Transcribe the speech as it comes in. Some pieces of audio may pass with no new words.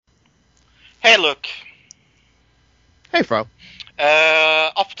Hey, look. Hey, Fro.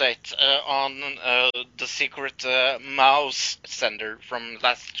 Update on the secret mouse sender from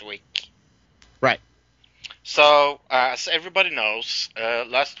last week. Right. So, as everybody knows,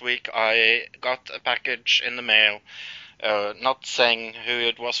 last week I got a package in the mail, not saying who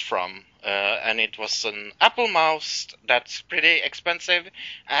it was from, and it was an Apple mouse that's pretty expensive.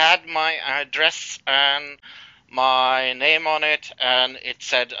 I had my address and my name on it, and it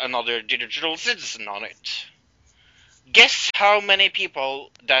said another digital citizen on it. Guess how many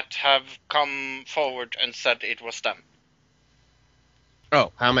people that have come forward and said it was them?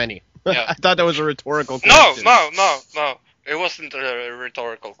 Oh, how many? Yeah. I thought that was a rhetorical No, question. no. It wasn't a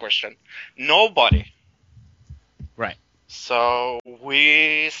rhetorical question. Nobody. Right. So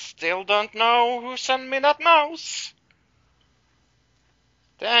we still don't know who sent me that mouse.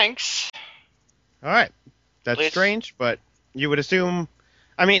 Thanks. All right. That's Please. strange, but you would assume.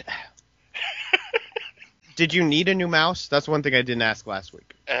 I mean, did you need a new mouse? That's one thing I didn't ask last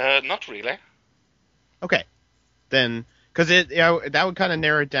week. Not really. Okay. Then, because that would kind of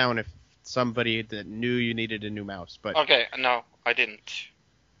narrow it down if somebody that knew you needed a new mouse. But Okay, no, I didn't.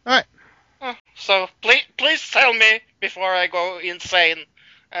 all right. So please tell me before I go insane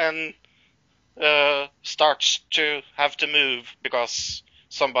and start to have to move because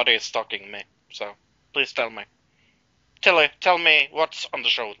somebody is stalking me. So please tell me. Tilly, tell me what's on the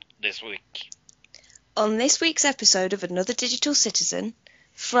show this week. On this week's episode of Another Digital Citizen,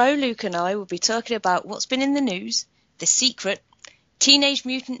 Fro, Luke and I will be talking about what's been in the news, The Secret, Teenage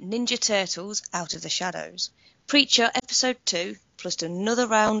Mutant Ninja Turtles Out of the Shadows, Preacher Episode 2, plus another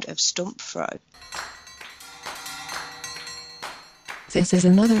round of Stump Fro. This is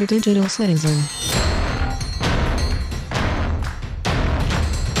Another Digital Citizen.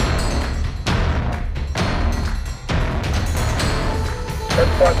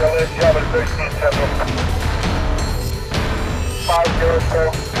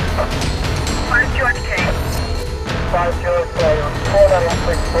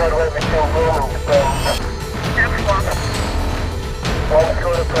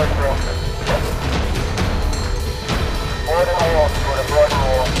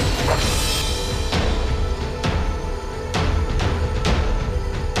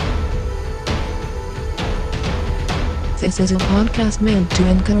 This is a podcast meant to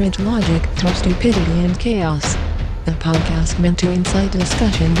encourage logic through stupidity and chaos. A podcast meant to incite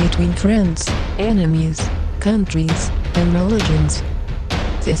discussion between friends, enemies, countries, and religions.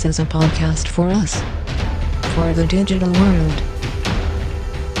 This is a podcast for us. For the digital world.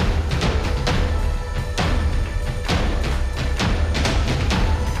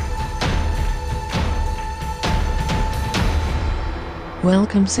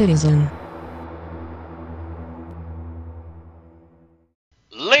 Welcome, citizen.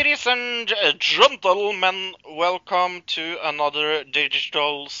 Ladies and gentlemen, welcome to Another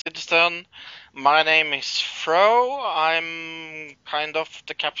Digital Citizen. My name is Fro. I'm kind of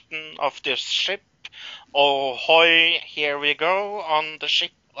the captain of this ship. Ahoy, here we go on the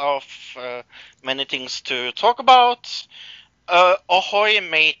ship of many things to talk about. Ahoy,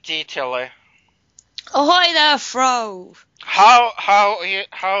 matey Tilly. Ahoy there, Fro! How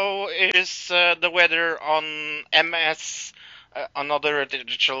is the weather on MS? Another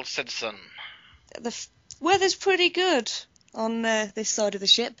Digital Citizen. The weather's pretty good on this side of the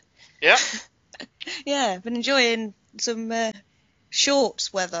ship. Yeah. Yeah, been enjoying some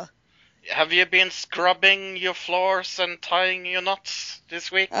shorts weather. Have you been scrubbing your floors and tying your knots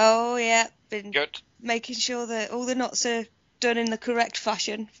this week? Oh yeah, been Good. making sure that all the knots are done in the correct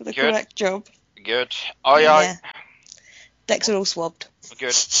fashion for the Good. correct job. Good. Aye. Yeah. Decks are all swabbed.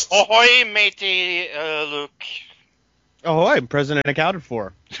 Good. Ahoy, matey Luke. Oh, I'm present and accounted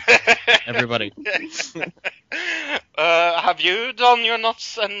for. Everybody. Have you done your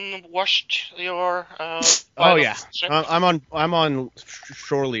knots and washed your Oh yeah. ship? I'm on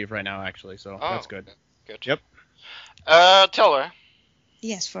shore leave right now, actually. So that's good. Good. Yep. Tell her.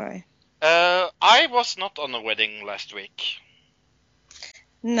 Yes, Fro. I was not on a wedding last week.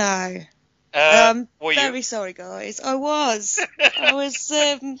 No. Were Very you? sorry, guys. I was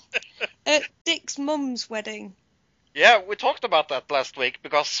at Dick's mum's wedding. Yeah, we talked about that last week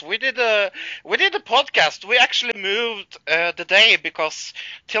because we did a podcast. We actually moved the day because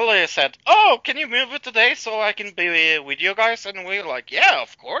Tilly said, "Oh, can you move it today so I can be with you guys?" And we were like, "Yeah,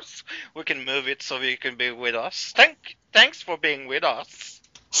 of course, we can move it so you can be with us." Thanks for being with us.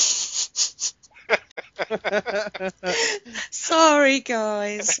 Sorry,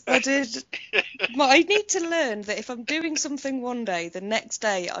 guys. I need to learn that if I'm doing something one day, the next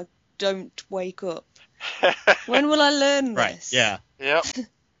day I don't wake up. When will I learn Right. this? Yeah. Yep.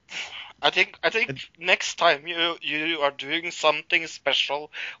 I think next time you are doing something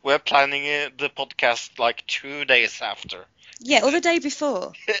special, we're planning the podcast like 2 days after. Yeah, or the day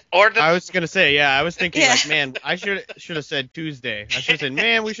before. Or the I was gonna say, yeah, I was thinking Yeah. like, man, I should have said Tuesday. I should have said,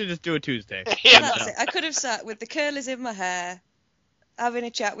 man, we should just do it Tuesday. Yeah. That's it. I could have sat with the curlers in my hair, having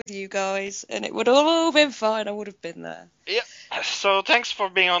a chat with you guys, and it would have all been fine. I would have been there. Yeah. So thanks for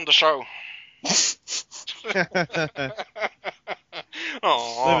being on the show.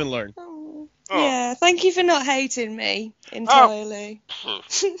 Aw. Live and learn. Oh, Oh. yeah, thank you for not hating me entirely.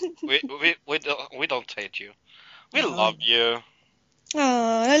 we don't hate you. We No. love you.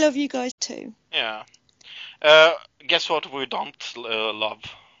 Oh, I love you guys too. Yeah. Guess what we don't love?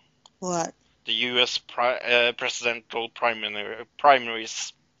 What? The U.S. presidential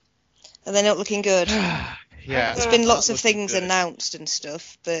primaries. Are they not looking good? Yeah. There's been lots of looking things good. announced and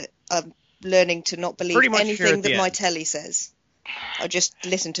stuff, but I'm learning to not believe Pretty much here anything at the that my end. telly says. I just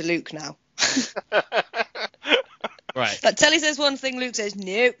listen to Luke now. Right. Like, telly says one thing, Luke says,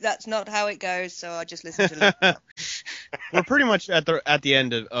 nope, that's not how it goes, so I just listen to Luke now. We're pretty much at the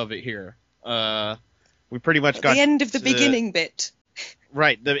end of it here. We pretty much At got the end of the to beginning bit.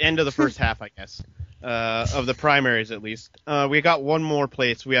 Right, the end of the first half, I guess, of the primaries at least. We got one more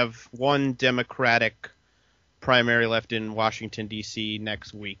place. We have one Democratic primary left in Washington, D.C.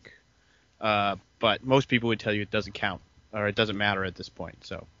 next week. But most people would tell you it doesn't count, or it doesn't matter at this point.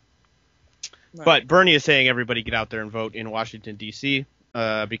 So, Right. But Bernie is saying everybody get out there and vote in Washington, D.C.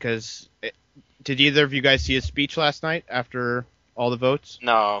 Because did either of you guys see his speech last night after all the votes?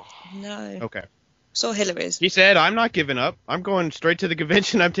 No. No. Okay. Saw Hillary's. He said, "I'm not giving up. I'm going straight to the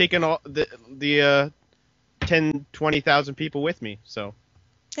convention. I'm taking all the 10, 20,000 people with me." So,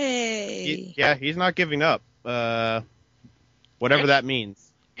 Hey. he's not giving up. Whatever that means.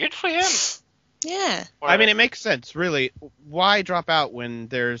 Good for him. Yeah. I mean, it makes sense, really. Why drop out when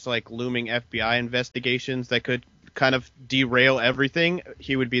there's like looming FBI investigations that could kind of derail everything?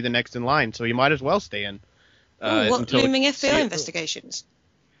 He would be the next in line, so he might as well stay in. What until looming we FBI see it. investigations?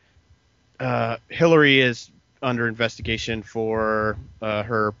 Hillary is under investigation for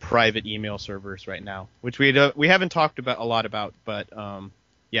her private email servers right now, which we haven't talked about a lot about, but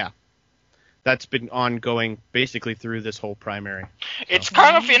yeah, that's been ongoing basically through this whole primary. It's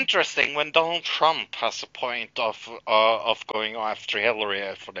kind of interesting when Donald Trump has a point of going after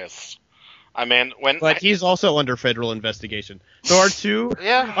Hillary for this. I mean, when But he's also under federal investigation. So our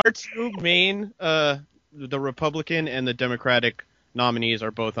two main, the Republican and the Democratic nominees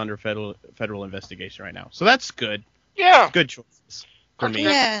are both under federal investigation right now. So that's good. yeah, Good choices for me.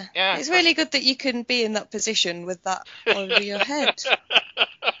 Yeah. Yeah. It's really good that you can be in that position with that over your head.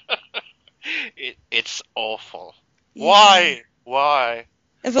 it's awful. Yeah. Why?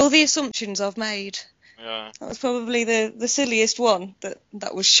 Of all the assumptions I've made, Yeah, that was probably the silliest one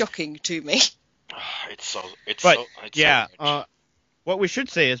that was shocking to me. it's But so yeah, weird. what we should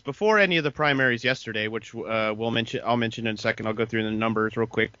say is before any of the primaries yesterday, which I'll mention in a second. I'll go through the numbers real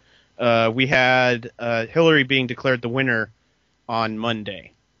quick. We had Hillary being declared the winner on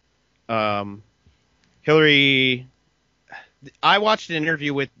Monday. Hillary, I watched an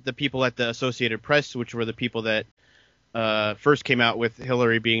interview with the people at the Associated Press, which were the people that first came out with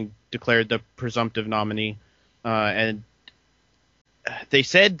Hillary being declared the presumptive nominee, and they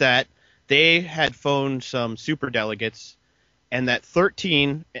said that they had phoned some superdelegates, and that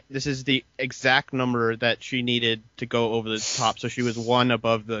 13, this is the exact number that she needed to go over the top, so she was one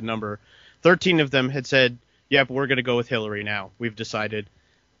above the number. 13 of them had said, yep, we're going to go with Hillary now. We've decided.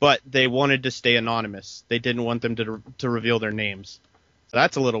 But they wanted to stay anonymous. They didn't want them to reveal their names. So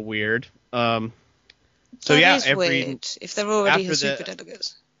that's a little weird. So That yeah, is weird if they're already her after the-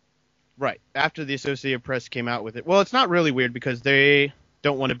 superdelegates. Right. After the Associated Press came out with it. Well, it's not really weird because they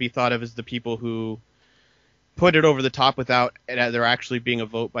don't want to be thought of as the people who put it over the top without there actually being a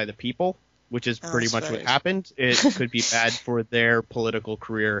vote by the people, which is Oh, pretty I much what suppose. happened. It could be bad for their political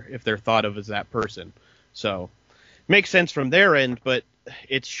career if they're thought of as that person. So, makes sense from their end, but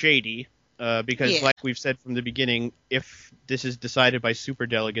it's shady because, Yeah. like we've said from the beginning, if this is decided by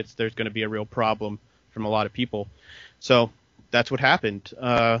superdelegates, there's going to be a real problem from a lot of people. So, that's what happened.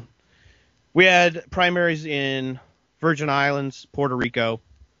 We had primaries in Virgin Islands, Puerto Rico,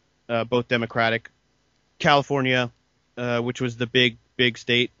 both Democratic, California, which was the big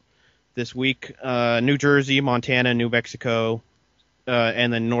state this week, New Jersey, Montana, New Mexico,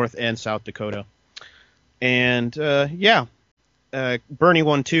 and then North and South Dakota. And Bernie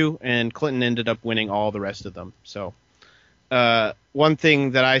won 2, and Clinton ended up winning all the rest of them. So one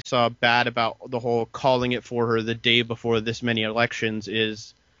thing that I saw bad about the whole calling it for her the day before this many elections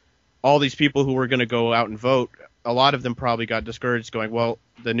is all these people who were going to go out and vote a lot of them probably got discouraged, going, "Well,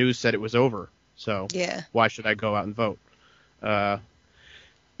 the news said it was over, so Yeah. why should I go out and vote?"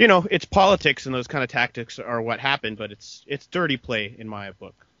 It's politics, and those kind of tactics are what happened, but it's dirty play in my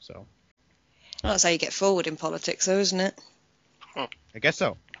book. So Well, that's how you get forward in politics, though, isn't it? I guess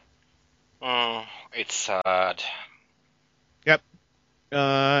so. Oh, it's sad. Yep.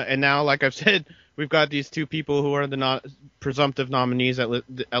 And now, like I've said, we've got these two people who are the presumptive nominees at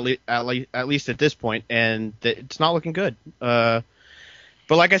least at this point, and it's not looking good. But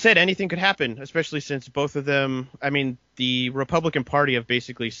like I said, anything could happen, especially since both of them. I mean, the Republican Party have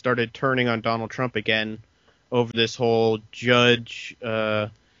basically started turning on Donald Trump again over this whole judge.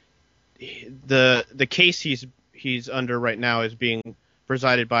 The case he's under right now is being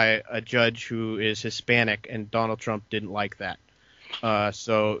presided by a judge who is Hispanic, and Donald Trump didn't like that.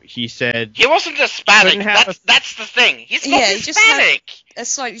 So he said he wasn't Hispanic. Couldn't That's the thing. He's not Yeah, he just had- Hispanic. A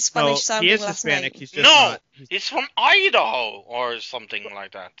slightly Spanish-sounding he is last Hispanic. name. He's just No, not. he's from Idaho or something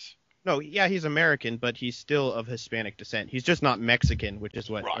like that. No, yeah, he's American, but he's still of Hispanic descent. He's just not Mexican, which is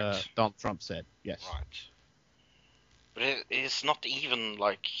what Right. Donald Trump said. Yes. Right. But it's not even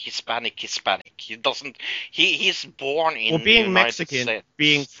like Hispanic. He doesn't. He's born in. Well, being United Mexican, States.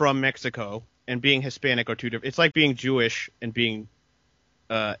 being from Mexico, and being Hispanic are two different. It's like being Jewish and being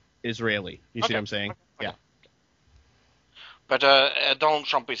Israeli. You see Okay. what I'm saying? Okay. Yeah. But Donald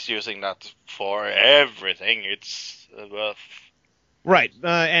Trump is using that for everything. It's Right.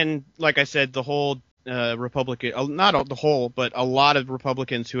 And like I said, the whole Republican, not the whole, but a lot of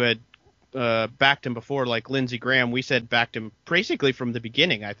Republicans who had backed him before, like Lindsey Graham, we said backed him basically from the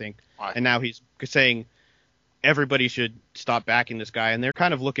beginning, I think. Right. And now he's saying everybody should stop backing this guy, and they're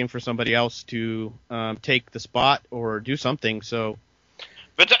kind of looking for somebody else to take the spot or do something. So.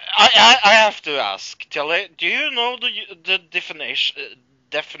 But I have to ask, Tilly, do you know the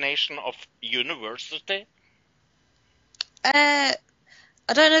definition of university? I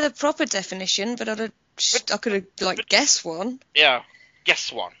don't know the proper definition, but I could guess one. Yeah,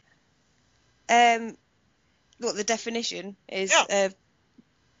 guess one. What the definition is? Yeah. A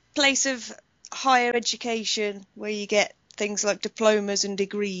place of higher education where you get things like diplomas and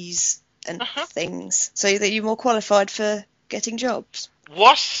degrees and things, so that you're more qualified for getting jobs.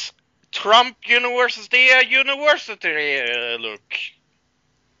 Was Trump University a university, Luke?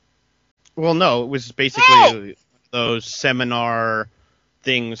 Well, no, it was basically those seminar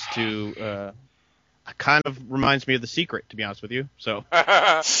things to. Kind of reminds me of The Secret, to be honest with you. So.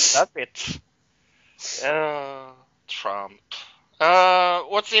 That's it. Trump.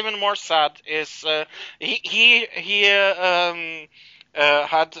 What's even more sad is he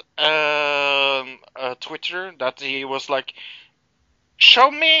had a Twitter that he was like,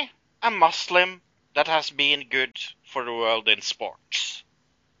 show me a Muslim that has been good for the world in sports.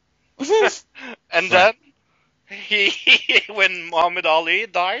 And then when Muhammad Ali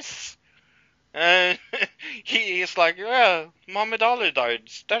dies, he's like, yeah, Muhammad Ali died.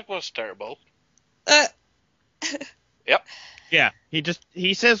 That was terrible. Yep. Yeah,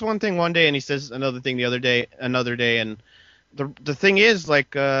 he says one thing one day and he says another thing another day, and the thing is,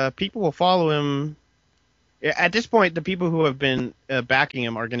 like, people will follow him. At this point, the people who have been backing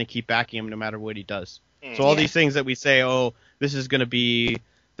him are going to keep backing him no matter what he does. So all these things that we say, oh, this is going to be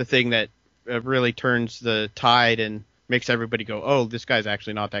the thing that really turns the tide and makes everybody go, oh, this guy's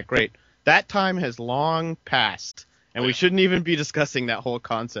actually not that great. That time has long passed, and we shouldn't even be discussing that whole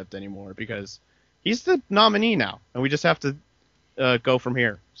concept anymore because he's the nominee now, and we just have to go from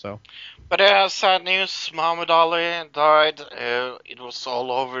here. So. But sad news, Muhammad Ali died. It was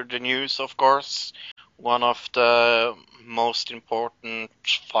all over the news, of course. One of the most important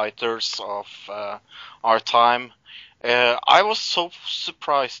fighters of our time. I was so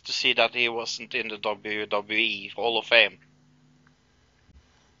surprised to see that he wasn't in the WWE Hall of Fame.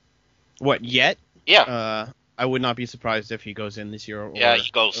 What, yet? Yeah. I would not be surprised if he goes in this year. Yeah, he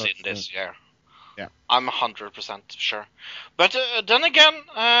goes in this year. Yeah. I'm 100% sure. But then again,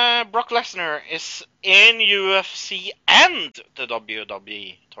 Brock Lesnar is in UFC and the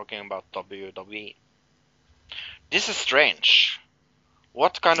WWE. Talking about WWE. This is strange.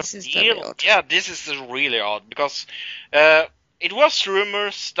 What kind This of is very deal? odd. Yeah, this is really odd because it was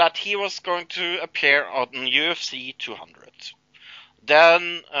rumors that he was going to appear on UFC 200.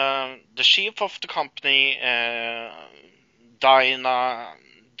 Then the chief of the company, Dana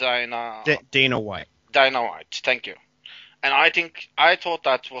White. Dana White, thank you. And I thought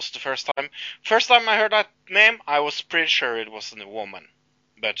that was the first time. First time I heard that name, I was pretty sure it was a woman.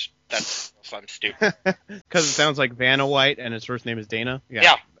 But that's I'm stupid. Because it sounds like Vanna White and his first name is Dana.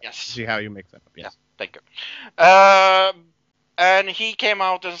 Yeah, yes. See how you mix that up. Yes. Yeah, thank you. And he came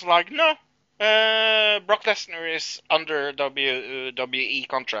out and was like, no, Brock Lesnar is under WWE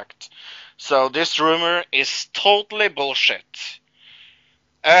contract. So this rumor is totally bullshit.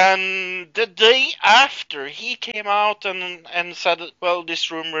 And the day after he came out and said, well, this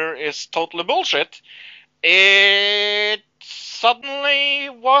rumor is totally bullshit, it suddenly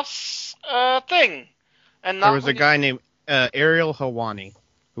was a thing. And now There was a guy named Ariel Helwani,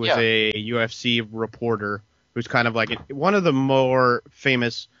 who was Yeah. a UFC reporter, who's kind of like one of the more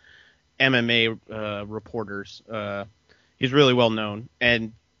famous MMA reporters. He's really well known,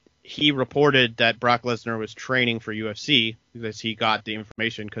 and he reported that Brock Lesnar was training for UFC because he got the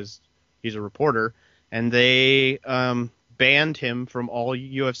information because he's a reporter, and they banned him from all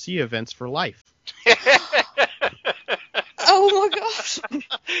UFC events for life. Oh my god.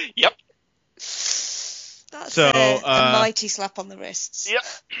 Yep. That's So, a mighty slap on the wrists. Yep.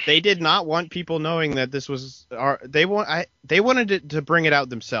 They did not want people knowing that this was. They wanted it to bring it out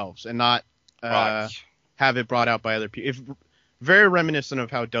themselves and not Right. have it brought out by other people. Very reminiscent of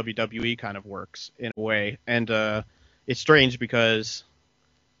how WWE kind of works in a way, and it's strange because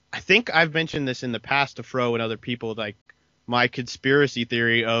I think I've mentioned this in the past to Fro and other people, like my conspiracy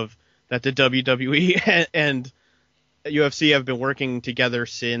theory of that the WWE and UFC have been working together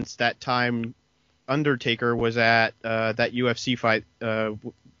since that time Undertaker was at that UFC fight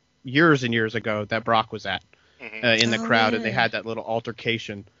years and years ago that Brock was at Mhm. in the Oh, crowd, and they yeah. had that little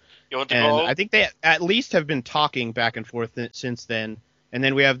altercation. You want to And go? I think they at least have been talking back and forth since then. And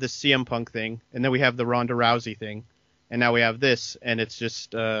then we have the CM Punk thing, and then we have the Ronda Rousey thing, and now we have this, and it's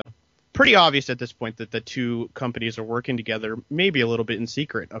just pretty obvious at this point that the two companies are working together, maybe a little bit in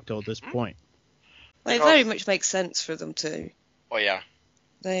secret up till this point. Well, it very much makes sense for them to. Oh yeah.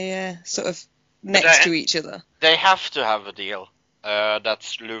 They sort of next to each other. They have to have a deal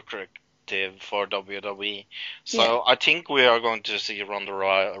that's lucrative for WWE. So Yeah. I think we are going to see Ronda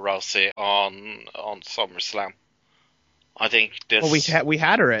Rousey on SummerSlam. I think this. Well, we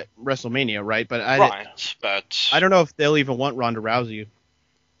had her at WrestleMania, right? But right, but I don't know if they'll even want Ronda Rousey.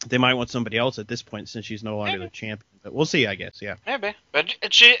 They might want somebody else at this point since she's no longer the champion. But we'll see, I guess. Yeah. maybe. But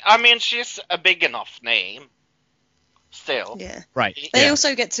she's a big enough name. Still. Yeah. Right. They yeah.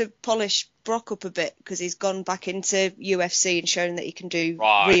 also get to polish Brock up a bit because he's gone back into UFC and shown that he can do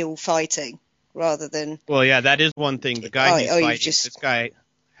Right. real fighting rather than. Well, yeah, that is one thing. The guy he's you've fighting, just- this guy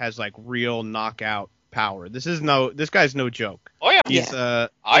has like real knockout power. This guy's no joke. Oh yeah. He's I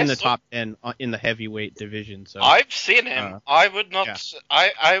in the saw- top 10 in the heavyweight division. So I've seen him. I would not. yeah.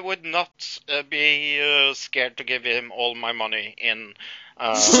 I would not be scared to give him all my money in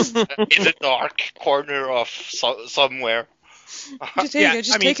the dark corner of somewhere. Just here you go,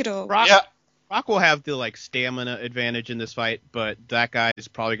 just take it all. Brock, Yeah. Brock will have the like stamina advantage in this fight, but that guy is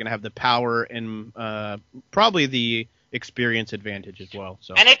probably going to have the power and probably the experience advantage as well.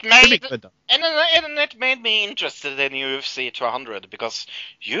 So And it should be made good, though. and it made me interested in UFC 200 because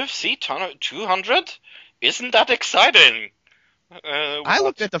UFC 200 isn't that exciting. I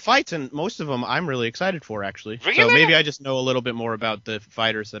looked at the fights, and most of them I'm really excited for, actually. So Really? maybe I just know a little bit more about the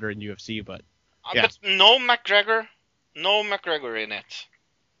fighters that are in UFC, but yeah. But no McGregor in it.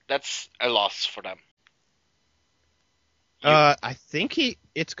 That's a loss for them. I think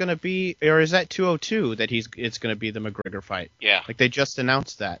it's going to be, or is that 202 that it's going to be the McGregor fight? Yeah. Like they just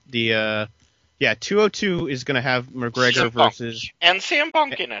announced that. The 202 is going to have McGregor CM Punk. versus And CM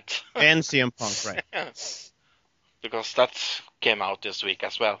Punk in it. and CM Punk, right? Because that came out this week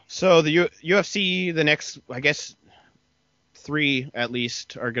as well. So the UFC, the next, I guess, 3 at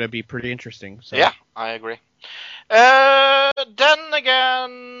least are going to be pretty interesting. So Yeah, I agree. Then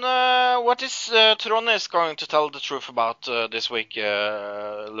again, what is Tron is going to tell the truth about this week,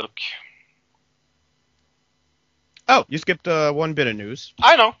 Luke? Oh, you skipped one bit of news.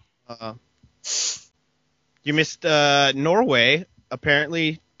 I know. You missed Norway.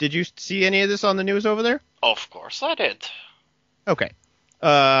 Apparently, did you see any of this on the news over there? Of course I did. Okay.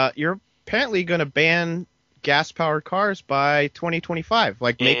 You're apparently going to ban gas-powered cars by 2025.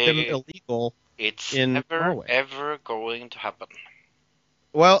 Like, make them illegal. It's In never, Norway. ever going to happen.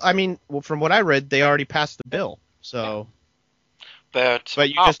 Well, I mean, from what I read, they already passed the bill. So, But but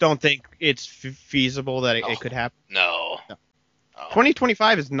you just don't think it's feasible that it could happen? No. No. No.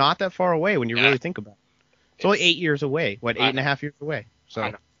 2025 is not that far away when you Yeah. really think about it. It's only 8 years away. What, I 8.5 years away? So, I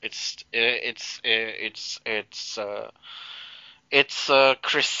know. It's a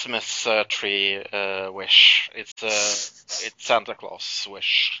Christmas tree wish. It's Santa Claus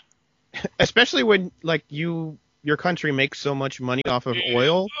wish. especially when like your country makes so much money off of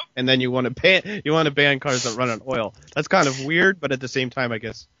oil, and then you want to ban cars that run on oil. That's kind of weird, but at the same time, I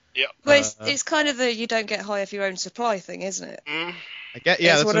guess Yeah. Well, it's kind of the you don't get high off your own supply thing, isn't it? Mm. I get, It's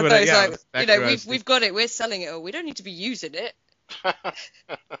that's one of what those, I, like, exactly what I was we've got it, we're selling it, or we don't need to be using it.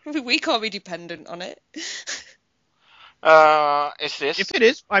 We can't be dependent on it. Is this? If it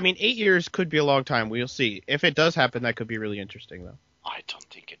is, I mean, 8 years could be a long time. We'll see. If it does happen, that could be really interesting, though. I don't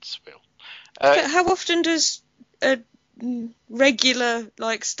think it will. But how often does a regular,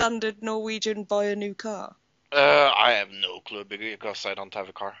 like, standard Norwegian buy a new car? I have no clue because I don't have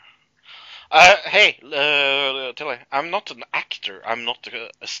a car. Hey, Tilly, I'm not an actor. I'm not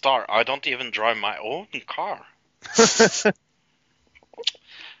a star. I don't even drive my own car.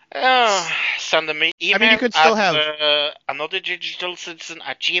 Send them an email. I mean, you could still at, have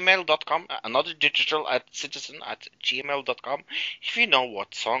anotherdigitalcitizen@gmail.com. Anotherdigital@citizen@gmail.com. If you know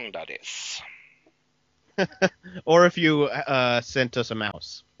what song that is. Or if you sent us a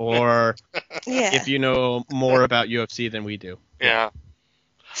mouse, or Yeah. if you know more about UFC than we do. Yeah.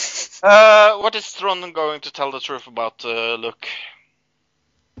 What is Trond going to tell the truth about Luke?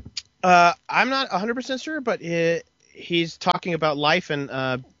 I'm not 100% sure, but he's talking about life and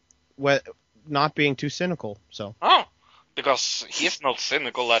not being too cynical. So. Oh, because he's not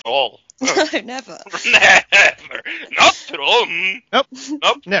cynical at all. No, never. Never. Not Trond. Nope.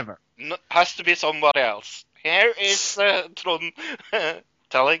 Nope. Never. Has to be somebody else. Here is Trond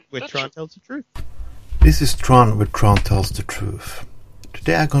telling With the Tron truth. tells the truth. This is Tron with Tron Tells the Truth.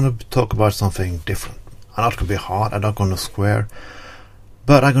 Today I'm going to talk about something different. I'm not going to be hard, I'm not going to swear,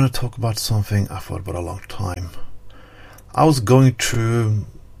 but I'm going to talk about something I thought about a long time. I was going through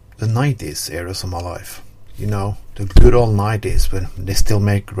the 90s eras of my life. You know, the good old 90s when they still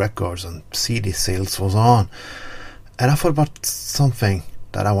make records and CD sales was on. And I thought about something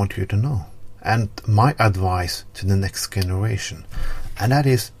that I want you to know. And my advice to the next generation. And that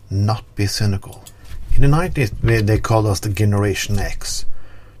is not be cynical. In the 90s, they called us the Generation X.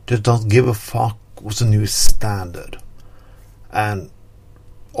 Just don't give a fuck was the new standard. And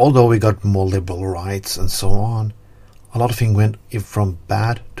although we got more liberal rights and so on, a lot of things went from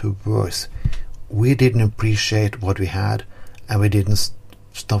bad to worse. We didn't appreciate what we had, and we didn't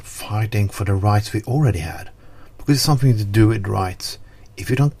stop fighting for the rights we already had. Because it's something to do with rights. If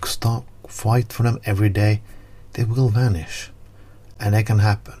you don't stop fight for them every day, they will vanish. And that can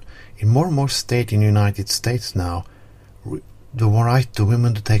happen. In more and more states in the United States now, the right to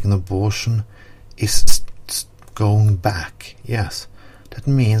women to take an abortion is going back. Yes. That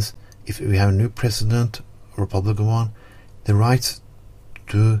means if we have a new president, a Republican one, the rights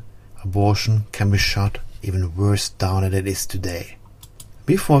to abortion can be shut even worse down than it is today.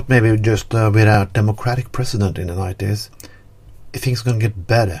 We thought maybe just with a Democratic president in the 90s, things are going to get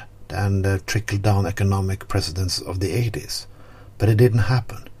better than the trickle-down economic presidents of the 80s. But it didn't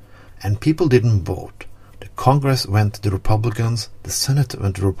happen. And people didn't vote. The Congress went to the Republicans, the Senate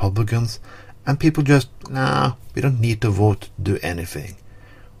went to the Republicans, and people just, we don't need to vote to do anything.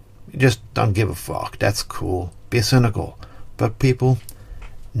 We just don't give a fuck. That's cool. Be cynical. But people,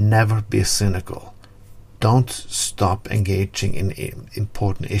 never be cynical. Don't stop engaging in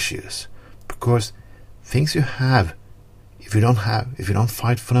important issues. Because things you have, if you don't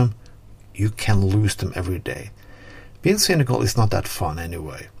fight for them, you can lose them every day. Being cynical is not that fun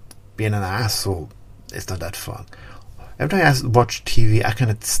anyway. Being an asshole is not that fun. Every time I watch TV, I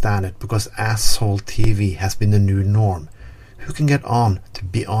cannot stand it because asshole TV has been the new norm. Who can get on to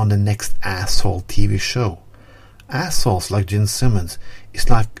be on the next asshole TV show? Assholes like Gene Simmons is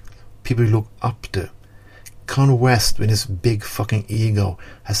like people you look up to. Kanye West with his big fucking ego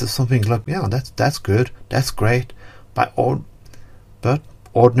has something like, yeah, that's good, that's great. But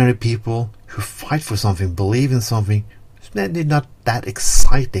ordinary people who fight for something, believe in something, they're not that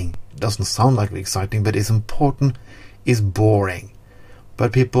exciting. It doesn't sound like exciting, but it's important, it's boring.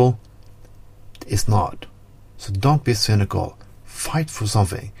 But people, it's not. So don't be cynical. Fight for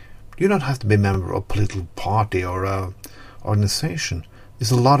something. You don't have to be a member of a political party or a organization.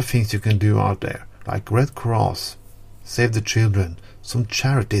 There's a lot of things you can do out there, like Red Cross, Save the Children, some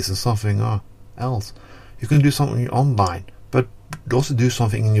charities and something else. You can do something online, but also do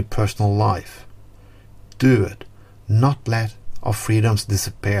something in your personal life. Do it. Not let our freedoms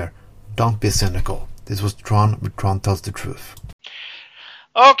disappear. Don't be cynical. This was Tron, but Tron Tells the Truth.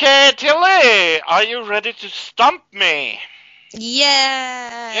 Okay, Tilly, are you ready to stump me?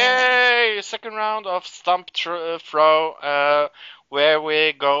 Yeah. Yay! Second round of Stump Throw, where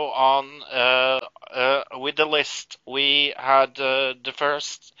we go on with the list. We had the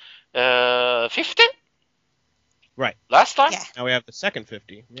first 50? Right. Last time? Yeah. Now we have the second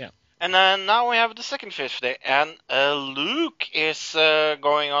 50. Yeah. And then now we have the second 50, and Luke is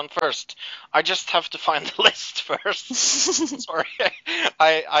going on first. I just have to find the list first. Sorry,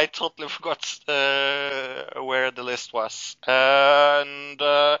 I totally forgot where the list was. And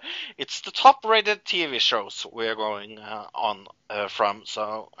it's the top-rated TV shows we're going on from.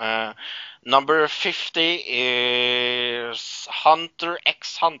 So number 50 is Hunter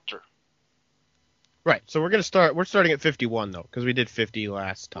x Hunter. Right. So we're starting at 51 though, because we did 50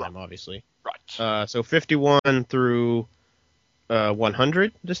 last time, obviously. Right. So 51 through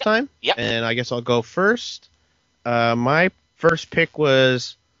 100 this time. Yep. And I guess I'll go first. My first pick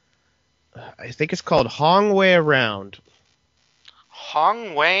was, I think it's called Hong Way Around.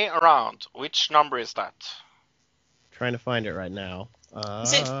 Hong Way Around. Which number is that? Trying to find it right now.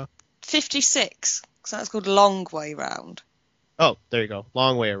 Is it 56? Because that's called Long Way Round. Oh, there you go.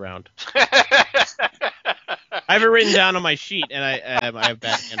 Long Way Around. I have it written down on my sheet, and I have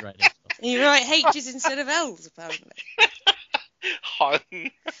bad handwriting. So. You write H's instead of L's, apparently. Hong.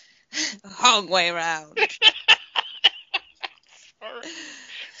 Long Way Round.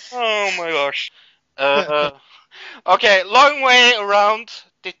 Oh my gosh. Okay, Long Way Around.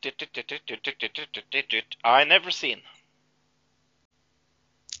 I never seen.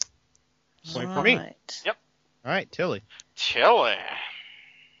 Point for me. Right. Yep. All right, Tilly. Chile.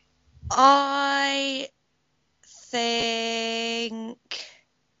 I think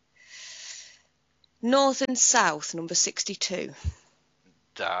North and South, number 62.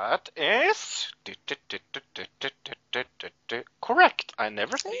 That is correct. I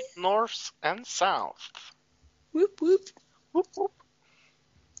never seen North and South. Whoop whoop. Whoop, whoop.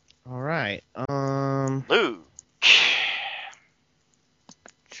 All right. Luke.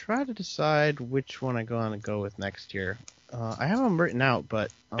 Try to decide which one I'm gonna go with next year. I have them written out, but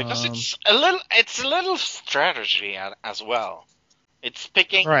Because it's a little strategy as well. It's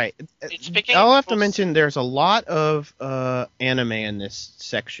picking. right. It's picking. I'll have to mention there's a lot of anime in this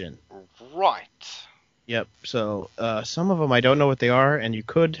section. Right. Yep. So some of them I don't know what they are, and you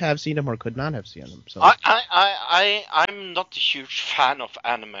could have seen them or could not have seen them. So I'm not a huge fan of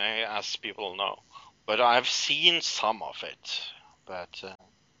anime, as people know, but I've seen some of it. But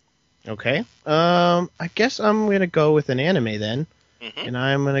okay. I guess I'm gonna go with an anime then, and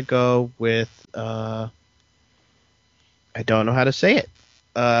I'm gonna go with I don't know how to say it,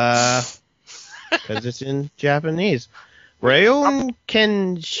 because it's in Japanese. Rurouni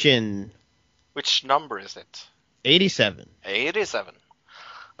Kenshin. Which number is it? 87. 87.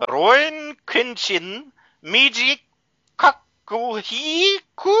 Rurouni Kenshin Miji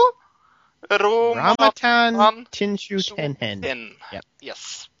Kakuhiku Ramatan Tinshu Tenhen. Yep.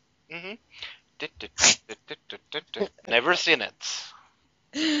 Yes. Never seen it.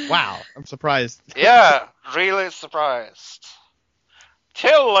 Wow, I'm surprised. Yeah, really surprised.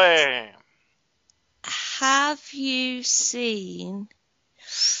 Tilly. Have you seen...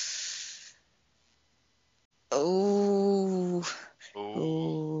 Ooh.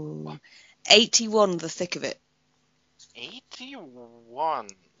 81, The Thick of It. 81.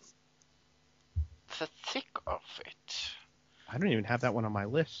 The thick of it. I don't even have that one on my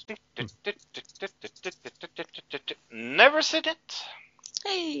list. Never seen it.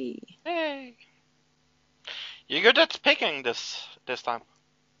 Hey. Hey. You're good at picking this time.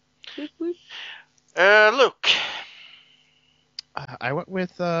 Luke. I went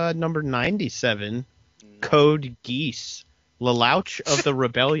with number 97, Code Geass, Lelouch of the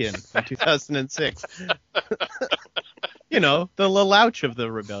Rebellion from 2006. You know, the Lelouch of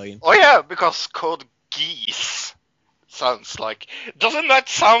the Rebellion. Oh yeah, because Code Geass sounds like... Doesn't that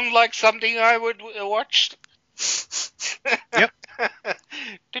sound like something I would watch? Yep.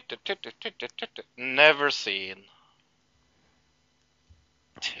 Never seen.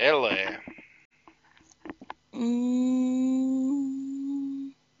 Tilly.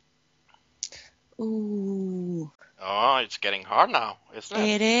 Ooh. Oh, it's getting hard now, isn't it?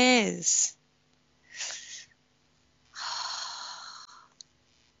 It is.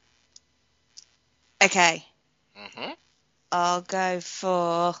 Okay. I'll go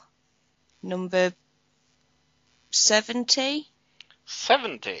for number 70.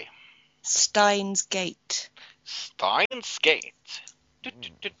 70. Steins Gate. Steins Gate.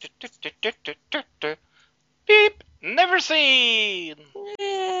 Beep. Never seen.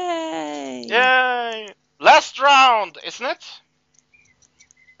 Yay. Yay. Last round, isn't it?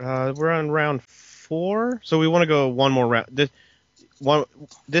 We're on round 4, so we want to go one more round.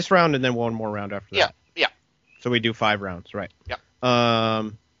 This round and then one more round after that. Yeah. So we do 5 rounds, right? Yeah.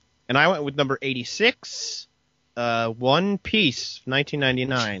 And I went with number 86, One Piece,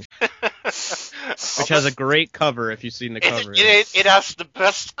 1999. which has a great cover if you've seen the cover. It has the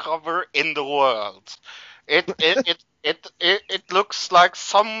best cover in the world. It looks like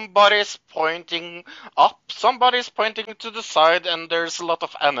somebody's pointing up, somebody's pointing to the side, and there's a lot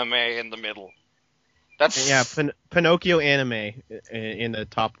of anime in the middle. That's Yeah, Pinocchio anime in the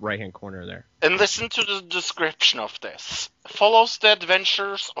top right-hand corner there. And listen to the description of this. Follows the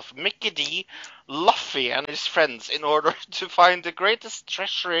adventures of Mickey D, Luffy, and his friends in order to find the greatest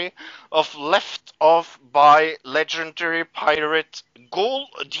treasury of left off by legendary pirate Gol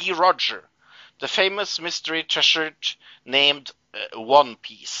D. Roger, the famous mystery treasure named One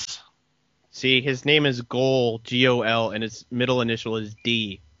Piece. See, his name is Gol, Gol, and his middle initial is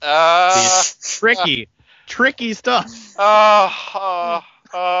D. Tricky stuff.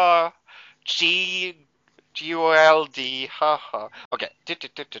 G-O-L-D, haha. Okay.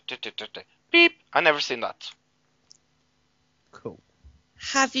 Beep. I never seen that. Cool.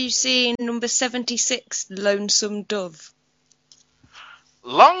 Have you seen number 76, Lonesome Dove?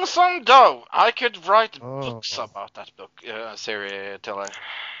 Lonesome Dove. I could write books about that book, series, Tiller.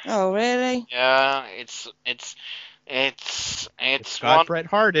 Oh, really? Yeah, it's got one. Bret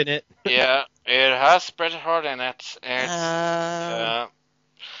Hart in it. Yeah, it has Bret Hart in it. I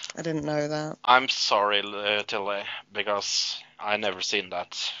didn't know that. I'm sorry, Tilly, because I never seen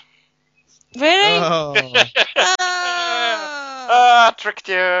that. Really? Oh. Tricked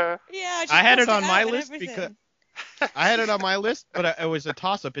you. Yeah, I had it on my list because I had it on my list, but it was a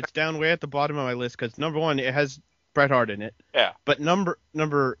toss-up. It's down way at the bottom of my list because number one, it has Bret Hart in it. Yeah. But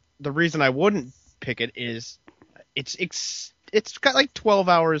the reason I wouldn't pick it is it's got like 12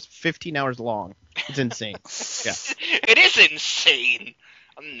 hours, 15 hours long. It's insane. Yeah. It is insane.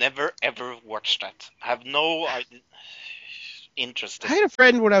 I've never ever watched that. I have no interest I in had a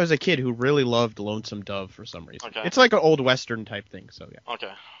friend when I was a kid who really loved Lonesome Dove for some reason. Okay. It's like an old Western type thing, so yeah.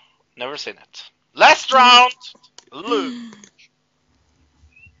 Okay. Never seen it. Last round! Luke.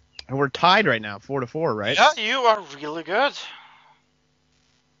 And we're tied right now, 4-4, right? Yeah, you are really good.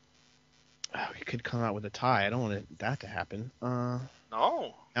 We could come out with a tie. I don't want that to happen. No.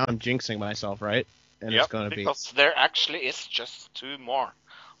 Now I'm jinxing myself, right? And Yep, it's gonna be because there actually is just 2 more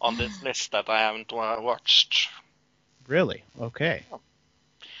on this list that I haven't watched. really okay.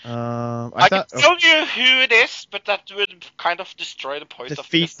 I can tell you who it is, but that would kind of destroy the point of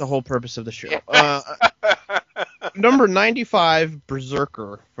defeat this. the whole purpose of the show. Number 95,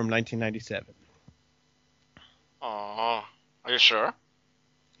 Berserker from 1997. Oh, are you sure?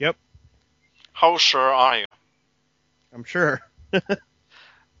 Yep, How sure are you? I'm sure.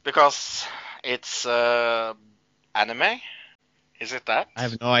 Because it's anime? Is it that? I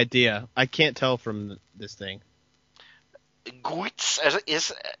have no idea. I can't tell from this thing. Guitz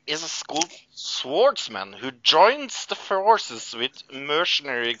is a school swordsman who joins the forces with a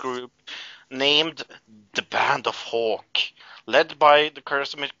mercenary group named the Band of Hawk, led by the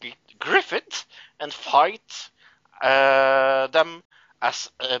charismatic Griffith, and fight them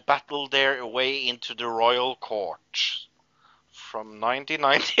as battle their way into the royal court from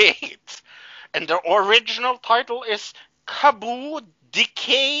 1998. And the original title is Kabu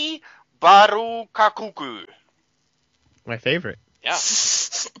Dikei Barukakuku. My favorite. Yeah.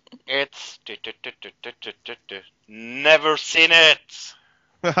 It's never seen it.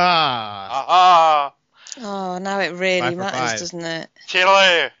 Haha. Aha. Oh, now it really 5 for matters, 5. doesn't it?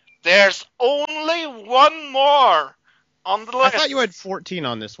 Chile, there's only one more on the I list. thought you had 14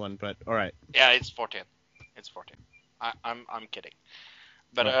 on this one, but all right. Yeah, it's 14. It's 14. I'm kidding.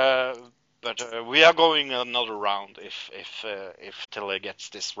 But we are going another round if Tilly gets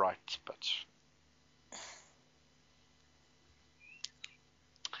this right. But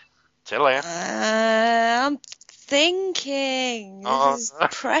Tilly, I'm thinking. Oh. This is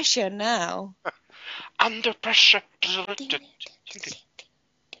pressure now. under pressure.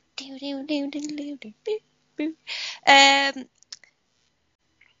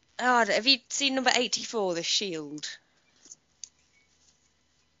 Have you seen number 84, The Shield?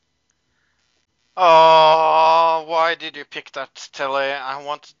 Oh, why did you pick that, Tilly? I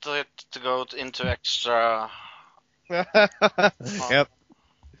wanted it to go into extra. Yep.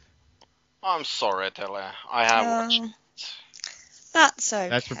 I'm sorry, Tilly. I have watched. That's okay.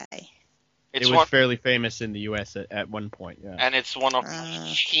 That's It's it one, was fairly famous in the U.S. at one point. Yeah. and it's one of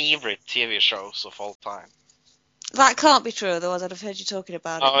my favorite TV shows of all time. That can't be true, otherwise I'd have heard you talking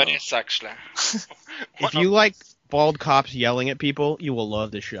about Oh, it. it is actually. If you like bald cops yelling at people, you will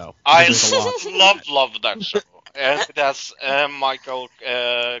love this show. I There's a lot. love that show. And it has Michael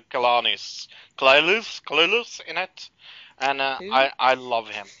Kalanis in it, and Who? I love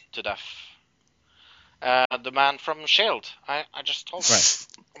him to death. The man from Shield. I just told you. Right.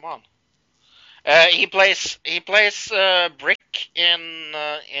 Come on. He plays Brick in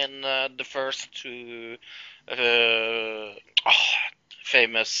the first two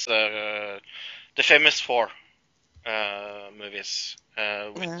famous the famous four movies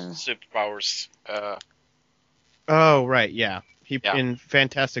with superpowers. Oh, right, yeah. Yeah. In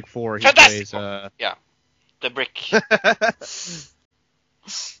Fantastic Four, he Fantastic plays. Four. Yeah, the Brick.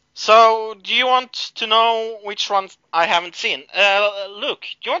 So, do you want to know which ones I haven't seen? Luke,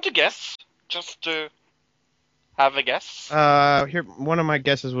 do you want to guess? Just to have a guess. Here, one of my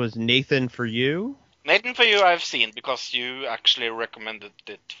guesses was Nathan For You. Nathan For You I've seen because you actually recommended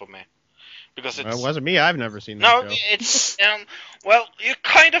it for me. Because Well, it wasn't me. I've never seen that no, show. it's well, you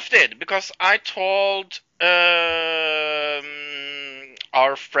kind of did because I told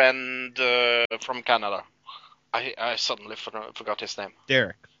our friend from Canada. I suddenly forgot his name.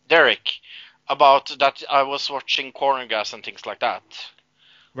 Derek, about that I was watching Corner Gas and things like that.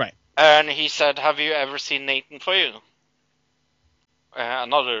 Right. And he said, "Have you ever seen Nathan For You?"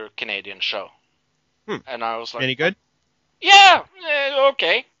 Another Canadian show. And I was like, any good? Yeah,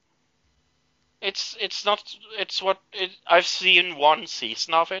 okay. I've seen one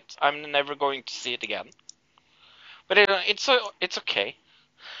season of it. I'm never going to see it again. But it's okay.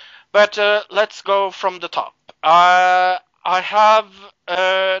 But let's go from the top. I have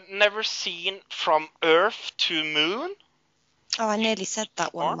never seen From Earth to Moon. Oh, I nearly said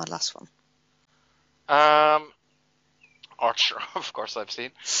that one on my last one. Archer, of course, I've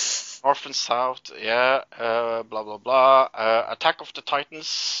seen. North and South, yeah. Blah blah blah. Attack of the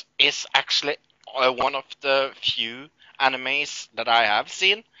Titans is actually one of the few animes that I have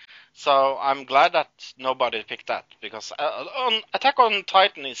seen. So I'm glad that nobody picked that because Attack on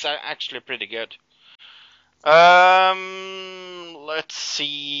Titan is actually pretty good. Let's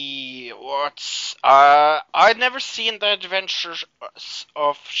see what's I'd never seen The Adventures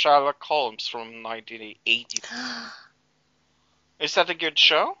of Sherlock Holmes from 1980. Is that a good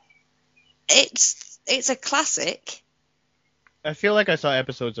show? It's a classic. I feel like I saw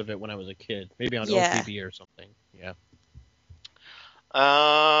episodes of it when I was a kid, maybe on OTV or something. Yeah.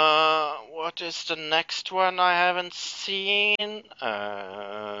 What is the next one I haven't seen?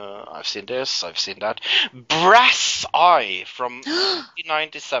 I've seen this, I've seen that. Brass Eye from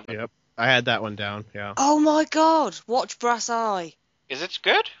 1997. Yep, I had that one down, yeah. Oh my god, watch Brass Eye. Is it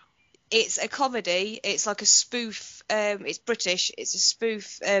good? It's a comedy. It's like a spoof. It's British. It's a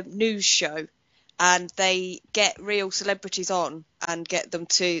spoof news show. And they get real celebrities on and get them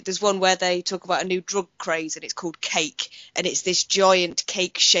to... There's one where they talk about a new drug craze and it's called Cake. And it's this giant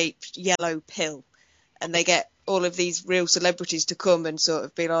cake-shaped yellow pill. And they get all of these real celebrities to come and sort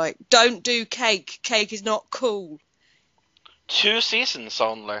of be like, don't do cake. Cake is not cool. 2 seasons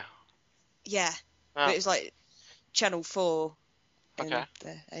only. Yeah. But it was like Channel 4. Okay.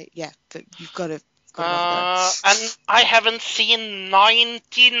 Yeah, but you've got to... and I haven't seen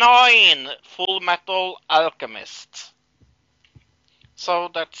 99 Full Metal Alchemist. So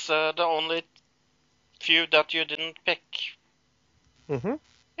that's the only few that you didn't pick. Mm-hmm.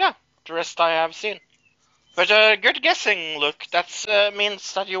 Yeah, the rest I have seen. But good guessing, Luke. That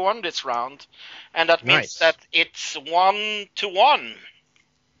means that you won this round. And that means that it's 1-1.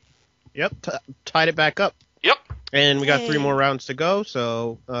 Yep, tied it back up. Yep. And we got 3 more rounds to go,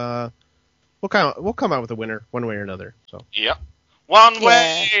 so we'll come out with a winner one way or another. So. Yep. One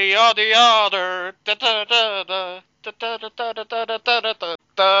way or the other.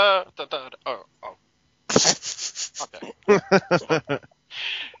 Okay.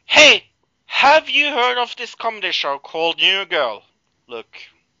 Hey, have you heard of this comedy show called New Girl? Look.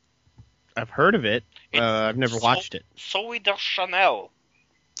 I've heard of it. I've never watched it. Zooey Deschanel.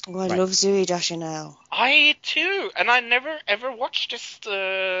 Oh, I love Zooey Deschanel. I too, and I never ever watched this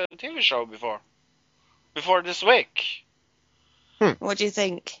TV show before this week. What do you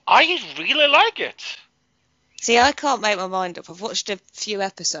think? I really like it. See, I can't make my mind up. I've watched a few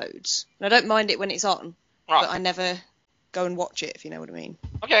episodes. And I don't mind it when it's on, but I never go and watch it, if you know what I mean.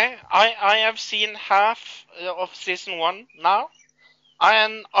 Okay, I have seen half of season 1 now,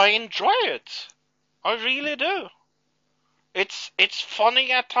 and I enjoy it. I really do. It's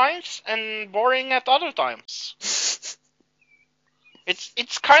funny at times and boring at other times.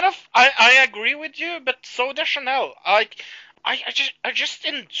 It's kind of I agree with you, but so does Chanel. I just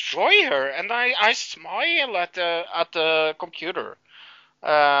enjoy her, and I smile at the computer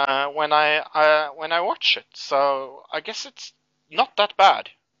when I watch it. So I guess it's not that bad.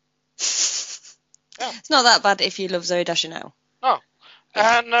 Yeah. It's not that bad if you love Zooey Deschanel. No.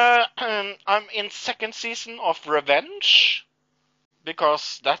 And I'm in 2nd season of Revenge,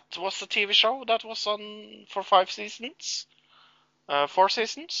 because that was a TV show that was on for 5 seasons. 4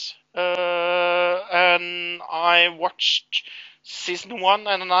 seasons. And I watched season 1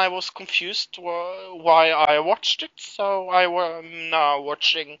 and I was confused why I watched it. So am now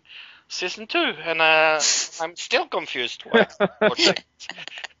watching season 2 and I'm still confused why I'm watching it.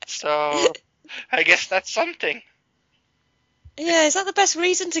 So I guess that's something. Yeah, is that the best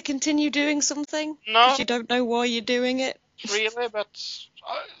reason to continue doing something? No, Because you don't know why you're doing it? really, but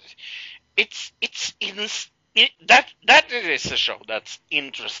that is a show that's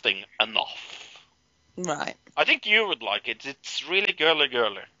interesting enough. Right. I think you would like it. It's really girly.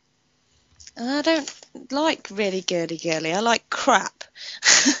 I don't like really girly. I like crap.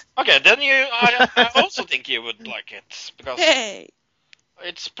 Okay, then I also think you would like it because Hey!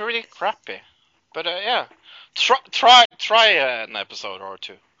 it's pretty crappy. But yeah, try an episode or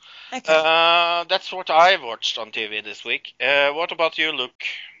two. Okay. That's what I watched on TV this week. What about you, Luke?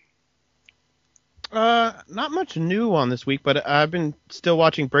 Not much new on this week, but I've been still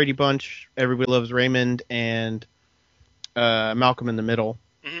watching Brady Bunch, Everybody Loves Raymond, and Malcolm in the Middle.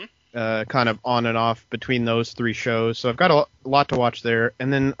 Mhm. Kind of on and off between those 3 shows, so I've got a lot to watch there.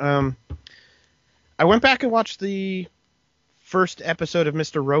 And then I went back and watched the first episode of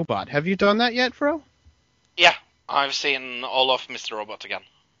Mr. Robot. Have you done that yet, Fro? Yeah, I've seen all of Mr. Robot again.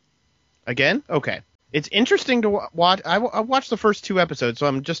 Again? Okay. It's interesting to watch. I watched the first 2 episodes, so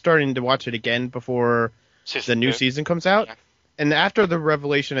I'm just starting to watch it again before the new season comes out. Yeah. And after the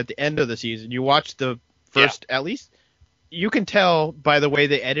revelation at the end of the season, you watch the first, at least, you can tell by the way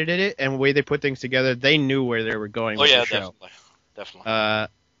they edited it and the way they put things together, they knew where they were going with the show. Definitely.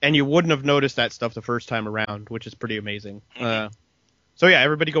 And you wouldn't have noticed that stuff the first time around, which is pretty amazing. Mhm. So yeah,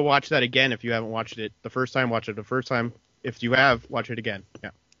 everybody go watch that again if you haven't watched it the first time. Watch it the first time. If you have, watch it again. Yeah.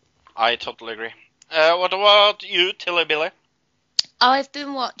 I totally agree. What about you, Tilly Billy? I've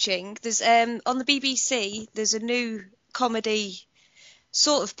been watching. There's on the BBC. There's a new comedy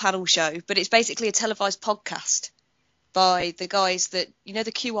sort of panel show, but it's basically a televised podcast by the guys that the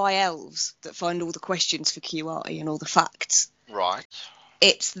QI elves that find all the questions for QI and all the facts. Right.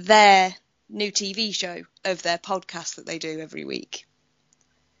 It's their new TV show of their podcast that they do every week,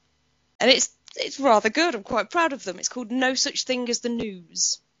 and it's rather good. I'm quite proud of them. It's called No Such Thing as the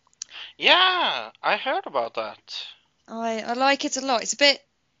News. Yeah, I heard about that. I like it a lot. It's a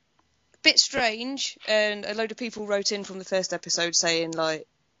bit strange, and a load of people wrote in from the first episode saying like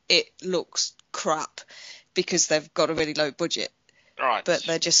it looks crap because they've got a really low budget, Right. but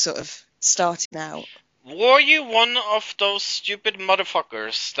they're just sort of starting out. Were you one of those stupid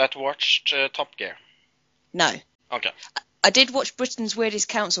motherfuckers that watched Top Gear? No, Okay. I did watch Britain's Weirdest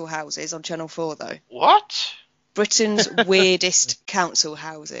Council Houses on Channel 4 though. What? Britain's Weirdest Council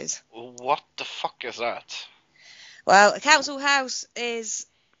Houses. What the fuck is that? Well, a council house is...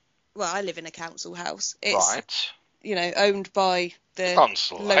 Well, I live in a council house. It's, Right. Owned by the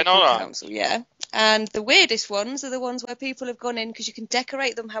Council. I local know that. council, yeah. And the weirdest ones are the ones where people have gone in because you can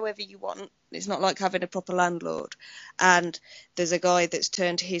decorate them however you want. It's not like having a proper landlord. And there's a guy that's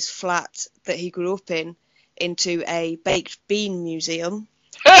turned his flat that he grew up in into a baked bean museum.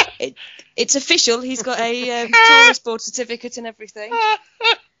 It's official. He's got a tourist board certificate and everything.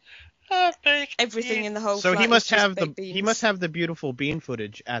 Everything in the whole So flat he must is just have baked beans. he must have the beautiful bean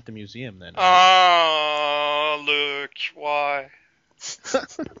footage at the museum then. Oh, Luke, why?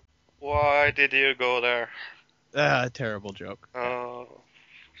 Why did you go there? Terrible joke. Oh,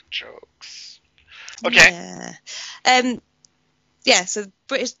 jokes. Okay. Yeah. Yeah, so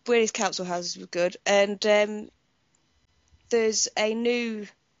British council houses were good, and there's a new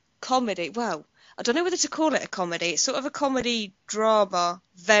comedy. Well, I don't know whether to call it a comedy. It's sort of a comedy drama,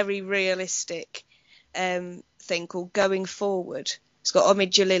 very realistic thing called Going Forward. It's got Omid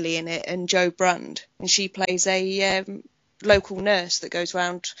Jalili in it and Joe Brand, and she plays a local nurse that goes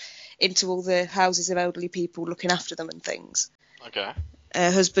round into all the houses of elderly people looking after them and things. Okay.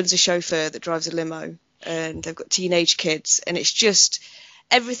 Her husband's a chauffeur that drives a limo, and they've got teenage kids, and it's just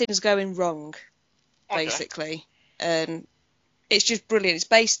everything's going wrong, basically. And it's just brilliant. It's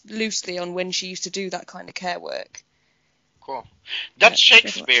based loosely on when she used to do that kind of care work. Cool. That Yeah,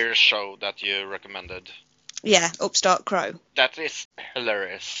 Shakespeare show that you recommended, Yeah, Upstart Crow. that is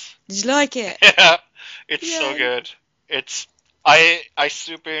hilarious. Did you like it? Yeah, it's so Yay. good. It's I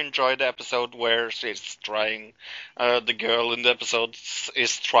super enjoyed the episode where she's trying, the girl in the episode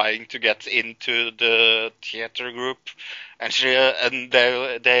is trying to get into the theater group, and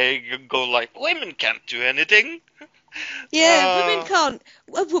they go like, women can't do anything. Yeah, a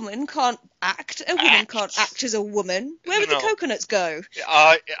woman can't act. A woman Act. can't act as a woman. Where would No. the coconuts go?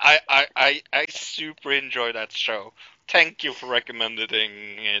 I super enjoy that show. Thank you for recommending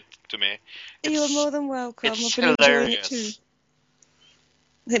it to me. You're more than welcome. it's I've been enjoying it hilarious. too.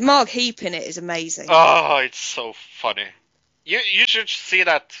 The Mark Heap in it is amazing. Oh, it's so funny. You should see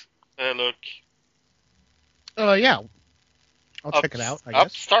that, Luke. Yeah. I'll check it out, I guess.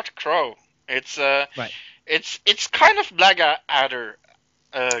 Upstart Crow. It's Right. It's kind of Blackadder,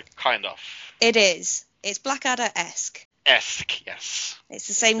 kind of. It is. It's Blackadder-esque. Esque, yes. It's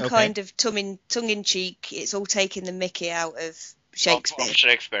the same Okay. kind of tongue-in-cheek. It's all taking the mickey out of Shakespeare. Of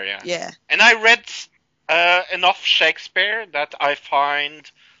Shakespeare, yeah. Yeah. And I read enough Shakespeare that I find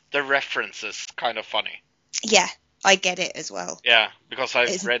the references kind of funny. Yeah, I get it as well. Yeah, because I've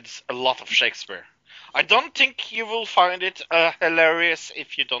It's- read a lot of Shakespeare. I don't think you will find it hilarious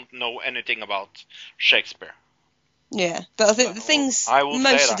if you don't know anything about Shakespeare. Yeah, but I think the things, I will say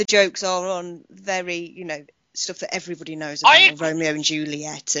most that. of the jokes are on very, stuff that everybody knows I about, agree. Romeo and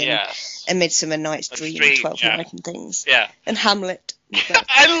Juliet and Yes. A Midsummer Night's That's Dream, Dream, 12 yeah. Nights and things, Yeah. and Hamlet.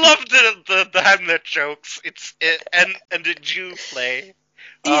 I love the Hamlet jokes. It's and the Jew play.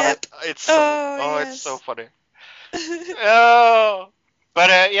 Yep. It's so, Oh, it's so yes. funny. Oh,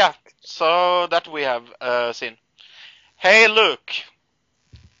 but yeah. So that we have seen. Hey, Luke.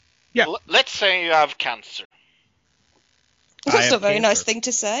 Yeah. Let's say you have cancer. I That's have a very nice cancer. thing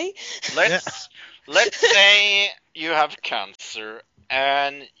to say. Let's say you have cancer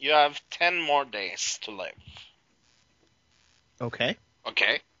and you have 10 more days to live. Okay.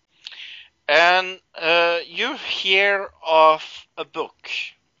 Okay. And you hear of a book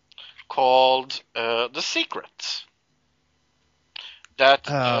called The Secret. That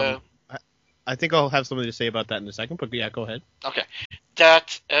I think I'll have something to say about that in a second, but yeah, go ahead. okay.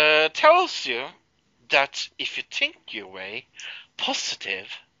 That tells you that if you think your way positive,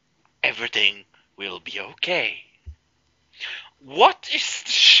 everything will be okay. What is the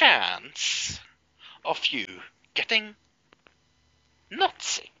chance of you getting not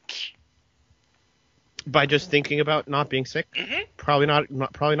sick? By just thinking about not being sick, Mhm. probably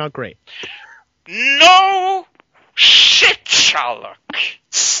not great. No shit, Sherlock.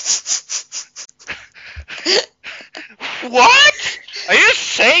 What? Are you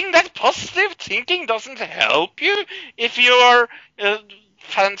saying that positive thinking doesn't help you if you are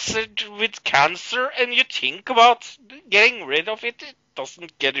fancied with cancer and you think about getting rid of it? It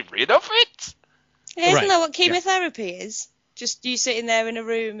doesn't get rid of it? Isn't Right, that what yeah. chemotherapy is? Just you sitting there in a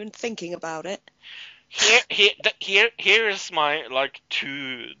room and thinking about it. Here is my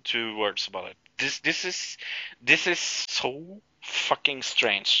two words about it. This is so fucking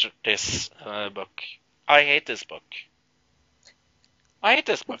strange. This book. I hate this book. I hate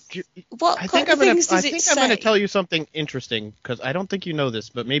this book. What I kind think of I'm gonna. things does I it think say? I'm gonna tell you something interesting because I don't think you know this,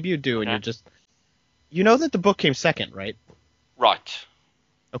 but maybe you do, and Okay. you're just. You know that the book came second, right? Right.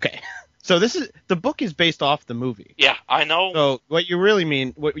 Okay. So the book is based off the movie. Yeah, I know. So what you really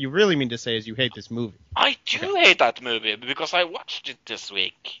mean to say is you hate this movie. I do hate that movie because I watched it this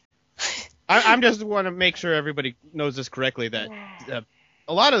week. I'm just want to make sure everybody knows this correctly that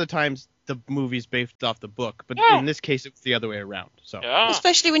a lot of the times the movie's based off the book, but Yeah. in this case it's the other way around. So Yeah.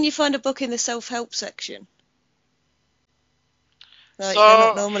 Especially when you find a book in the self-help section. Like, So- they're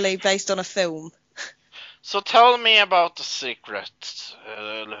not normally based on a film. So tell me about The Secret,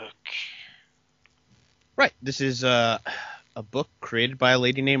 Luke. right, this is a book created by a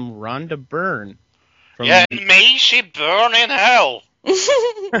lady named Rhonda Byrne. From Yeah, and may she burn in hell.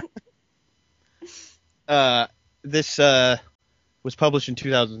 This was published in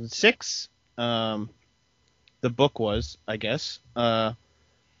 2006. The book was, I guess. Well,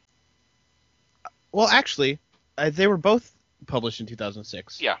 actually, they were both published in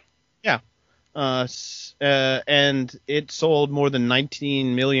 2006. Yeah. Yeah. And it sold more than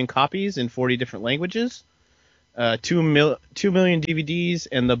 19 million copies in 40 different languages. 2 million DVDs,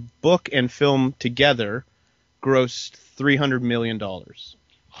 and the book and film together grossed $300 million.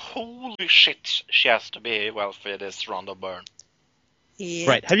 Holy shit, she has to be wealthy, this Rhonda Byrne. Yeah.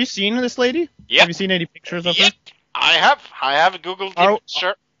 Right. Have you seen this lady? Yep. Have you seen any pictures of Yep, I have Googled Oh, it, sure.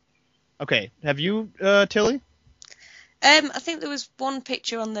 her? Okay. Have you, Tilly? I think there was one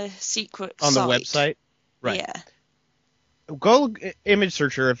picture on the secret On the site. website? Right. Yeah. Go image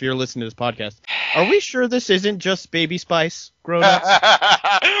searcher if you're listening to this podcast. Are we sure this isn't just Baby Spice grown up?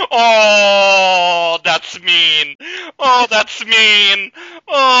 Oh, that's mean. Oh, that's mean.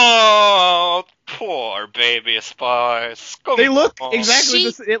 Oh, poor baby Spice. Come They look on. exactly She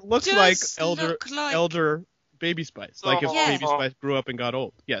this. It looks does like look like- elder Baby Spice. Like if Yeah. Baby Spice grew up and got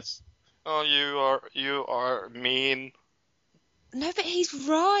old. Yes. Oh, you are mean. No, but he's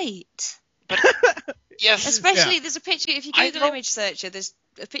right. Yes. Especially, there's a picture, if you I Google know- image searcher, there's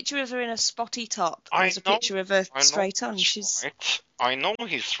a picture of her in a spotty top. I There's a know- picture of her I know straight on. he's She's right. I know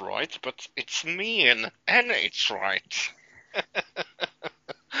he's right, but it's mean and it's right.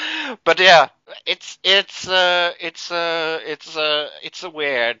 But yeah, it's a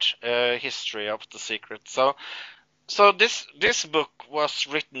weird history of The Secret. So this book was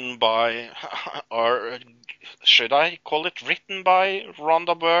written by, or should I call it written by,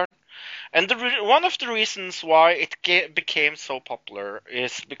 Rhonda Byrne? And one of the reasons why it became so popular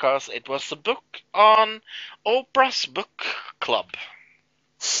is because it was a book on Oprah's book club.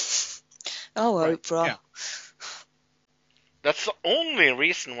 Oh, Right, Oprah. yeah. That's the only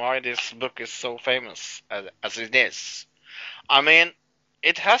reason why this book is so famous as it is. I mean,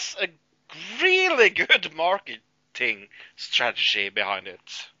 it has a really good marketing strategy behind it.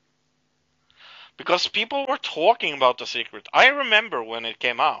 Because people were talking about The Secret. I remember when it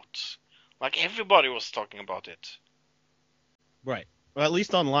came out. Like, everybody was talking about it. Right. Well, at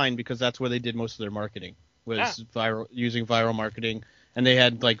least online, because that's where they did most of their marketing, was using viral marketing. And they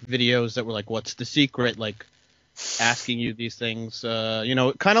had like videos that were like, "What's the secret?" Like asking you these things.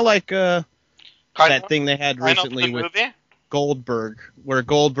 Kind of like that thing they had recently the with movie? Goldberg, where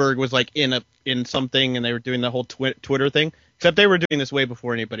Goldberg was like in something, and they were doing the whole Twitter thing. Except they were doing this way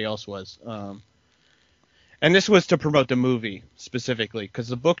before anybody else was. And this was to promote the movie specifically, because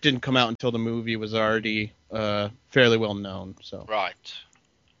the book didn't come out until the movie was already fairly well known. So Right.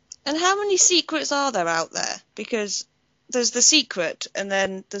 And how many secrets are there out there? Because there's The Secret, and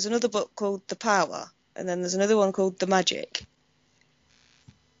then there's another book called The Power, and then there's another one called The Magic.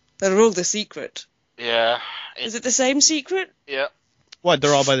 They're all The Secret. Yeah. Is it the same secret? Yeah. what?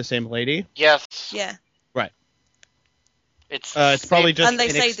 They're all by the same lady? Yes. Yeah. Right. It's probably just And they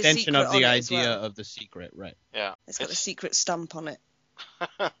an say The extension Secret of the on it as idea well. of the secret, right? Yeah. It's got a secret stamp on it.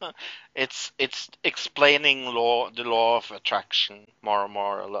 It's explaining the law of attraction more and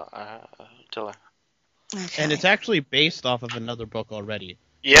more. Till Okay. And it's actually based off of another book already.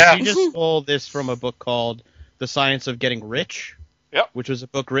 yeah. She just stole this from a book called The Science of Getting Rich, Yep. which was a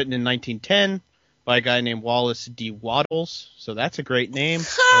book written in 1910 by a guy named Wallace D. Wattles. So that's a great name.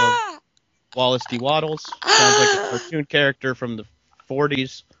 Wallace D. Wattles. Sounds like a cartoon character from the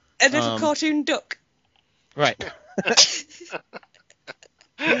 40s. A little cartoon duck. Right.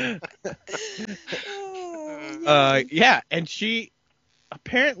 Yeah, and she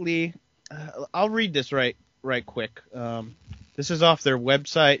apparently, I'll read this right quick. This is off their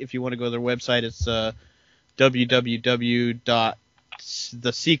website. If you want to go to their website, it's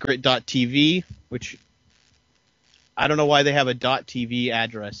www.thesecret.tv, which I don't know why they have a .tv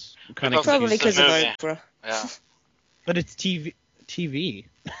address. Kind of Probably because of movie. Oprah. Yeah. but it's TV.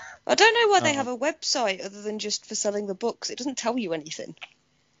 I don't know why they have a website other than just for selling the books. It doesn't tell you anything.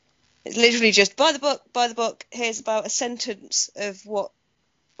 It's literally just buy the book. Here's about a sentence of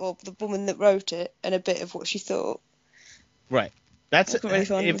the woman that wrote it and a bit of what she thought. Right. That's Not really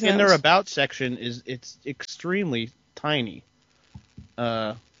fun, in anything their else. about section it's extremely tiny.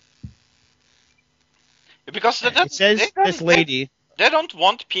 Because It says this lady. They don't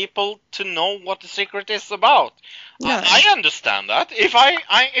want people to know what The Secret is about. No. I understand that. If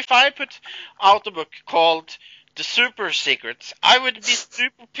I put out a book called The Super Secret, I would be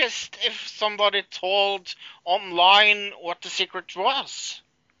super pissed if somebody told online what The Secret was.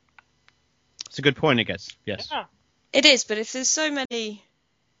 It's a good point, I guess. Yes. Yeah. It is, but if there's so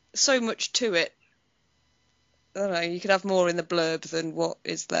much to it, I don't know, you could have more in the blurb than what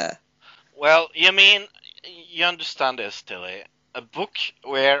is there. Well, you understand this, Tilly. A book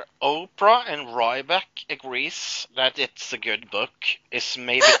where Oprah and Ryback agrees that it's a good book is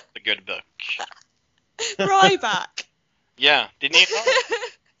maybe a good book. Ryback! Yeah, didn't you know?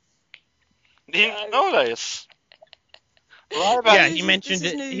 Didn't you know this? Ryback. Yeah, This he is mentioned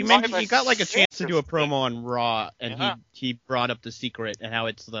it. news. He mentioned he got like a chance to do a promo on Raw, and Yeah. he brought up The Secret and how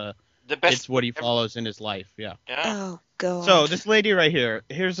it's The best. it's what he follows in his life. Yeah. Yeah. Oh, God. So this lady right here,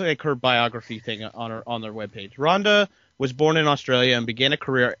 here's like her biography thing on their webpage. Rhonda was born in Australia and began a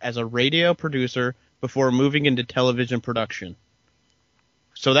career as a radio producer before moving into television production.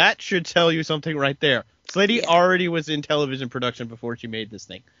 So that should tell you something right there. This lady Yeah. already was in television production before she made this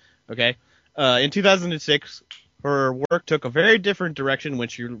thing. Okay? In 2006, her work took a very different direction when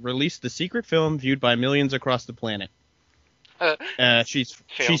she released the Secret film viewed by millions across the planet.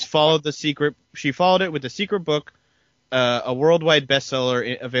 She's followed the Secret. She followed it with the Secret book, a worldwide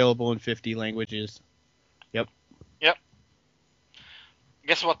bestseller available in 50 languages.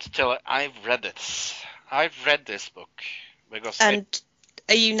 Guess what, Tilly? I've read it. I've read this book because And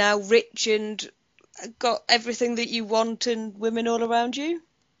are you now rich and got everything that you want and women all around you?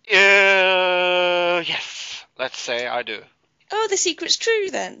 yes, let's say I do. Oh, the secret's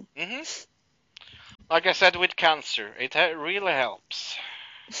true then. Like I said with cancer, it really helps.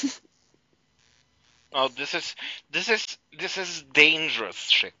 No, this is dangerous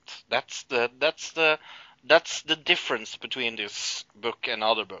shit. That's the difference between this book and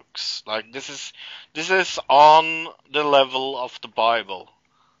other books. Like this is on the level of the Bible.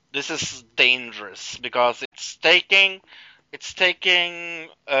 This is dangerous because it's taking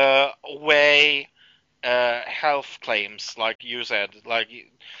away health claims, like you said. Like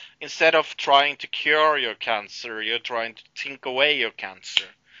instead of trying to cure your cancer, you're trying to take away your cancer,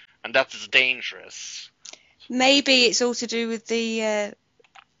 and that's dangerous. Maybe it's all to do with the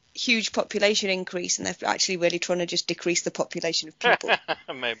huge population increase, and they're actually really trying to just decrease the population of people.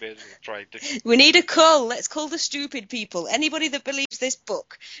 Maybe they'll try to. We need a cull. Let's cull the stupid people. Anybody that believes this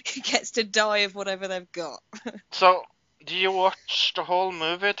book gets to die of whatever they've got. So, do you watch the whole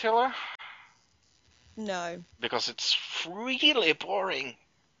movie, Tiller? No. Because it's really boring.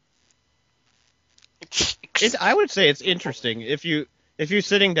 I would say it's interesting if you're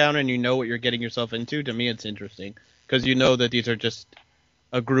sitting down and you know what you're getting yourself into. To me, it's interesting because you know that these are just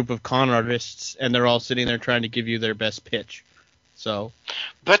a group of con artists and they're all sitting there trying to give you their best pitch. So,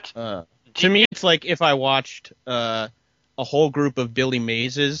 but to me, it's like if I watched a whole group of Billy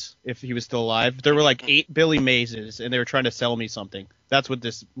Mazes, if he was still alive. There were like 8 Billy Mazes, and they were trying to sell me something. That's what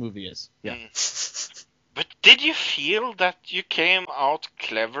this movie is. Yeah. But did you feel that you came out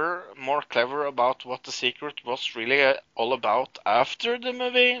more clever about what The Secret was really all about after the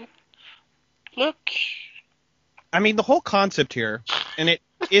movie? Look. I mean, the whole concept here, and it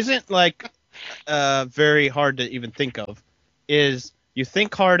isn't like very hard to even think of, is you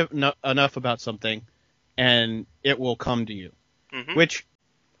think hard enough about something, and it will come to you. Mm-hmm. Which,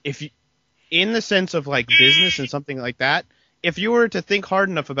 if you, in the sense of like business and something like that, if you were to think hard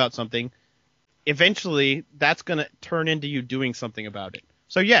enough about something, eventually that's going to turn into you doing something about it.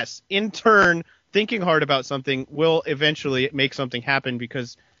 So yes, in turn, thinking hard about something will eventually make something happen,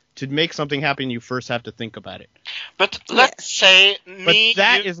 because to make something happen, you first have to think about it. But let's say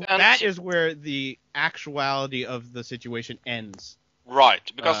that is where the actuality of the situation ends.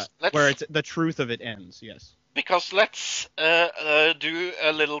 Right, because where it's the truth of it ends. Yes. Because let's do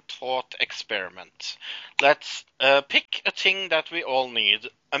a little thought experiment. Let's pick a thing that we all need,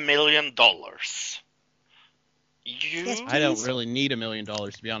 $1 million. I don't really need $1 million,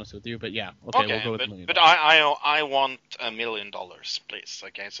 to be honest with you, but yeah, okay, we'll go with $1 million. But I want $1 million, please.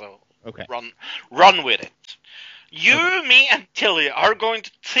 Okay, so okay, run with it. You, me, and Tilly are going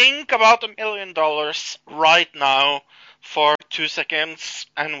to think about $1 million right now for 2 seconds,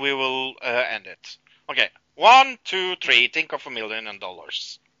 and we will end it. Okay. 1, 2, 3. Think of $1 million.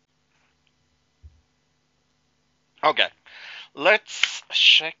 Okay. Let's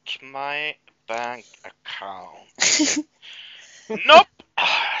check my bank account. Nope.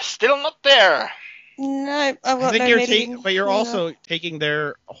 Still not there. No, I've got I think no million. but you're also taking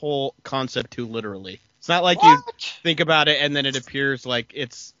their whole concept too literally. It's not like What? you think about it and then it appears like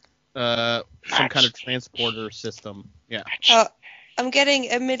it's some kind of transporter system. Yeah. I'm getting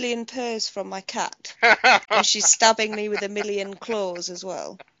 1 million purrs from my cat, and she's stabbing me with 1 million claws as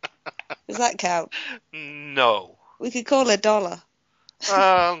well. Does that count? No. We could call her Dollar.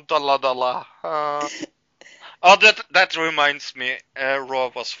 Dollar. That reminds me.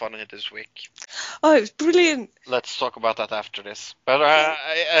 Raw was funny this week. Oh, it was brilliant. Let's talk about that after this. But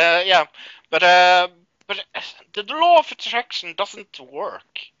yeah. But the law of attraction doesn't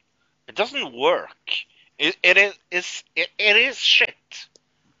work. It doesn't work. It is shit.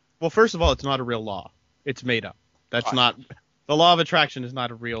 Well, first of all, it's not a real law. It's made up. That's not the law of attraction is not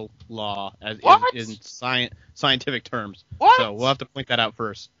a real law as in scientific terms. What? So we'll have to point that out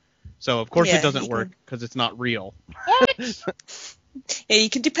first. So of course it doesn't work because it's not real. What? Yeah, you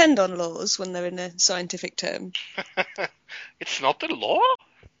can depend on laws when they're in a scientific term. It's not a law.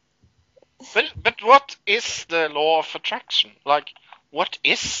 But what is the law of attraction? Like, what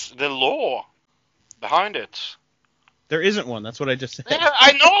is the law behind it? There isn't one. That's what I just said. Yeah,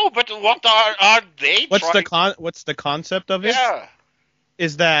 I know, but what are they? What's the concept of it? Yeah.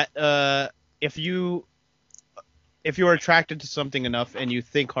 Is that if you are attracted to something enough and you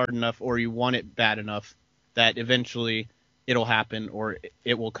think hard enough or you want it bad enough, that eventually it'll happen or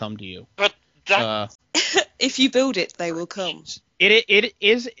it will come to you. But that if you build it, they will come. It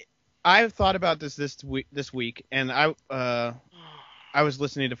is. I've thought about this week, and I was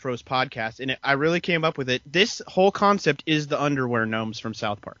listening to Fro's podcast, and I really came up with it. This whole concept is the underwear gnomes from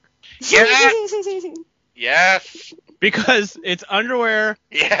South Park. Yes. Yes. Because it's underwear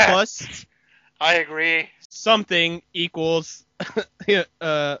plus I agree. Something equals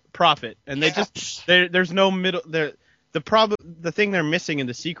profit, and they just there's no middle. The thing they're missing in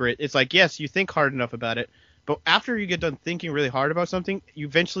The Secret is like, yes, you think hard enough about it, But after you get done thinking really hard about something,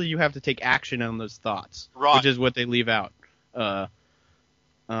 eventually you have to take action on those thoughts, Right. which is what they leave out.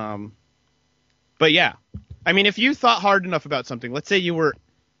 But yeah, I mean, if you thought hard enough about something, let's say you were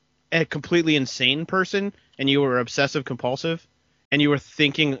a completely insane person and you were obsessive compulsive and you were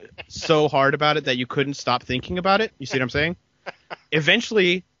thinking so hard about it that you couldn't stop thinking about it. You see what I'm saying?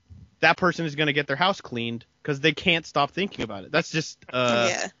 Eventually, that person is going to get their house cleaned because they can't stop thinking about it. That's just,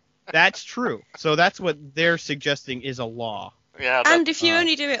 Yeah. that's true. So that's what they're suggesting is a law. Yeah. And if you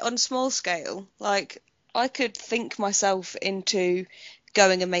only do it on small scale, like I could think myself into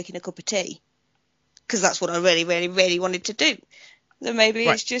going and making a cup of tea because that's what I really, really, really wanted to do. Then maybe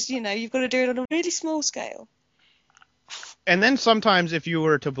Right. it's just, you've got to do it on a really small scale. And then sometimes if you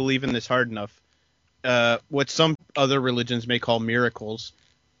were to believe in this hard enough, what some other religions may call miracles,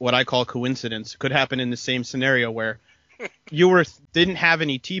 what I call coincidence, could happen in the same scenario where you didn't have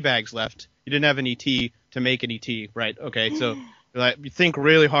any tea bags left. You didn't have any tea to make any tea, right? Okay, so like, you think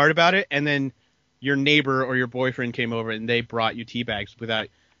really hard about it, and then your neighbor or your boyfriend came over and they brought you tea bags without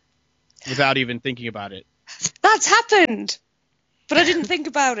even thinking about it. That's happened, but I didn't think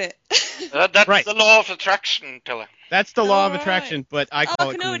about it. That's Right. the law of attraction, Tilly. That's the law of Alright. attraction, but I Oh, call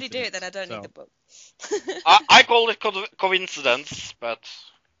I it can already do it coincidence, then. I don't so. need the book. I call it coincidence, but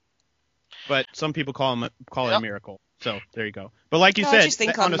But some people call it a Yep. miracle. So there you go. But like you No, I said, just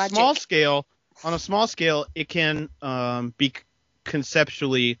think on on a small magic. scale, it can be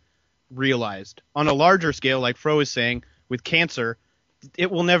conceptually realized. On a larger scale, like Fro is saying, with cancer, it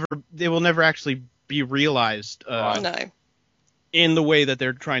will never actually be realized No. in the way that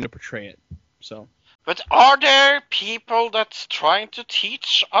they're trying to portray it. So But are there people that's trying to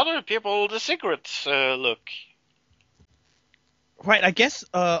teach other people the secret look? right, I guess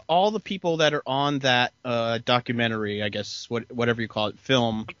all the people that are on that documentary, I guess whatever you call it,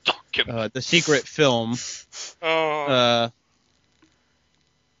 film, the secret film.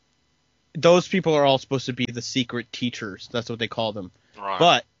 Those people are all supposed to be the secret teachers. That's what they call them. Right.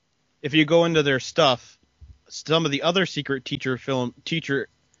 But if you go into their stuff, some of the other secret teachers from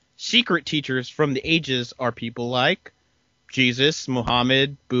the ages are people like Jesus,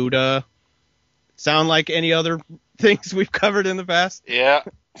 Muhammad, Buddha. Sound like any other things we've covered in the past? Yeah.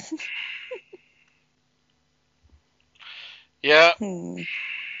 Yeah.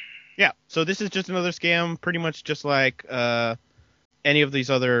 Yeah. So this is just another scam, pretty much just like any of these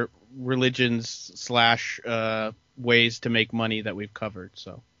other religions / ways to make money that we've covered.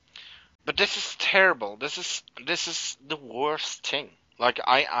 So. But this is terrible. This is the worst thing. Like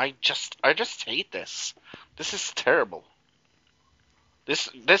I just hate this. This is terrible.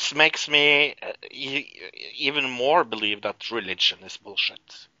 This makes me even more believe that religion is bullshit.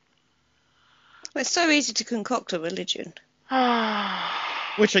 Well, it's so easy to concoct a religion.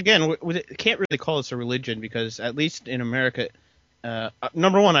 Which again, we can't really call this a religion because at least in America,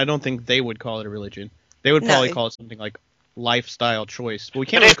 number one, I don't think they would call it a religion. They would probably No. call it something like lifestyle choice, but we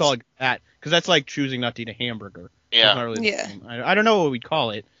But can't really it's- call it that because that's like choosing not to eat a hamburger. It's not Yeah. really the Yeah. same. I don't know what we'd call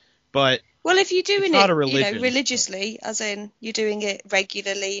it, but Well, if you're doing It's not it, a religion, so- religiously, as in you're doing it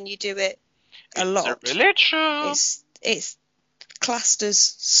regularly and you do it a lot, It's a religion. it's classed as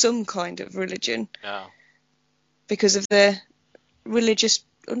some kind of religion Yeah. because of the religious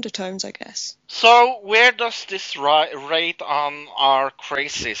undertones, I guess. So where does this rate on our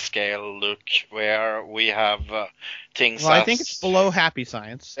crazy scale look? Where we have things? well, I think it's below happy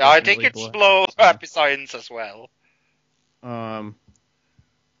science. Yeah, I think Definitely it's below happy science as well,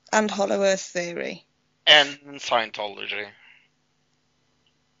 And Hollow Earth theory. and Scientology.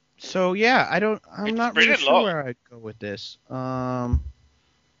 So yeah, I'm It's not pretty really sure low. where I'd go with this.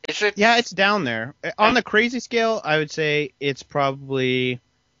 Is it? Yeah, it's down there. On the crazy scale, I would say it's probably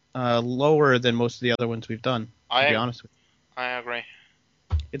lower than most of the other ones we've done, to be honest with you. I agree.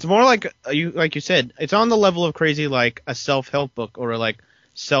 It's more like you said, it's on the level of crazy like a self-help book or like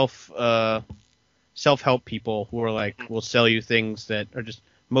self-help people who are like will sell you things that are just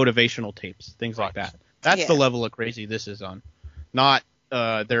motivational tapes, things like Right. that. That's the Yeah. level of crazy this is on. Not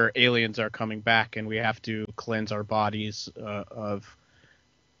their aliens are coming back and we have to cleanse our bodies of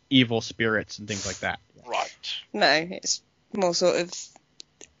evil spirits and things like that. Right. No, it's more sort of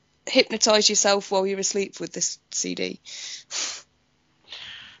hypnotize yourself while you're asleep with this CD.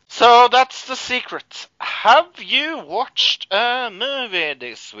 So that's the secret. Have you watched a movie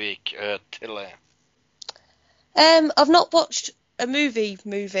this week, Tilly? I've not watched a movie,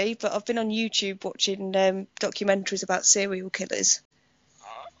 but I've been on YouTube watching documentaries about serial killers.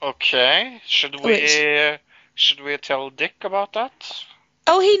 Okay. Should we tell Dick about that?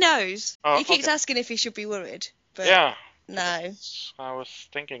 Oh, he knows. Oh, He keeps okay. asking if he should be worried, but Yeah. no. I was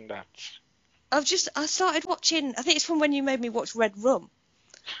thinking that. I started watching. I think it's from when you made me watch Red Rum.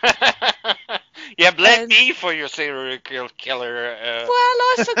 Yeah, blame me for your serial killer. Well,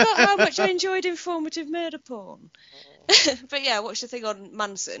 I forgot how much I enjoyed informative murder porn. But yeah, I watched the thing on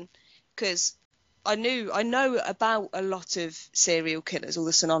Manson because I know about a lot of serial killers, all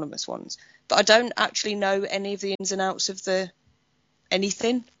the synonymous ones, but I don't actually know any of the ins and outs of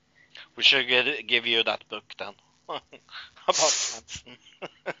anything. We should give you that book then. About Manson.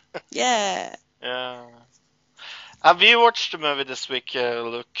 Yeah. Yeah. Have you watched the movie this week,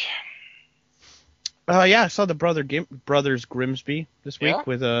 Luke? Yeah, I saw the Brothers Grimsby this week Yeah?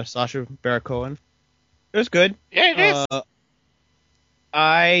 with Sacha Baron Cohen. It was good. Yeah, it is.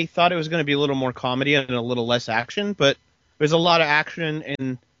 I thought it was going to be a little more comedy and a little less action, but there's a lot of action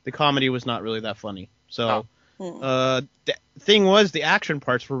and the comedy was not really that funny. So, the thing was, the action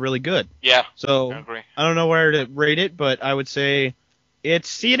parts were really good. Yeah, So I agree. I don't know where to rate it, but I would say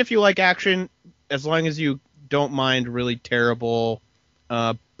see it if you like action, as long as you don't mind really terrible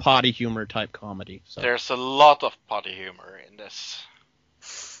potty humor type comedy. So There's a lot of potty humor in this.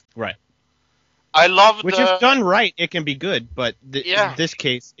 right. I love Which, if done right, it can be good, but Yeah. in this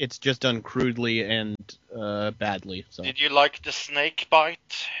case, it's just done crudely and badly. So. Did you like the snake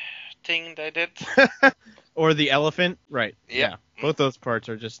bite thing they did? Or the elephant, right? Yeah. Both those parts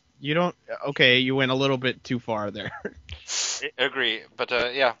are just you went a little bit too far there. I agree, but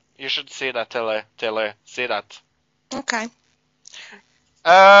yeah, you should see that, Tele, see that. Okay.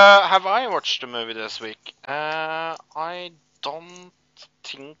 Have I watched the movie this week? I don't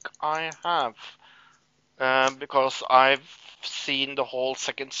think I have. Because I've seen the whole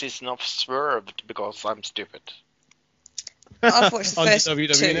second season of Swerved because I'm stupid. I've watched the On first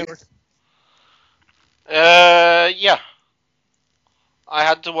WWE two. Network. Yeah. I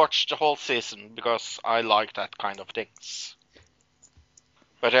had to watch the whole season because I like that kind of things.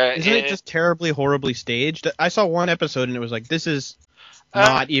 But Isn't it just terribly, horribly staged? I saw one episode and it was like, this is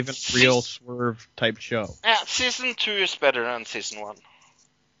not even a real Swerve type show. Yeah, season 2 is better than season 1.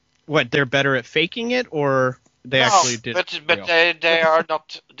 What, they're better at faking it, or they actually did? But real? they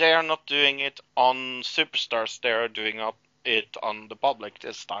are not doing it on Superstars. They are doing it on the public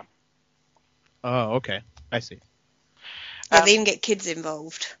this time. Oh, okay, I see. Yeah, they even get kids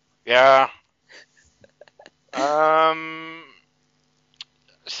involved. Yeah.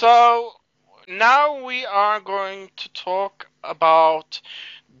 So now we are going to talk about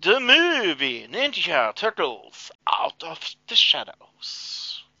the movie Ninja Turtles Out of the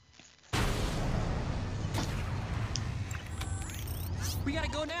Shadows. We gotta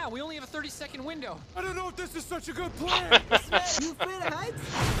go now. We only have a 30-second window. I don't know if this is such a good plan. You afraid of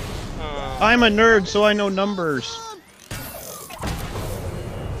heights? I'm a nerd, so I know numbers.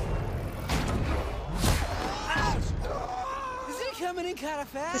 Is it coming in kind of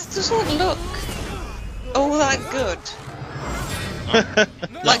fast? This doesn't look all that good.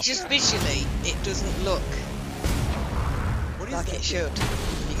 Like, just visually, it doesn't look like it should.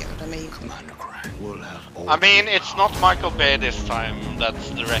 You get what I mean? I mean, it's not Michael Bay this time that's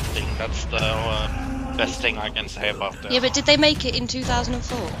directing. That's the best thing I can say about it. Yeah, but did they make it in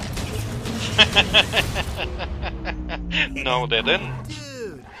 2004? No, they didn't.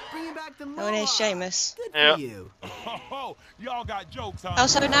 Dude, bringing back the Oh, and there's Seamus. Good Yeah. for you. Oh, y'all got jokes, huh? Oh,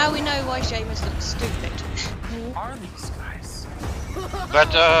 so now we know why Seamus looks stupid. Who are these guys?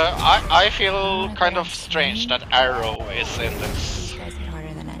 But I feel kind of strange that Arrow is in this.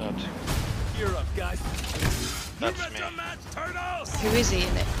 But You're up, guys. that's me. Who is he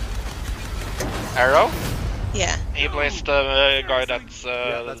in it? Arrow? Yeah. He plays the guy that's,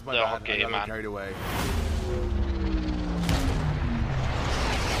 That's my the bad. I hockey got man. carried away.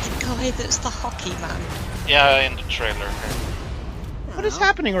 The guy that's the hockey man. Yeah, in the trailer. What is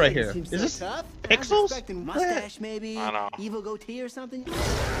happening right here? Is this Pixels? Mustache, maybe? I know. Evil goatee or something?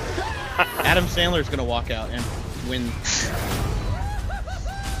 Adam Sandler's gonna walk out and win.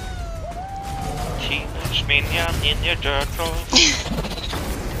 Teenage Ninja Turtles.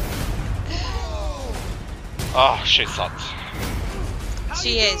 Oh, she's hot.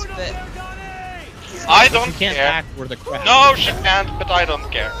 She is, but I She don't can't care. act for the crowd. No, she can't, but I don't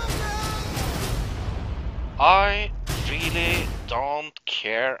care. I really don't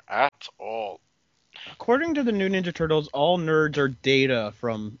care at all. According to the new Ninja Turtles, all nerds are Data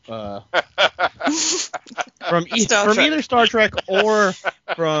from Star from Trek. either Star Trek or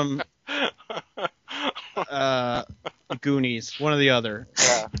from Goonies, one or the other.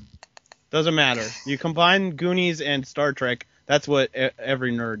 Yeah. Doesn't matter. You combine Goonies and Star Trek, that's what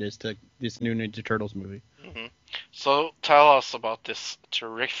every nerd is to this new Ninja Turtles movie. So tell us about this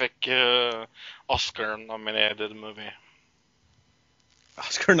terrific Oscar-nominated movie.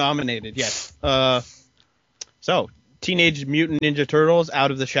 Oscar nominated, yes. So, Teenage Mutant Ninja Turtles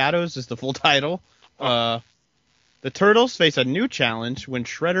Out of the Shadows is the full title. The Turtles face a new challenge when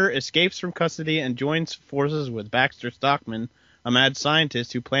Shredder escapes from custody and joins forces with Baxter Stockman, a mad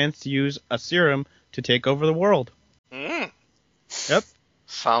scientist who plans to use a serum to take over the world. Mm. Yep.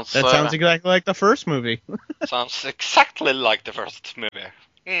 Sounds exactly like the first movie. sounds exactly like the first movie.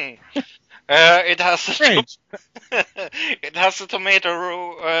 Mm. It has a Strange. it has a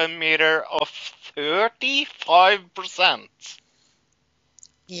tomato meter of 35%.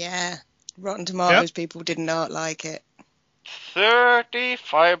 Yeah. Rotten Tomatoes people did not like it.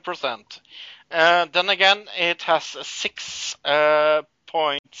 35%. Then again, it has a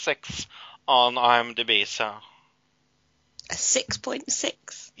 6.6 on IMDb. So, A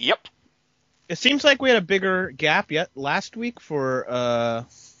 6.6. yep. It seems like we had a bigger gap yet last week for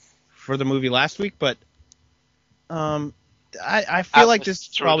the movie last week, but I feel like this is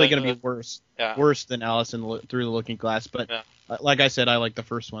probably going to be worse. Yeah. Worse than Alice Through the Looking Glass, but Yeah. like I said, I like the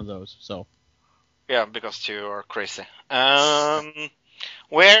first one of those. So Yeah, because you are crazy.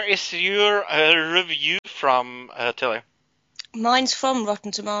 Where is your review from, Tilly? Mine's from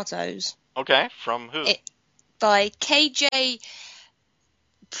Rotten Tomatoes Okay, from who? by KJ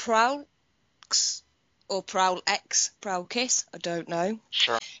Prowlx or Prowlkiss, I don't know.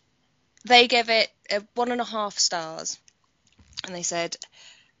 Sure. They gave it 1.5 stars, and they said,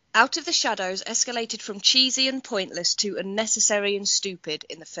 Out of the Shadows escalated from cheesy and pointless to unnecessary and stupid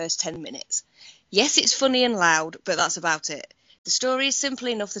in the first 10 minutes. Yes, it's funny and loud, but that's about it. The story is simple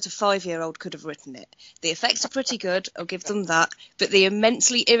enough that a 5-year-old could have written it. The effects are pretty good, I'll give them that, but the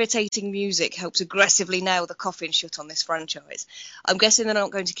immensely irritating music helps aggressively nail the coffin shut on this franchise. I'm guessing they're not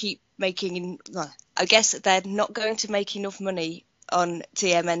going to keep making... I guess they're not going to make enough money on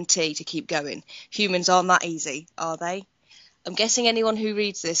TMNT to keep going. Humans aren't that easy, are they? I'm guessing anyone who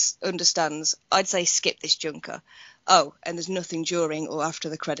reads this understands. I'd say skip this junker. Oh, and there's nothing during or after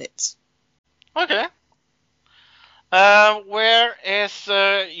the credits. Okay. Where is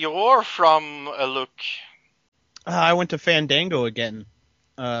your from, Luke? I went to Fandango again.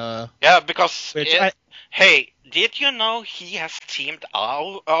 Yeah, because... Which Hey, did you know he has teamed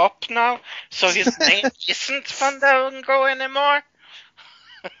up now? So his name isn't Fandango anymore?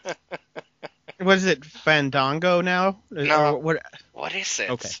 What is it, Fandango now? No. Or what? What is it?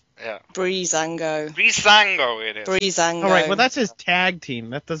 Okay. Yeah. Breezango. Breezango it is. Breezango. All right, well, that's his tag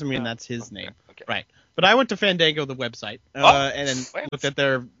team. That doesn't mean that's his name. Okay. Right. But I went to Fandango, the website, and then looked at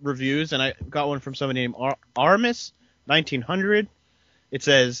their reviews, and I got one from somebody named Armis, 1900. It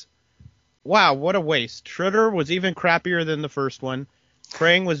says, wow, what a waste. Shredder was even crappier than the first one.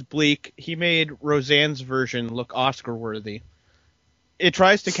 Krang was bleak. He made Roseanne's version look Oscar-worthy. It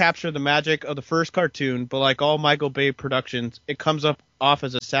tries to capture the magic of the first cartoon, but like all Michael Bay productions, it comes off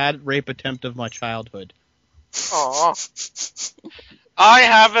as a sad rape attempt of my childhood. Aww. I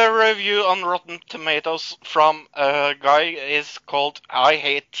have a review on Rotten Tomatoes from a guy is called I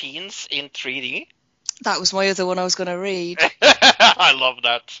Hate Teens in 3D. That was my other one I was going to read. I love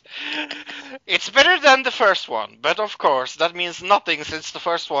that. It's better than the first one, but of course that means nothing since the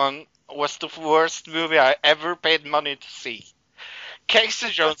first one was the worst movie I ever paid money to see. Casey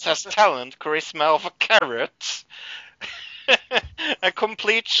Jones has talent, charisma of a carrot, a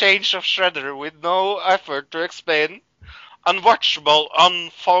complete change of Shredder with no effort to explain, unwatchable,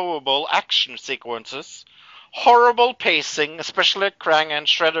 unfollowable action sequences, horrible pacing, especially Krang and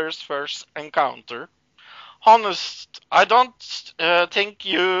Shredder's first encounter. Honest, I don't think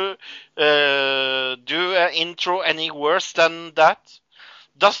you do an intro any worse than that.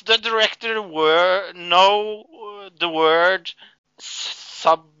 Does the director know the word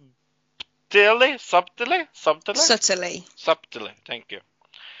subtly? Subtly. Subtly, thank you.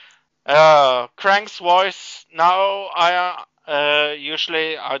 Krang's voice, now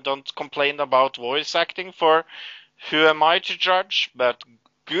usually I don't complain about voice acting, for who am I to judge, but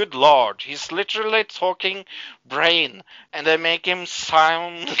good lord, he's literally talking brain, and they make him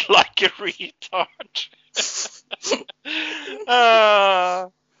sound like a retard.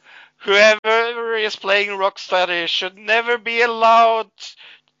 Whoever is playing Rocksteady should never be allowed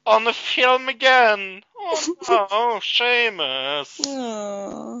on the film again. Oh, Seamus.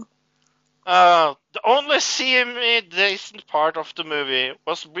 Aww. The only semi-decent part of the movie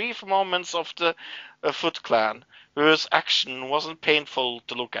was brief moments of the Foot Clan, whose action wasn't painful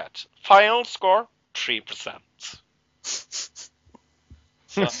to look at. Final score, 3%.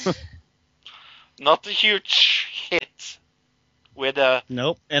 So, not a huge hit with a...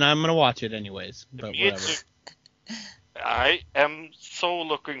 Nope, and I'm going to watch it anyways, but Me whatever. too. I am so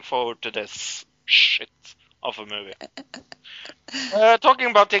looking forward to this shit of a movie. Talking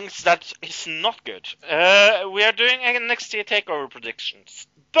about things that is not good. We are doing NXT Takeover predictions,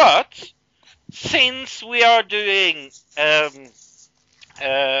 but since we are doing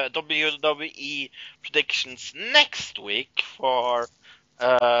WWE predictions next week for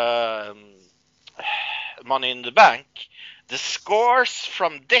Money in the Bank, the scores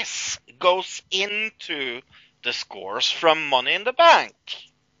from this goes into the scores from Money in the Bank.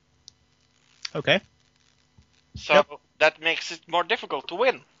 Okay. So that makes it more difficult to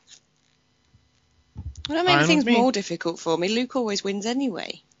win. Well, that makes Fine things with me. more difficult for me. Luke always wins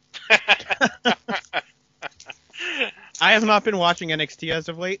anyway. I have not been watching NXT as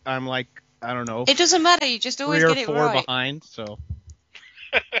of late. I'm like, I don't know, It doesn't matter. You just always 3 or get it 4 right. behind. So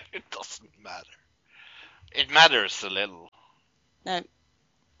It doesn't matter. It matters a little. No.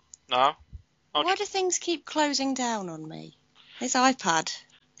 No? Okay. Why do things keep closing down on me? This iPad.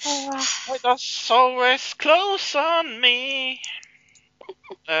 Why does always close on me?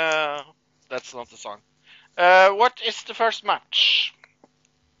 That's not the song. What is the first match?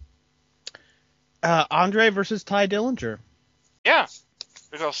 Andre versus Ty Dillinger. Yeah,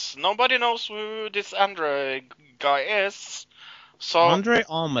 because nobody knows who this Andre guy is. So Andre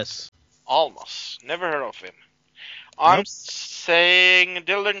Almas. Almost. Never heard of him. I'm Nope. saying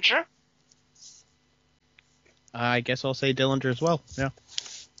Dillinger. I guess I'll say Dillinger as well. Yeah.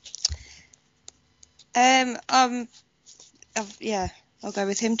 Yeah, I'll go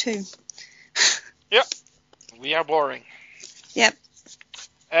with him too. We are boring. Yep.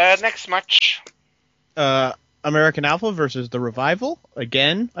 Next match. American Alpha versus the Revival.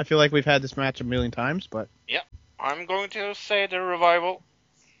 Again, I feel like we've had this match a million times, but I'm going to say the Revival.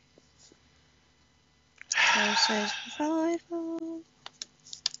 Versus Revival.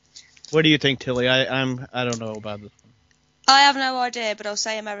 what do you think, Tilly? I don't know about this. I have no idea, but I'll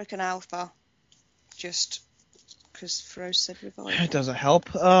say American Alpha. Just because Fro said Revival. It doesn't help.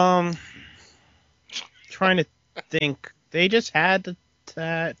 Trying to think. They just had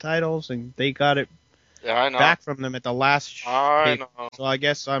the titles and they got it Yeah, I know. back from them at the last I tape. know. So I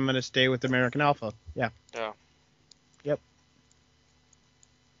guess I'm gonna stay with American Alpha. Yeah.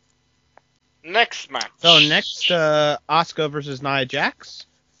 Next match. So next, Asuka versus Nia Jax.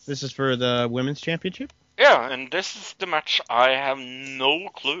 This is for the women's championship. Yeah, and this is the match I have no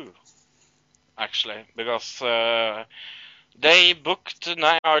clue, actually, because they booked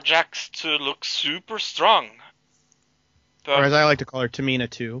Nia Jax to look super strong. Or But as I like to call her, Tamina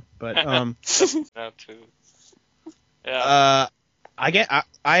too. But that too. Yeah.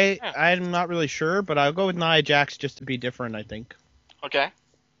 I'm not really sure, but I'll go with Nia Jax just to be different. I think. Okay.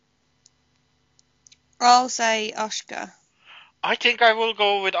 I'll say Asuka. I think I will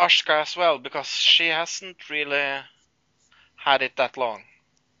go with Asuka as well because she hasn't really had it that long.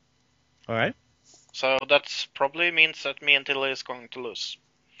 All right. So that probably means that me and Tilly is going to lose.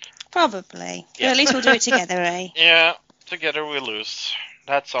 Probably. Yeah. But at least we'll do it together, eh? Yeah, together we lose.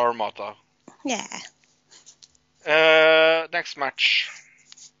 That's our motto. Yeah. Next match.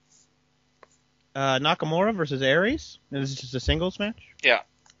 Nakamura versus Aries. This is just a singles match.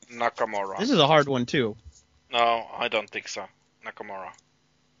 Nakamura. This is a hard one too. No, I don't think so. Nakamura.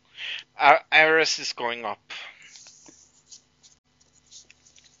 Ares is going up.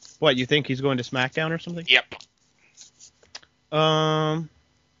 What, you think he's going to SmackDown or something? Yep. In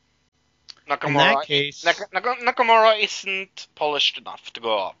Nakamura. that case, Nakamura isn't polished enough to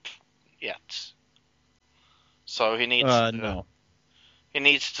go up yet. So he needs no. he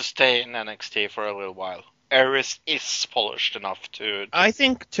needs to stay in NXT for a little while. Ares is polished enough to. I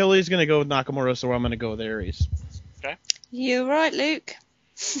think Tilly's going to go with Nakamura, so I'm going to go with Aries. You're right, Luke.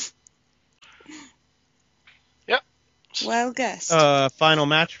 Yep. Well guessed. Final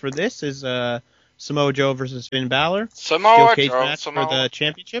match for this is Samoa Joe versus Finn Balor. Samoa Steel cage Joe, match for the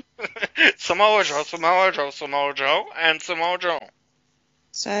championship. Samoa Joe, Samoa Joe, Samoa Joe, and Samoa Joe.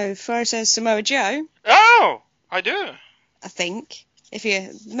 So Fro says Samoa Joe, Oh, I do. I think. If your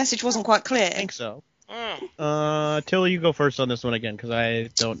message wasn't quite clear. I think so. Oh. Tilly, you go first on this one again, because I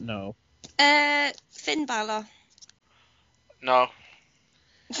don't know. Finn Balor. No.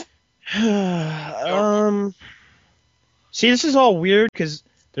 See, this is all weird, because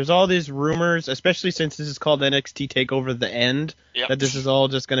there's all these rumors, especially since this is called NXT TakeOver The End, Yep. that this is all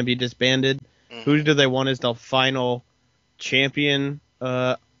just going to be disbanded. Mhm. Who do they want as the final champion?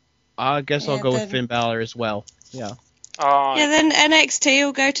 I guess I'll Yeah, go then- with Finn Balor as well. Yeah. Yeah, then NXT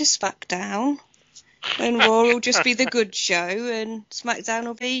will go to SmackDown. And Raw will just be the good show, and SmackDown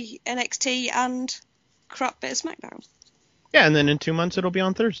will be NXT and crap bit of SmackDown. Yeah, and then in 2 months it'll be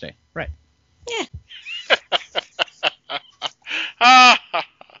on Thursday. Right.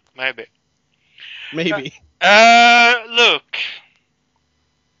 Maybe. Maybe. Look,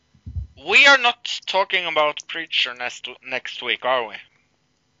 we are not talking about Preacher next week, are we?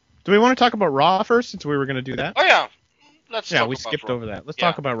 Do we want to talk about Raw first, since we were going to do that? Oh yeah, let's Yeah, talk we about skipped Raw. over that. Let's Yeah.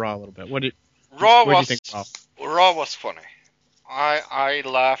 talk about Raw a little bit. Raw what do you was think, Raw? Raw was funny. I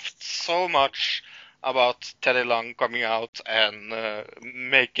laughed so much about Teddy Long coming out and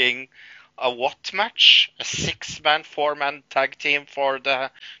making a what match? A 6-man, 4-man tag team for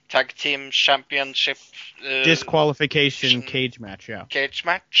the tag team championship Disqualification cage match, yeah. cage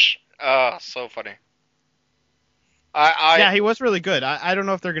match. So funny. I Yeah, he was really good. I don't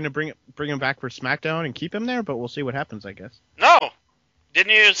know if they're going to bring him back for SmackDown and keep him there, but we'll see what happens, I guess. No.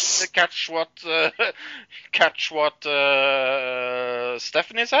 Didn't you catch what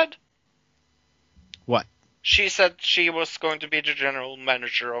Stephanie said? What? She said she was going to be the general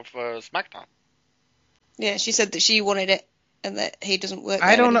manager of SmackDown. Yeah, she said that she wanted it and that he doesn't work. I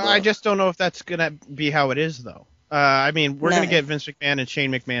there don't know. anymore. I just don't know if that's going to be how it is, though. I mean, we're going to No. get Vince McMahon and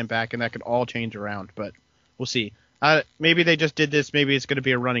Shane McMahon back, and that could all change around, but we'll see. Maybe they just did this. Maybe it's going to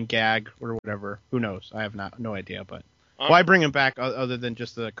be a running gag or whatever. Who knows? I have no idea, but why bring him back other than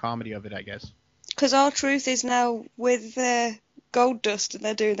just the comedy of it, I guess? Because R-Truth is now with Goldust and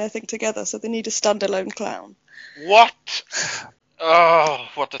they're doing their thing together, so they need a standalone clown. What? Oh,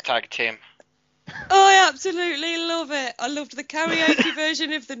 what a tag team! Oh, I absolutely love it. I loved the karaoke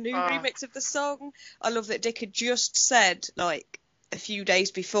version of the new remix of the song. I love that Dick had just said, like, a few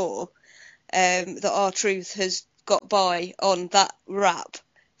days before, that R-Truth has got by on that rap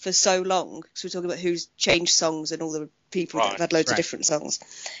for so long. So we're talking about who's changed songs and all the people that have had loads of different songs.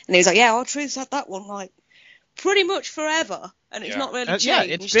 And he was like, yeah, R-Truth's had that one, like, pretty much forever. And it's not really changed. Yeah,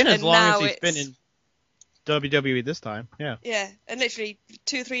 it's been as and long now as he's been in WWE this time. Yeah. Yeah, and literally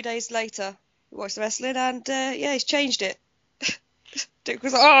 2 or 3 days later, we watched the wrestling, and yeah, he's changed it. Dick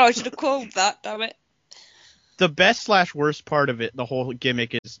was like, oh, I should have called that, damn it. The best / worst part of it, the whole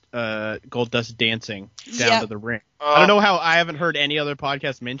gimmick, is Goldust dancing down to the ring. I don't know how I haven't heard any other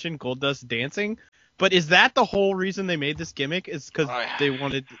podcast mention Goldust dancing, but is that the whole reason they made this gimmick? Is because they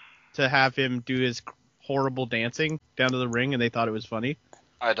wanted to have him do his horrible dancing down to the ring, and they thought it was funny?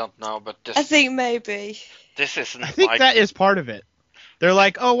 I don't know, but this. I think maybe. This isn't. I think that is part of it. They're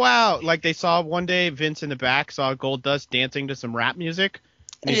like, oh wow, like they saw one day Vince in the back saw Goldust dancing to some rap music,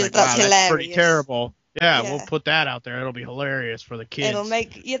 and he's like, wow, that's pretty terrible. Yeah, we'll put that out there. It'll be hilarious for the kids. It'll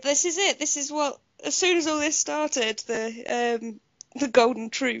make this is it. This is what. As soon as all this started, the Golden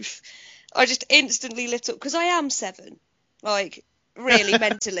Truth, I just instantly lit up because I am 7, like really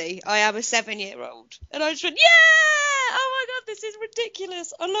mentally, I am a 7-year-old, and I just went, yeah! Oh my god, this is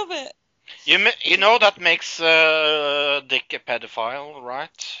ridiculous! I love it. You know that makes Dick a pedophile,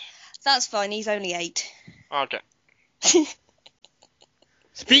 right? That's fine. He's only 8. Okay.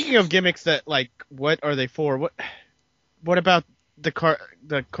 Speaking of gimmicks that, like, what are they for? What about the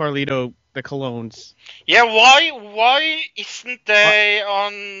Carlito, the colognes? Yeah, why isn't they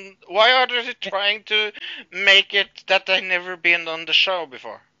on? Why are they trying to make it that they've never been on the show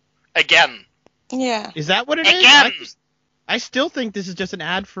before? Again. Yeah. Is that what it Again. is? I still think this is just an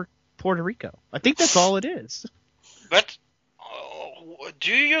ad for Puerto Rico. I think that's all it is. But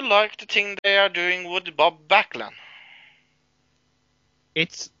do you like the thing they are doing with Bob Backlund?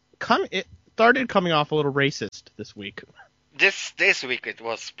 It started coming off a little racist this week. This week it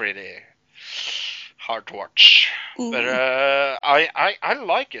was pretty hard to watch, but I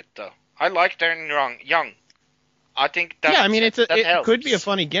like it though. I like they're young. I think that. Yeah, I mean it helps. could be a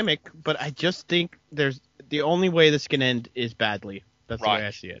funny gimmick, but I just think the only way this can end is badly. That's the way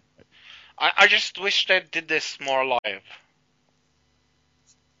I see it. I just wish they did this more live.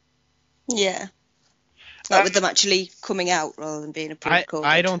 Yeah. Like with them actually coming out rather than being a pre-recorded.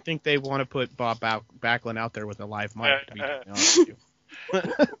 I don't think they want to put Bob Backlund out there with a live mic, to be honest with you.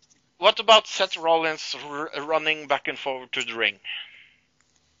 What about Seth Rollins running back and forth to the ring?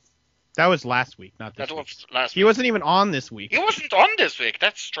 That was last week, not this week. Was last He wasn't even on this week. He wasn't on this week.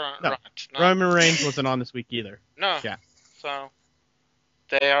 That's right. No. Roman Reigns wasn't on this week either. No. Yeah. So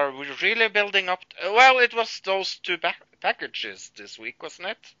they are really building up. Well, it was those 2 packages this week, wasn't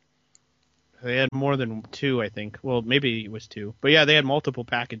it? They had more than 2, I think. Well, maybe it was 2. But yeah, they had multiple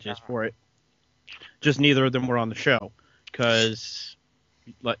packages for it. Just neither of them were on the show. Because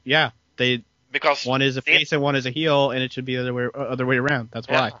one is a face and one is a heel, and it should be the other way around. That's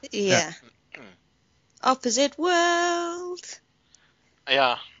why. Yeah. Opposite world.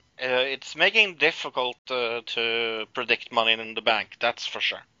 Yeah. It's making it difficult to predict Money in the Bank. That's for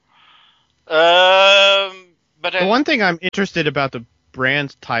sure. But the one thing I'm interested about the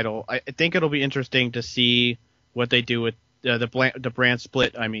brand title, I think it'll be interesting to see what they do with the brand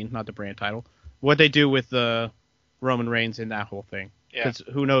split. I mean, not the brand title, what they do with Roman Reigns in that whole thing. Yeah. Because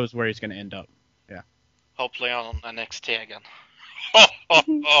who knows where he's going to end up. Hopefully on NXT again.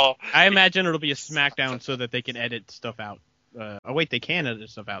 I imagine it'll be a SmackDown so that they can edit stuff out. Wait, they can edit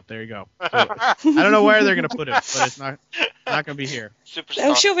stuff out. There you go. So, I don't know where they're going to put him, but it's not going to be here. They'll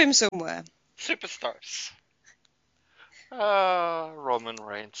Superstars. shove him somewhere. Superstars. Roman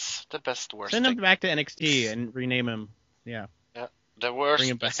Reigns, the best worst Send him thing. back to NXT and rename him. Yeah, The worst. bring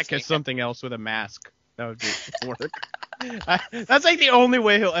him best back thing. as something else with a mask. That would be work. That's like the only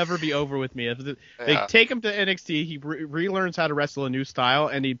way he'll ever be over with me. If they Yeah. take him to NXT, he relearns how to wrestle a new style,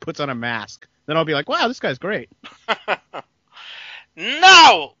 and he puts on a mask. Then I'll be like, wow, this guy's great.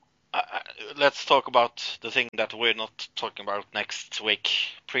 Now, let's talk about the thing that we're not talking about next week,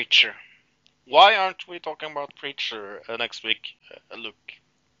 Preacher. Why aren't we talking about Preacher next week, Luke?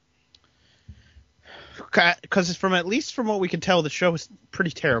 Because at least from what we can tell, the show is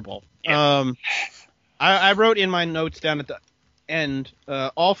pretty terrible. Yeah. I wrote in my notes down at the end,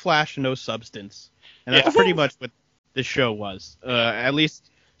 all flash, no substance. And that's Yeah. pretty much what the show was. At least,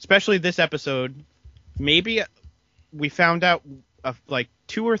 especially this episode, maybe we found out like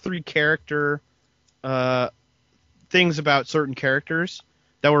 2 or 3 character things about certain characters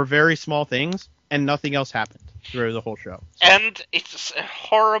that were very small things, and nothing else happened through the whole show. And it's a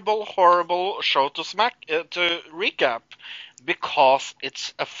horrible, horrible show to recap because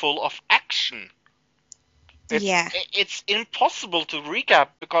it's full of action. It's impossible to recap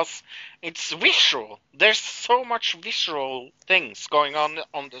because it's visual. There's so much visual things going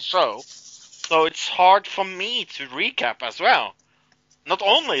on the show, so it's hard for me to recap as well. Not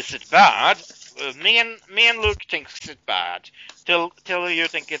only is it bad, me and Luke thinks it's bad. Till you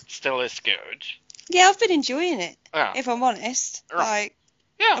think it still is good. Yeah, I've been enjoying it, Yeah. if I'm honest. Right. Like,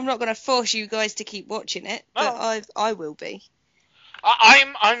 Yeah. I'm not going to force you guys to keep watching it, No. but I will be.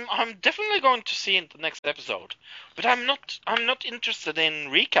 I'm definitely going to see in the next episode, but I'm not interested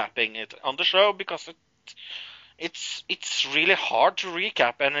in recapping it on the show because it's really hard to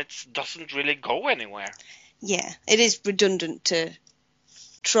recap and it doesn't really go anywhere. Yeah, it is redundant to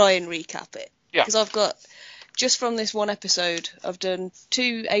try and recap it. Yeah. Because I've got, just from this one episode, I've done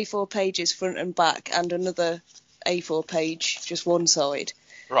 2 A4 pages front and back and another A4 page, just one side.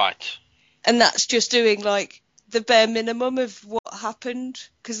 Right. And that's just doing, like, the bare minimum of what happened.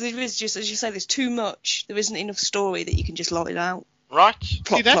 Because there is just, as you say, there's too much. There isn't enough story that you can just line out. Right.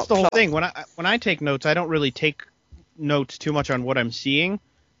 Plop, See, that's plop, the whole plop. thing. When I take notes, I don't really take notes too much on what I'm seeing.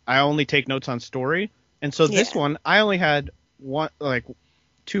 I only take notes on story. And so this Yeah. one, I only had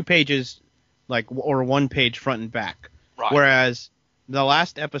 2 pages, or 1 page front and back. Right. Whereas the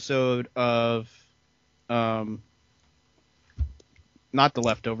last episode of, not The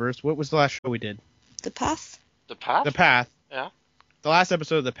Leftovers, what was the last show we did? The Path? The path. The Path. Yeah. The last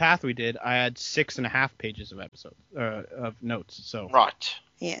episode of The Path we did, I had 6.5 pages of of notes. So Right.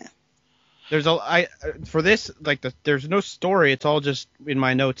 Yeah. there's for this, there's no story. It's all just in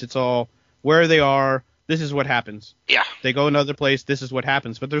my notes. It's all where they are. This is what happens. Yeah. They go another place. This is what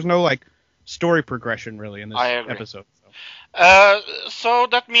happens. But there's no story progression really in this I agree. episode. So. So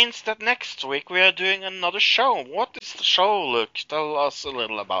that means that next week we are doing another show. What is the show, Luke? Tell us a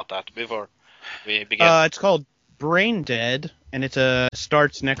little about that before we begin. It's called Brain Dead, and it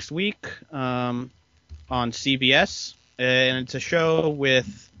starts next week on CBS, and it's a show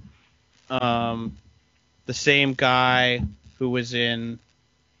with the same guy who was in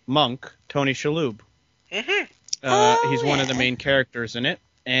Monk, Tony Shalhoub. Mm-hmm. He's one of the main characters in it,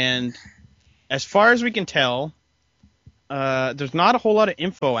 and as far as we can tell, there's not a whole lot of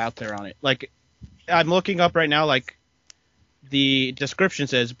info out there on it. I'm looking up right now, the description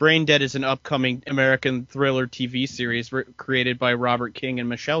says, Brain Dead is an upcoming American thriller TV series created by Robert King and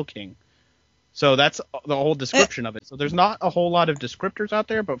Michelle King. So that's the whole description of it. So there's not a whole lot of descriptors out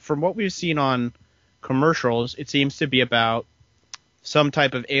there, but from what we've seen on commercials, it seems to be about some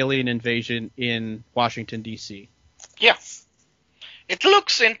type of alien invasion in Washington, D.C. Yeah. It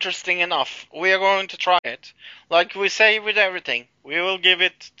looks interesting enough. We are going to try it. Like we say with everything, we will give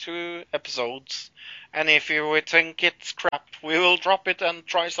it 2 episodes, and if we think it's crap, we will drop it and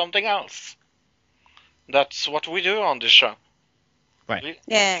try something else. That's what we do on this show. Right.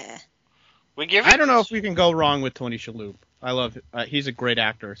 Yeah. We give it... I don't know if we can go wrong with Tony Shalhoub. I love he's a great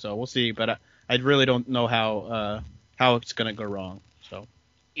actor, so we'll see. But I really don't know how it's gonna go wrong. So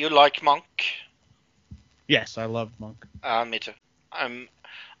You like Monk? yes, I love Monk. Me too. I'm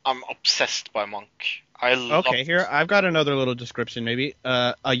obsessed by Monk. I love... Okay, here I've got another little description. Maybe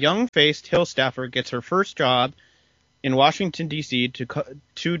a young-faced Hill staffer gets her first job in Washington D.C.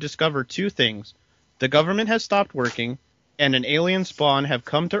 to discover 2 things: the government has stopped working, and an alien spawn have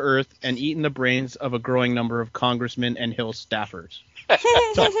come to Earth and eaten the brains of a growing number of congressmen and Hill staffers.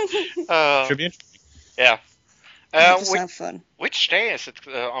 Should be interesting. Yeah. That does sound fun. Which day is it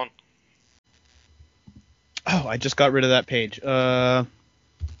on? Oh, I just got rid of that page.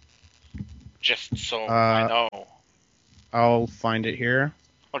 Just so I know. I'll find it here.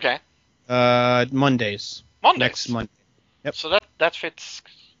 Okay. Mondays. Mondays. Next Monday. Yep. So that fits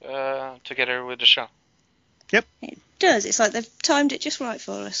together with the show. It does. It's like they've timed it just right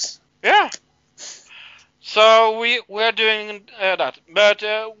for us. Yeah. So we're doing that, but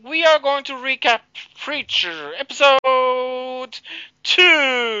we are going to recap Preacher episode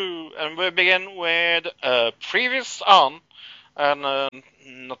 2, and we begin with previous on, and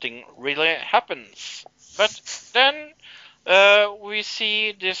nothing really happens. But then we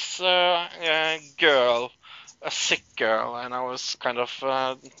see this girl, a sick girl, and I was kind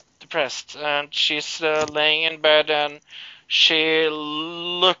of depressed, and she's laying in bed, and she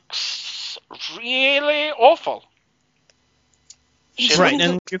looks really awful. Right,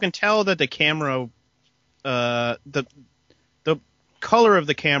 and you can tell that the camera, the color of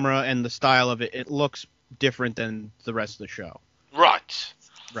the camera and the style of it, it looks different than the rest of the show. Right.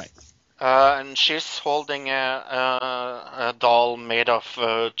 Right. And she's holding a doll made of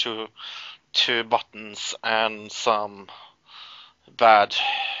two buttons and some bad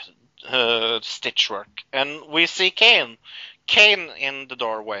stitch work. And we see Kane in the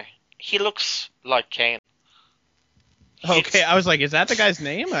doorway. He looks like Kane. Okay, I was like, is that the guy's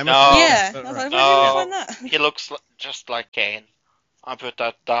name? I No. Yeah. I was like, where did you find that? He looks just like Kane. I put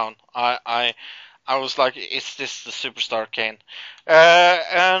that down. I was like, is this the superstar Kane?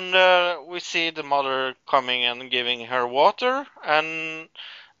 And we see the mother coming and giving her water, and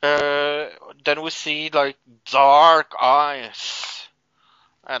then we see like dark eyes,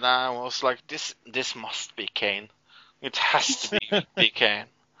 and I was like, this must be Kane. It has to be Kane.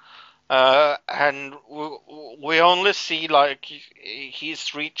 And we only see like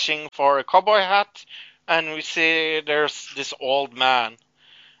he's reaching for a cowboy hat, and we see there's this old man,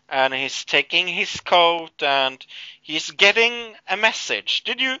 and he's taking his coat and he's getting a message.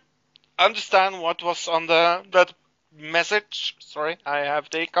 Did you understand what was on that message? Sorry, I have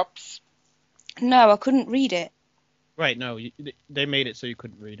the hiccups. No, I couldn't read it. Right, no, they made it so you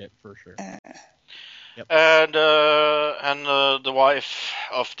couldn't read it, for sure. Yep. And the wife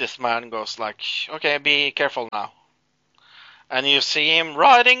of this man goes like, okay, be careful now. And you see him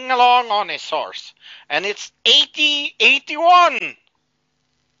riding along on his horse. And it's 81!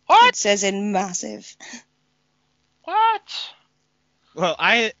 What? It says in massive. What? Well,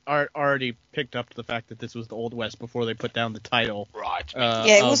 I already picked up the fact that this was the Old West before they put down the title. Right.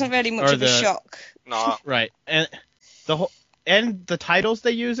 Yeah, it wasn't really much of a shock. No. Right, and the titles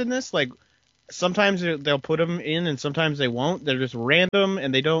they use in this, like, sometimes they'll put them in and sometimes they won't. They're just random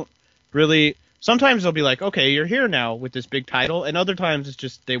and they don't really. Sometimes they'll be like, okay, you're here now with this big title, and other times it's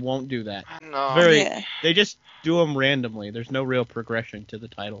just they won't do that. No. They just do them randomly. There's no real progression to the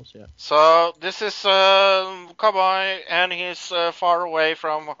titles. Yeah. So this is Cowboy, and he's far away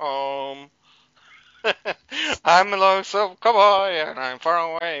from home. I'm a lonesome cowboy, and I'm far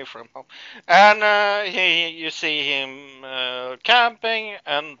away from home. And you see him camping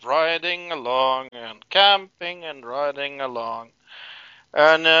and riding along, and camping and riding along.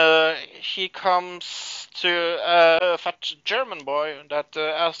 And he comes to a fat German boy that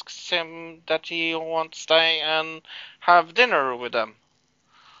asks him that he wants to stay and have dinner with them.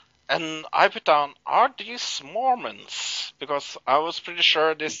 And I put down, are these Mormons? Because I was pretty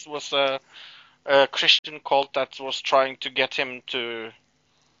sure this was a Christian cult that was trying to get him to...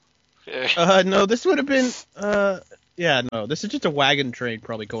 No, this would have been... no, this is just a wagon train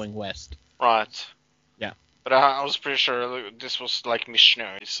probably going west. Right. Yeah. But I was pretty sure this was like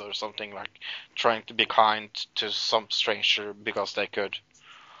missionaries or something, like trying to be kind to some stranger because they could.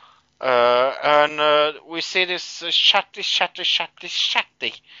 And we see this chatty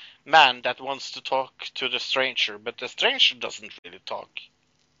man that wants to talk to the stranger, but the stranger doesn't really talk.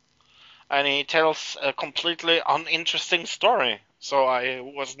 And he tells a completely uninteresting story, so I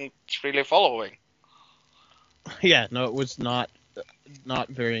wasn't really following. Yeah, no, it was not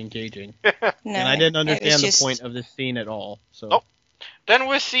very engaging. No, and I didn't understand the point of this scene at all. So. Nope. Then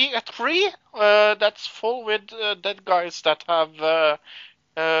we see a tree that's full with dead guys that have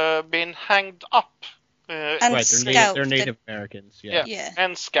been hanged up. And right, scalped. they're Native Americans. Yeah.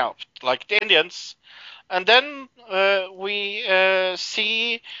 And scalped, like the Indians. And then we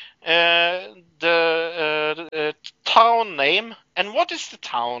see the town name. And what is the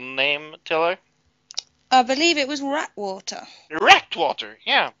town name, Tiller? I believe it was Ratwater. Ratwater,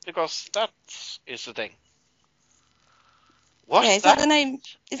 yeah, because that is the thing. What's Yeah, is that? that the name?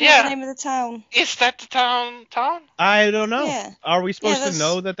 Is Yeah. that the name of the town? Is that the town? I don't know. Yeah. Are we supposed to that's-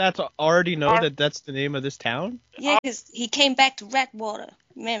 know that that's the name of this town? Yeah, because he came back to Ratwater.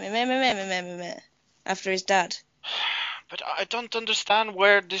 Meh. After his dad. But I don't understand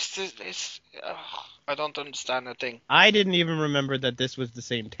where this is. I don't understand a thing. I didn't even remember that this was the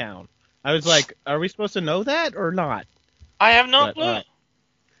same town. I was like, are we supposed to know that or not? I have no But, clue. Like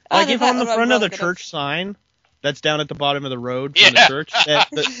Either if that on the or I'm front of the wrong, church sign that's down at the bottom of the road from Yeah. the church, that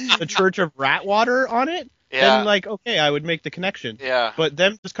the Church of Ratwater on it, Yeah. then like okay, I would make the connection. Yeah. But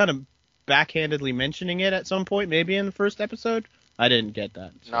them just kind of backhandedly mentioning it at some point, maybe in the first episode, I didn't get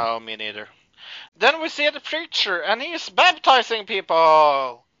that. so. No, me neither. Then we see the preacher, and he's baptizing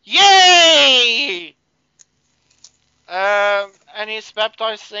people. Yay! And he's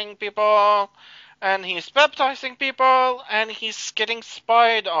baptizing people, and he's getting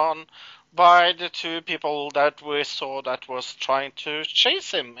spied on by the two people that we saw that was trying to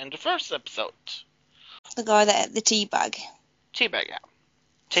chase him in the first episode. The guy that ate the tea bag. Teabag, yeah.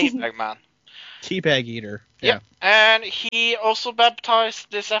 Teabag man. Teabag eater. Yep. And he also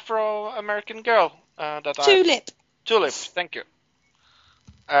baptized this Afro-American girl that Tulip. Thank you.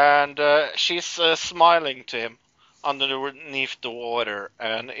 And she's smiling to him underneath the water,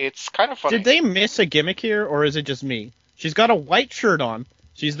 and it's kind of funny. Did they miss a gimmick here, or is it just me? She's got a white shirt on.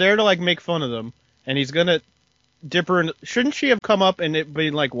 She's there to like make fun of them, and he's gonna dip her in. Shouldn't she have come up and it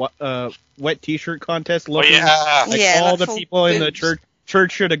be like wet T-shirt contest looking? yeah. Like Yeah, all like the full people in the boobs.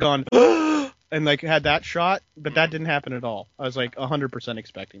 church should have gone and like had that shot, but that didn't happen at all. I was like 100%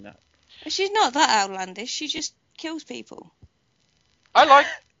 expecting that. She's not that outlandish. She just kills people. I like.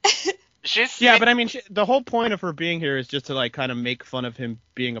 She's Yeah, but I mean, the whole point of her being here is just to like kind of make fun of him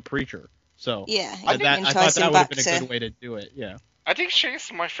being a preacher. So Yeah, I entice thought him that would have back been a to. good way to do it. Yeah. I think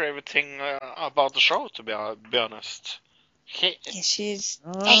she's my favorite thing about the show, to be honest. Yeah, she's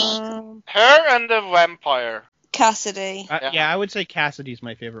Her and the vampire. Cassidy. Yeah, I would say Cassidy's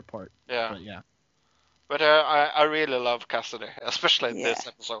my favorite part. Yeah. But yeah. But I really love Cassidy, especially in Yeah. this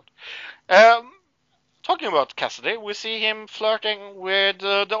episode. Talking about Cassidy, we see him flirting with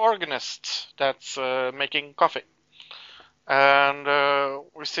the organist that's making coffee. And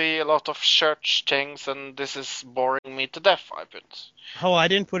we see a lot of church things, and this is boring me to death, I put. Oh, I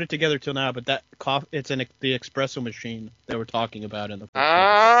didn't put it together till now, but that it's the espresso machine that we're talking about in the first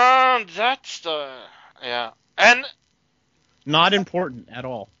episode. That's the... Yeah. And Not important at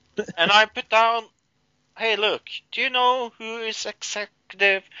all. I put down, hey, look, do you know who is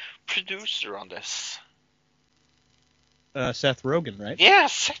executive producer on this? Seth Rogen, right? Yeah,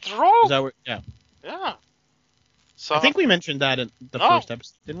 Seth Rogen. Is that what, yeah. Yeah. So I think we mentioned that in the No, first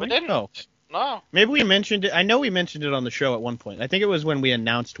episode, didn't we? we didn't. Oh, no, maybe we mentioned it. I know we mentioned it on the show at one point. I think it was when we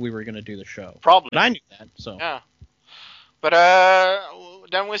announced we were going to do the show. probably. But I knew that, so. Yeah. But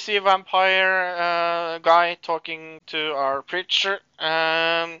then we see a vampire guy talking to our preacher.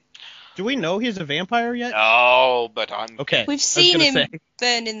 Do we know he's a vampire yet? No, but I'm Okay. We've I was seen gonna him say.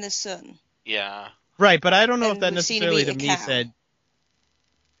 burn in the sun. Yeah. Right, but I don't know if And that we've seen him necessarily eat to a me cow. said.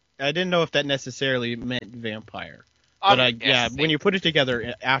 I didn't know if that necessarily meant vampire. I'm But yeah, guessing. when you put it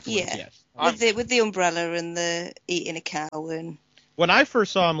together afterwards, Yeah. yes. With the umbrella and the eating a cow and When I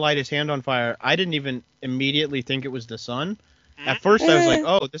first saw him light his hand on fire, I didn't even immediately think it was the sun. Mhm. At first, I was like,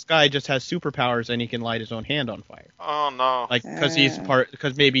 "Oh, this guy just has superpowers and he can light his own hand on fire." Oh no. Like, because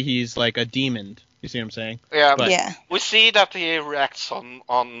because maybe he's like a demon. You see what I'm saying? Yeah, but- yeah. we see that he reacts on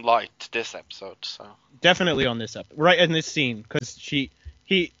light this episode. So Definitely on this episode, right in this scene, because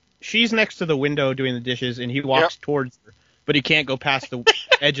she's next to the window doing the dishes, and he walks towards her, but he can't go past the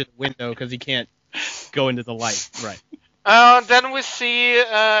edge of the window because he can't go into the light. Right. then we see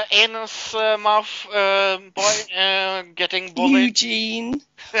Anus Mouth boy getting bullied. Eugene.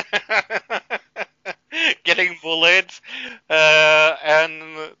 Getting bullied, and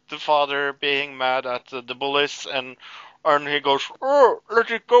the father being mad at the bullies, and he goes, "Oh,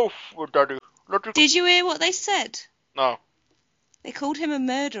 let it go, daddy, let it." Did you hear what they said? No. They called him a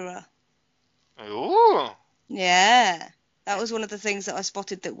murderer. Ooh, Yeah. That was one of the things that I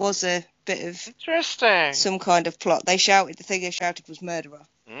spotted that was a bit of interesting. some kind of plot. The thing they shouted was murderer.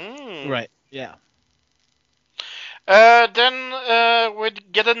 Mm. Right. Yeah. Then we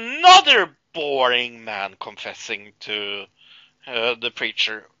get another boring man confessing to the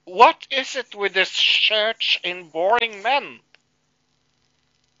preacher. What is it with this church in boring men?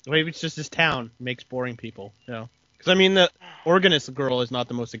 Maybe it's just this town makes boring people. You know. Because I mean, the organist girl is not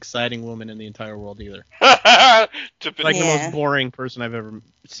the most exciting woman in the entire world either. To put Like the Yeah. most boring person I've ever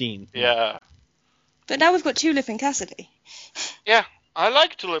seen. yeah. But now we've got Tulip and Cassidy. Yeah. I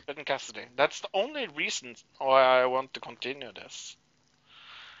like Tulip and Cassidy. That's the only reason why I want to continue this.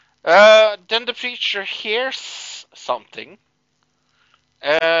 Then the preacher hears something,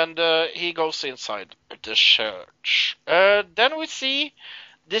 and he goes inside the church. Then we see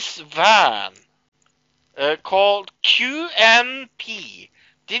this van called QMP.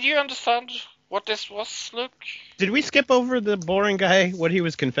 Did you understand what this was, Luke? Did we skip over the boring guy, what he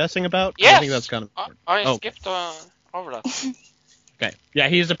was confessing about? Yes. I think that's kind of important. I Oh. skipped over that. Okay. Yeah,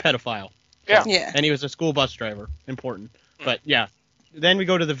 he's a pedophile. Yeah. Yeah. And he was a school bus driver. Important. But yeah. Then we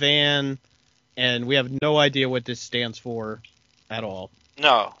go to the van, and we have no idea what this stands for at all.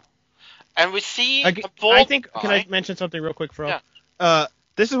 No. And we see I a bald think, guy. can I mention something real quick, Fro? Yeah.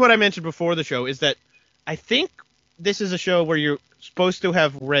 This is what I mentioned before the show, is that I think this is a show where you're supposed to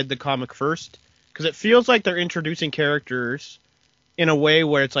have read the comic first, because it feels like they're introducing characters in a way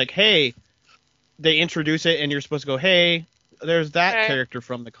where it's like, hey, they introduce it, and you're supposed to go, hey, there's that Hey. character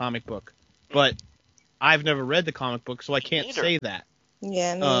from the comic book. But I've never read the comic book, so I can't Neither. say that.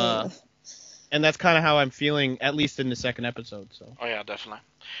 Yeah. Me Uh, neither. And that's kind of how I'm feeling, at least in the second episode. So Oh yeah, definitely.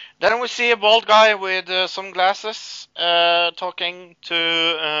 Then we see a bald guy with some glasses talking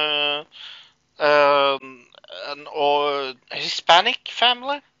to a Hispanic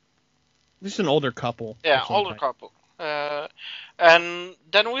family. this is an older couple. Yeah, of some older kind. couple. And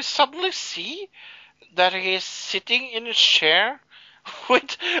then we suddenly see that he is sitting in a chair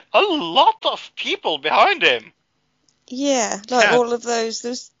with a lot of people behind him. Yeah, like Yeah. all of those.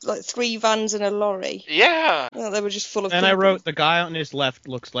 There's like 3 vans and a lorry. Yeah. Well, they were just full of. And I people. wrote, the guy on his left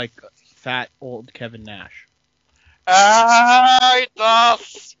looks like fat old Kevin Nash. It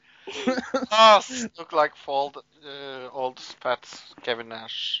does. Does look like old fat Kevin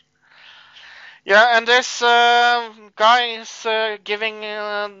Nash. Yeah, and this guy is giving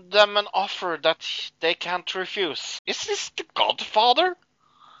them an offer that they can't refuse. Is this the Godfather?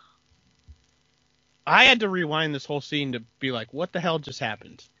 I had to rewind this whole scene to be like, what the hell just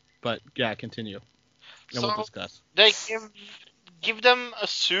happened? But yeah, continue. And we'll So discuss. they give them a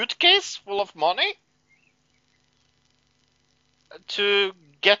suitcase full of money to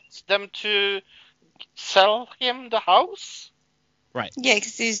get them to sell him the house. Yeah,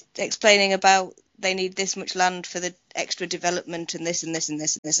 because he's explaining about they need this much land for the extra development and this and this and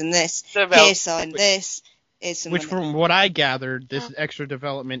this and this and this. Here, sign this. Here's some Which, money. from what I gathered, this extra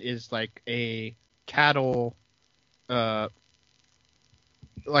development is like a cattle,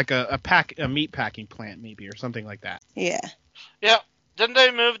 like a meat packing plant, maybe, or something like that. Yeah. Yeah. Then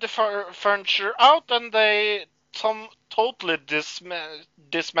they move the furniture out and they totally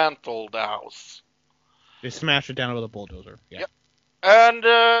dismantle the house. They smash it down with a bulldozer. Yeah. Yep. And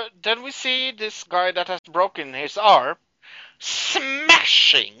then we see this guy that has broken his arm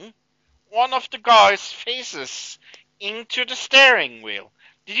smashing one of the guy's faces into the steering wheel.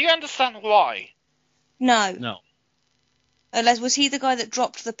 Did you understand why? No. No. Unless, was he the guy that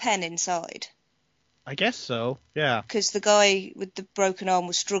dropped the pen inside? I guess so. Yeah. Because the guy with the broken arm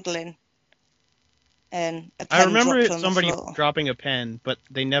was struggling. And a I pen remember dropped on somebody the floor. dropping a pen, but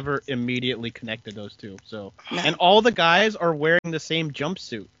they never immediately connected those two. So, No. and all the guys are wearing the same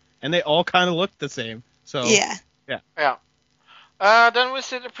jumpsuit, and they all kind of look the same. So, Yeah. Yeah. Then we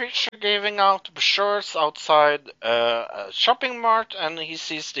see the preacher giving out brochures outside a shopping mart, and he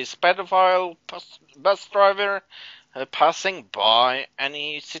sees this pedophile bus driver passing by, and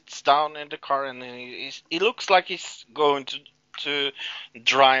he sits down in the car, and he looks like he's going to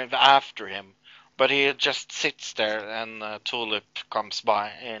drive after him, but he just sits there, and Tulip comes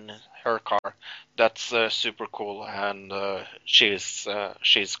by in her car. That's super cool, and she's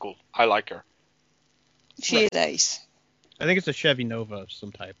cool. I like her. She is ace. I think it's a Chevy Nova of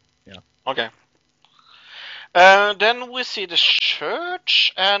some type. Yeah. Okay. Then we see the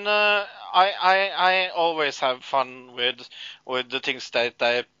church, and I always have fun with the things that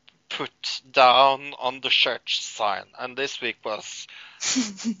they put down on the church sign, and this week was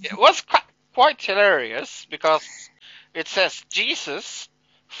quite hilarious because it says Jesus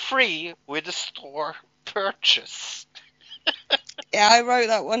free with the store purchase. Yeah, I wrote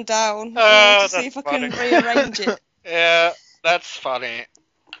that one down. Oh, to see if I that's can funny. rearrange it. Yeah, that's funny.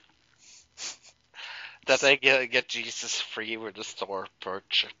 That they get Jesus free with the store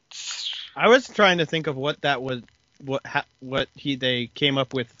purchase. I was trying to think of what that was, they came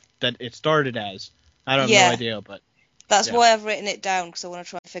up with that it started as. I don't have Yeah. no idea, but That's Yeah. why I've written it down, because I want to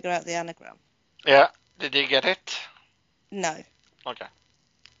try and figure out the anagram. Yeah, did you get it? No, Okay.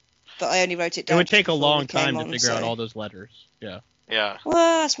 but I only wrote it it down. would take a before we long came time to on, figure out so- all those letters. Yeah. Yeah.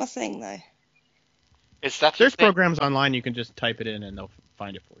 Well, that's my thing, though. Is that There's your thing? programs online you can just type it in and they'll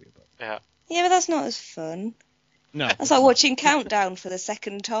find it for you. But Yeah, but that's not as fun. No. That's like watching Countdown for the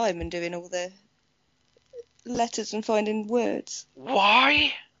second time and doing all the letters and finding words.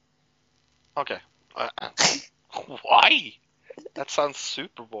 Why? Okay. Why? That sounds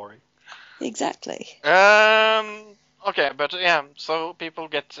super boring. Exactly. Okay, but yeah, so people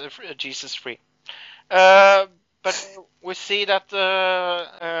get Jesus free. But we see that the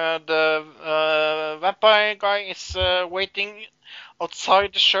vampire guy is waiting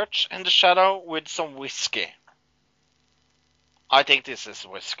outside the church in the shadow with some whiskey. I think this is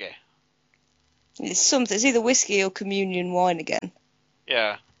whiskey. It's something. It's either whiskey or communion wine again.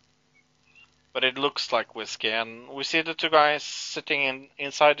 Yeah. But it looks like whiskey, and we see the two guys sitting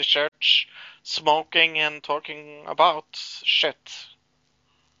inside the church, smoking and talking about shit.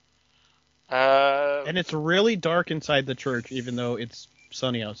 And it's really dark inside the church, even though it's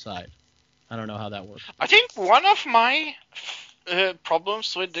sunny outside. I don't know how that works. I think one of my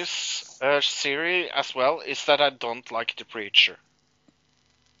problems with this series as well is that I don't like the preacher.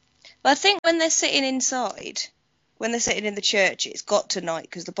 But I think when they're sitting inside, when they're sitting in the church, it's got to night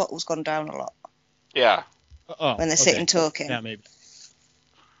because the bottle's gone down a lot Yeah. Oh, when they're okay. sitting talking. Yeah, maybe.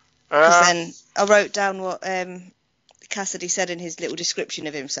 Because then I wrote down what Cassidy said in his little description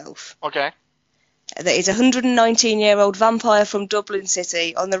of himself. Okay. That he's a 119-year-old vampire from Dublin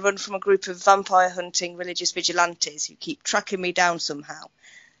City on the run from a group of vampire-hunting religious vigilantes who keep tracking me down somehow.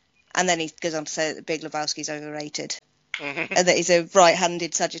 And then he goes on to say that the Big Lebowski's overrated. And that he's a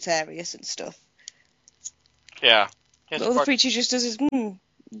right-handed Sagittarius and stuff. Yeah. But all the preacher just does is,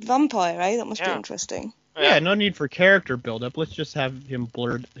 vampire, eh? That must be interesting. Yeah, no need for character build-up. Let's just have him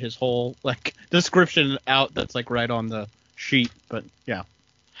blurred his whole description out that's right on the sheet. But yeah,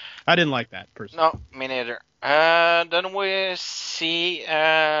 I didn't like that personally. No, me neither. Then we see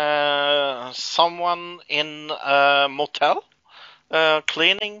someone in a motel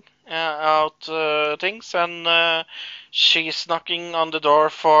cleaning out things, and she's knocking on the door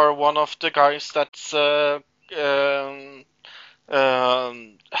for one of the guys that's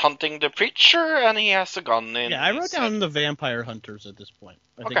hunting the preacher, and he has a gun in. Yeah, I wrote his down head. the vampire hunters at this point.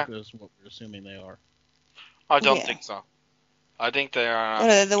 I Okay. think that's what we're assuming they are. I don't Yeah. think so. I think they Oh, are. no,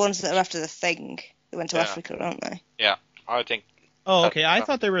 they're the ones that are after the thing. They went to Yeah. Africa, aren't they? I think Oh, okay. I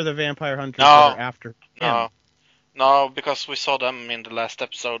thought they were the vampire hunters No. that are after him. no, because we saw them in the last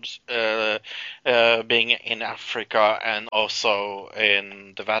episodes being in Africa and also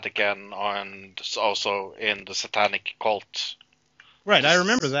in the Vatican and also in the satanic cult. Right, I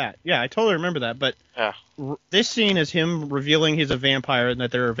remember that. Yeah, I totally remember that. But Yeah. this scene is him revealing he's a vampire and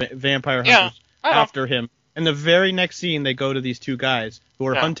that there are vampire Yeah, hunters I know. after him. And the very next scene, they go to these two guys who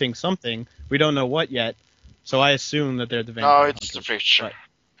are Yeah. hunting something. We don't know what yet. So I assume that they're the vampire No, hunters. it's the preacher. Right.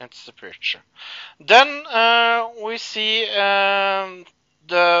 It's the preacher. Then we see the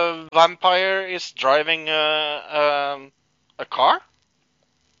vampire is driving a car.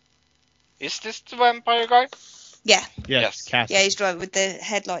 Is this the vampire guy? Yeah. Yes, Yes. Cassie. Yeah, he's driving with the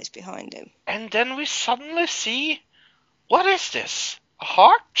headlights behind him. And then we suddenly see, what is this? A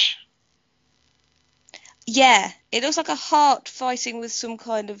heart? Yeah, it looks like a heart fighting with some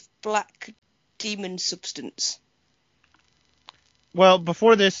kind of black demon substance. Well,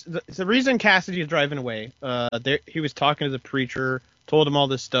 before this, the reason Cassidy is driving away, he was talking to the preacher, told him all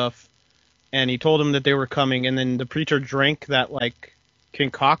this stuff, and he told him that they were coming, and then the preacher drank that,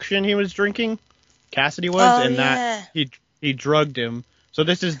 concoction he was drinking, Cassidy was, and that he drugged him. So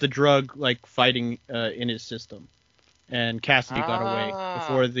this is the drug, fighting in his system. And Cassidy got away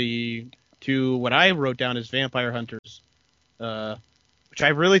before the two, what I wrote down as vampire hunters, which I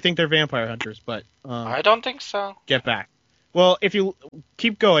really think they're vampire hunters, but I don't think so. get back. Well, if you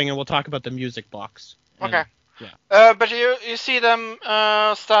keep going, and we'll talk about the music box. Okay. Yeah. But you see them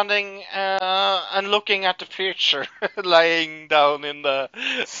standing and looking at the preacher lying down in the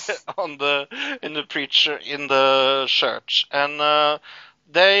preacher in the church, and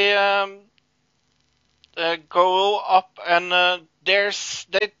they go up and they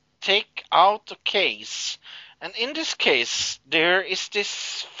take out a case, and in this case there is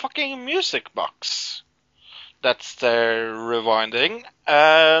this fucking music box that's they're rewinding,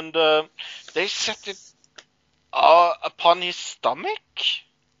 and they set it upon his stomach.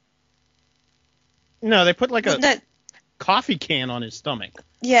 No, they put a No, coffee can on his stomach.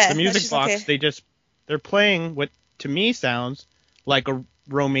 yeah, The music that's just box, they're playing what to me sounds like a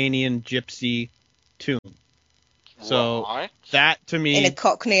Romanian gypsy tune. So Right. that to in a me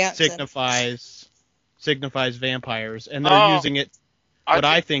Cockney accent. signifies vampires, and they're using it. What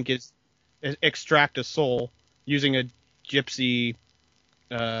I think is extract a soul using a gypsy.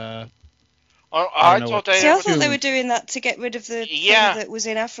 I don't know thought what- they. See, I thought Tune. they were doing that to get rid of the Yeah. thing that was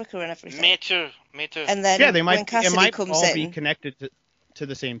in Africa and everything. Me too. me too. And then Yeah, they when might. It Cassidy might comes all be in, connected to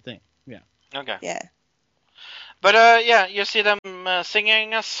the same thing. Yeah. Okay. yeah. But yeah, you see them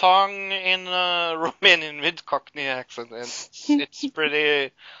singing a song in Romanian with Cockney accent. It's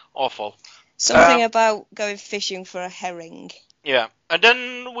pretty awful. Something about going fishing for a herring. Yeah, and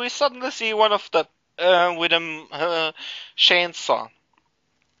then we suddenly see one of them with a chainsaw,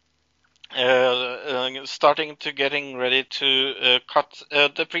 starting to getting ready to cut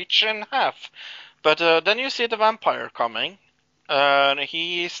the preacher in half. But then you see the vampire coming, and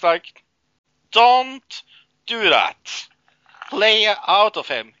he's like, "Don't do that. Lay out of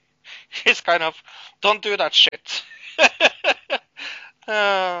him." He's kind of, "Don't do that shit."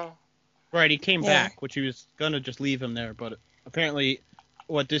 Right. He came Yeah. back, which he was gonna just leave him there, but apparently,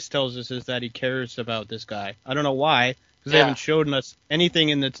 what this tells us is that he cares about this guy. I don't know why, because they Yeah. haven't shown us anything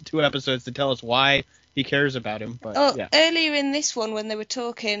in the 2 episodes to tell us why he cares about him. But Oh, yeah. earlier in this one, when they were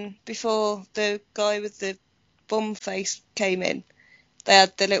talking before the guy with the bum face came in, they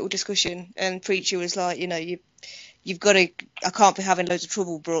had the little discussion, and Preacher was like, you've got to. I can't be having loads of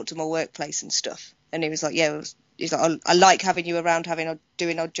trouble brought to my workplace and stuff. And he was like, yeah. He's like, I like having you around,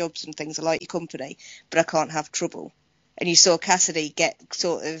 doing odd jobs and things. I like your company, but I can't have trouble. And you saw Cassidy get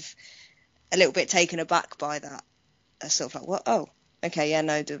sort of a little bit taken aback by that. Sort of like, what? Oh, okay, yeah,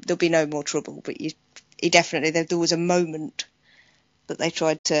 no, there'll be no more trouble. But he definitely, there was a moment that they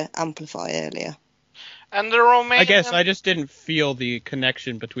tried to amplify earlier. and the Romanian. I guess I just didn't feel the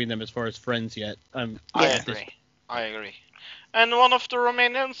connection between them as far as friends yet. I Yeah. agree. And one of the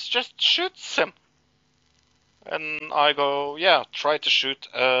Romanians just shoots him. And I go, yeah, try to shoot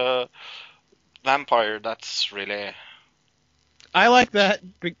a vampire. That's really... I like that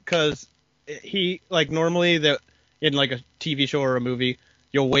because he, like, normally in like a TV show or a movie,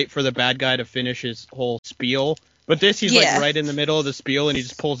 you'll wait for the bad guy to finish his whole spiel. But this, he's Yeah. like right in the middle of the spiel and he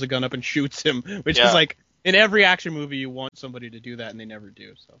just pulls the gun up and shoots him, which Yeah. is like, in every action movie you want somebody to do that and they never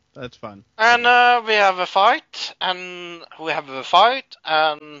do. So that's fun. And we have a fight, and we have a fight,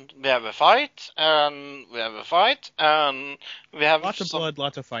 and we have a fight, and we have a fight, and we have Lots of blood,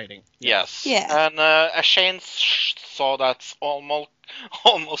 lots of fighting. Yes. Yeah. And a chainsaw that's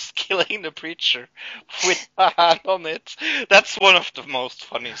almost killing the preacher with a hand on it. That's one of the most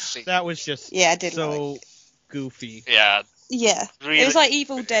funny scenes. That was just Yeah, I did so like. goofy. Yeah. Yeah, Really. it was like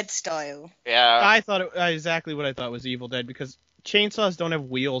Evil Dead style. Yeah. I thought exactly what I thought was Evil Dead because chainsaws don't have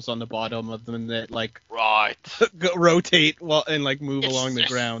wheels on the bottom of them that like Right. rotate and like move It's along the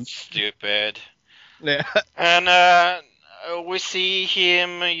just ground. Stupid. Yeah. And we see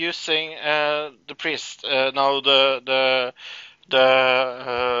him using the priest. No, the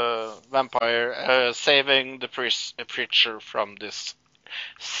vampire saving the preacher from this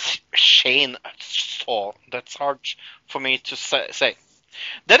chainsaw. That's hard for me to say.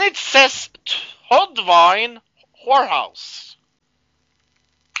 Then it says Toadvine Whorehouse.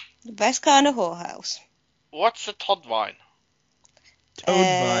 The best kind of whorehouse. What's a Toadvine?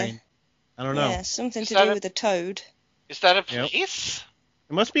 Toadvine. I don't know. Yeah, something Is to that do a- with a toad. Is that a Yep. place?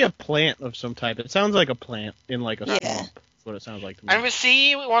 It must be a plant of some type. It sounds like a plant in like a Yeah. swamp. That's what it sounds like to me. And we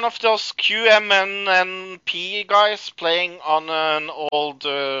see one of those QMNP guys playing on an old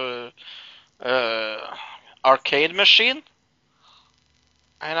arcade machine.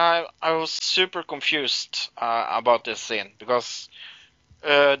 And I was super confused about this scene because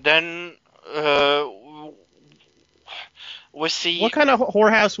then we see What kind of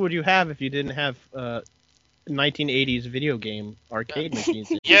whorehouse would you have if you didn't have 1980s video game arcade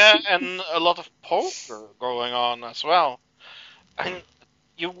machines? yeah, and a lot of poker going on as well. And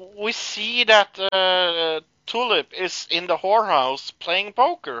we see that Tulip is in the whorehouse playing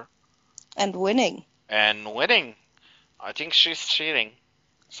poker And winning. and winning. I think she's cheating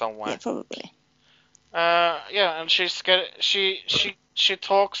somewhere. Yeah, probably. Yeah, and she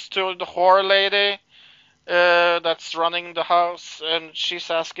talks to the whore lady that's running the house, and she's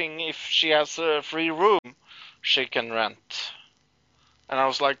asking if she has a free room she can rent. And I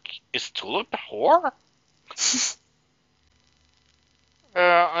was like, is Tulip a whore?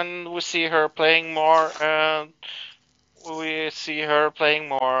 And we see her playing more.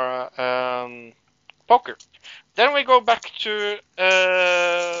 Poker. Then we go back to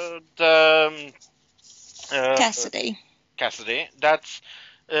the Cassidy. That's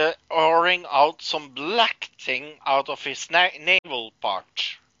pouring out some black thing out of his navel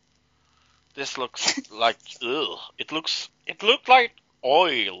part. This looks like ugh. It looked like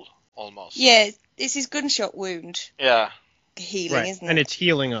oil almost. Yeah, it's his gunshot wound Yeah. healing, Right, isn't and it? it's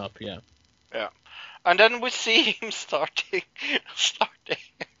healing up. Yeah. And then we see him starting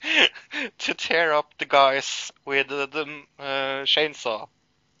to tear up the guys with the chainsaw.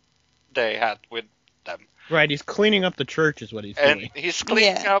 they had with them. Right, he's cleaning up the church is what he's And doing. he's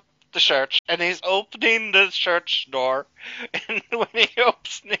cleaning Yeah. up the church, and he's opening the church door. And when he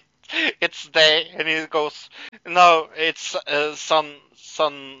opens it, it's day, and he goes, "No, it's sunset,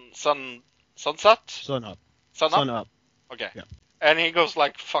 Sun up. sun Sun up." up. Okay. Yeah. And he goes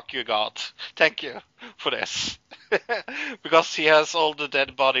like, "Fuck you, God. Thank you for this," because he has all the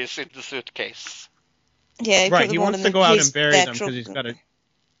dead bodies in the suitcase. Yeah, Right, put he them all wants in to go out his- and bury their them because trunk. he's got a...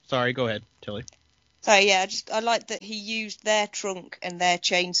 Sorry, go ahead, Tilly. Sorry, yeah, I like that he used their trunk and their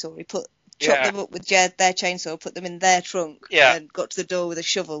chainsaw. He chopped Yeah. them up with their chainsaw, put them in their trunk, Yeah. and got to the door with a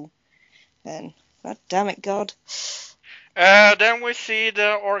shovel. And God damn it, God. Then we see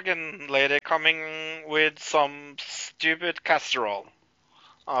the organ lady coming with some stupid casserole.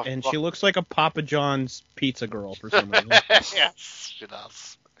 Oh, And fuck. she looks like a Papa John's pizza girl for some reason. Yes, she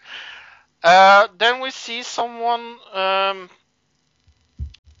does. Then we see someone.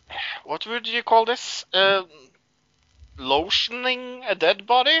 What would you call this? Lotioning a dead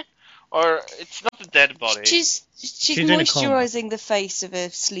body, or it's not a dead body, She's She's in a coma. moisturising the face of a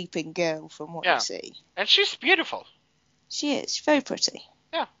sleeping girl, from what Yeah. you see. and she's beautiful. She is. She's very pretty.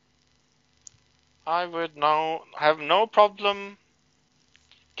 I would have no problem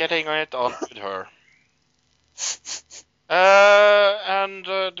getting it on with her. And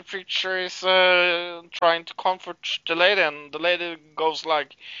the preacher is trying to comfort the lady, and the lady goes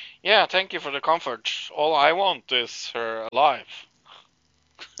like, "Yeah, thank you for the comfort. All I want is her alive."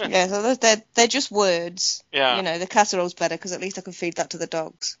 Yeah, so they're just words. Yeah. You know, the casserole's better because at least I can feed that to the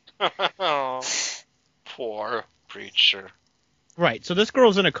dogs. Oh, poor preacher. Right, so this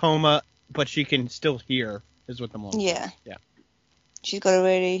girl's in a coma, but she can still hear, is what the mom says. Yeah. Yeah. She's got a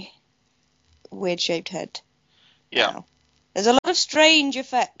really weird shaped head. Yeah. now. There's a lot of strange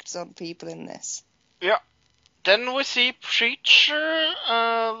effects on people in this. Then we see preacher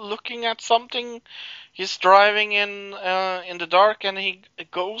looking at something. He's driving in the dark, and he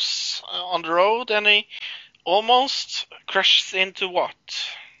goes on the road, and he almost crashes into what?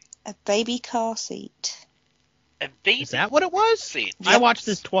 A baby car seat. A baby Is that what it was? seat. I watched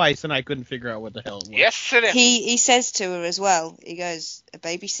this twice and I couldn't figure out what the hell it was. Yes, it is. He says to her as well, he goes, a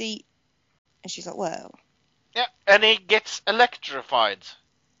baby seat? And she's like, well. Yeah, and he gets electrified.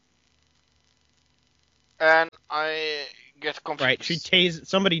 And I get confused. Right,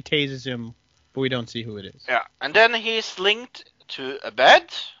 somebody tases him, but we don't see who it is. Yeah, and then he's linked to a bed.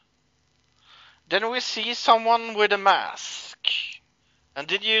 Then we see someone with a mask. And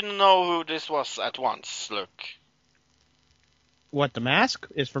did you know who this was at once, Luke? What, the mask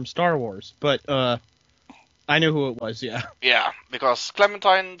is from Star Wars, but I knew who it was, yeah. Yeah, because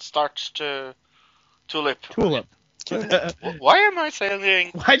Clementine starts to tulip. Tulip. Why am I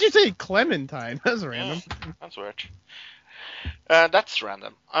saying? Why'd you say Clementine? That's random. That's weird. That's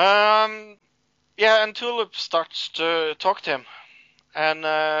random. Yeah, and Tulip starts to talk to him. And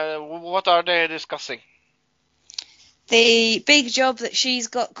what are they discussing? The big job that she's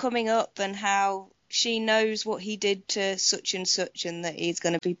got coming up and how she knows what he did to such and that he's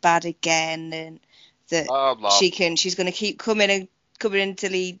going to be bad again and that Blah, blah. she's going to keep coming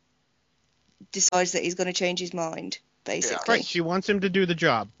until he decides that he's going to change his mind, basically. Right, she wants him to do the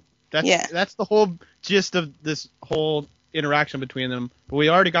job. Yeah. That's the whole gist of this whole interaction between them. But we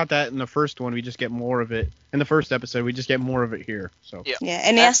already got that in the first one. We just get more of it. In the first episode, we just get more of it here. So Yeah. Yeah,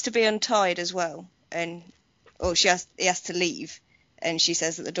 and he has to be untied as well. He has to leave. And she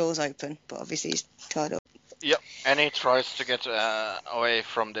says that the door's open, but obviously he's tied up. Yep, and he tries to get away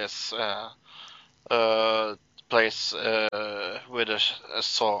from this place with a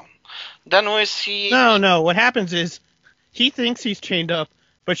saw. Then we see... No. What happens is he thinks he's chained up,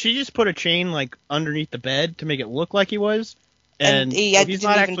 but she just put a chain like underneath the bed to make it look like he was, and he so he's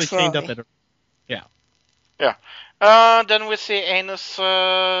not didn't even actually chained up try. at her. then we see Anus'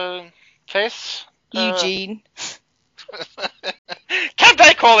 face. Eugene. Can't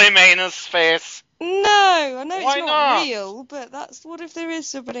I call him Anus face? No, I know Why it's not not? real, but what if there is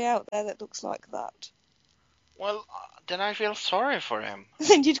somebody out there that looks like that? Well, then I feel sorry for him.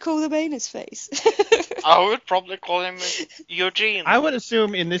 Then you'd call them anus face. I would probably call him Eugene. I would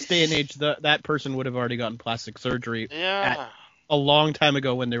assume in this day and age that person would have already gotten plastic surgery Yeah. a long time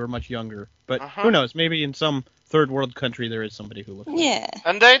ago when they were much younger. But Uh-huh. who knows? Maybe in some third world country there is somebody who looks like Yeah.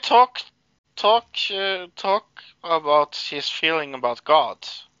 And they talk about his feeling about God.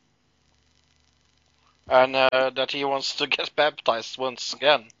 And that he wants to get baptized once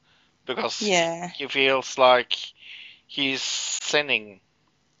again. Because Yeah. he feels like he's sinning.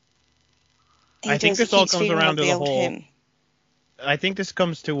 I think He this all keeps comes feeling around to like the old whole- him. I think this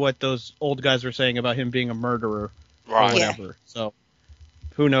comes to what those old guys were saying about him being a murderer or Right. Yeah. whatever. So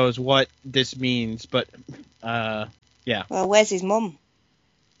who knows what this means, but yeah. Well, where's his mum?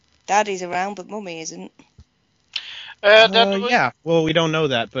 Daddy's around, but mummy isn't. Yeah. Well, we don't know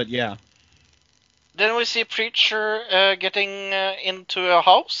that, but yeah. Then we see Preacher getting into a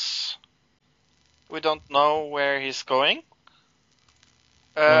house. We don't know where he's going.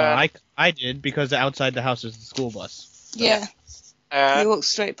 I did, because outside the house is the school bus. Yeah. Uh, You walk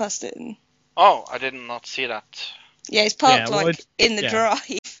straight past it. And... oh, I did not see that. Yeah, it's parked Yeah, well, like in the yeah.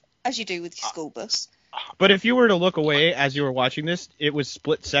 drive, as you do with your school bus. But if you were to look away as you were watching this, it was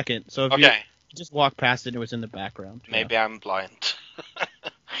split second. So if you Okay, just walk past it, and it was in the background. Yeah. maybe I'm blind.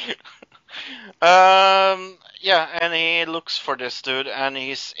 Yeah, and he looks for this dude, and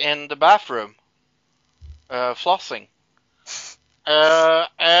he's in the bathroom, flossing.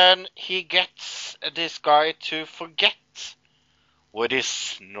 And he gets this guy to forget with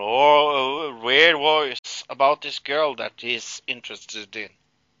his weird voice about this girl that he's interested in.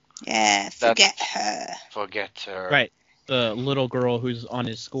 Yeah, forget her. Forget her. Right. The little girl who's on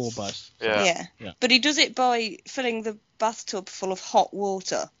his school bus. Yeah. Yeah. But he does it by filling the bathtub full of hot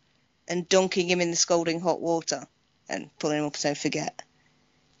water and dunking him in the scalding hot water and pulling him up saying forget.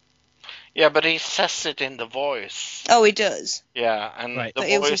 Yeah, but he says it in the voice. Oh, he does. Yeah, and Right. the But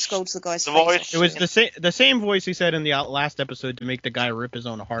he also voice. scolds the guy's the face voice- off. It was the same voice he said in the last episode to make the guy rip his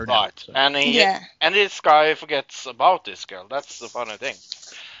own heart Right, out. So. and Yeah. this guy forgets about this girl. That's the funny thing.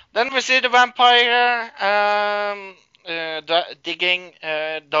 Then we see the vampire digging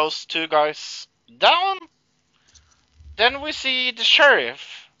those two guys down. Then we see the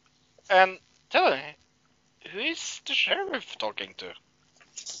sheriff, and tell me, who is the sheriff talking to?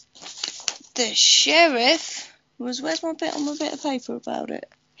 The sheriff was... Where's my bit on my bit of paper about it?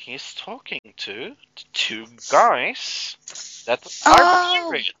 He's talking to the two guys that Oh.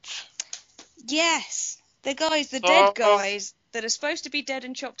 are buried. Yes, the guys, the Oh. dead guys that are supposed to be dead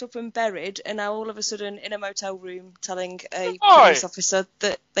and chopped up and buried, are now all of a sudden in a motel room telling a Right. police officer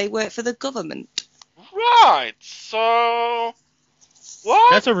that they work for the government. Right. So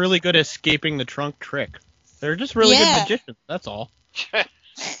what? That's a really good escaping the trunk trick. They're just really Yeah. good magicians. That's all.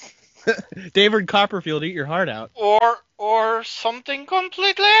 David Copperfield, eat your heart out. or something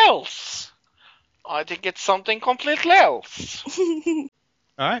completely else. I think it's something completely else. All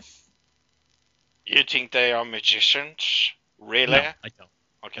right. You think they are magicians? Really? No, I don't.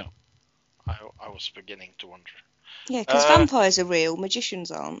 Okay. I was beginning to wonder. Yeah, because vampires are real, magicians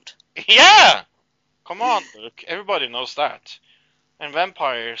aren't. Yeah! Come on, Luke. Everybody knows that. And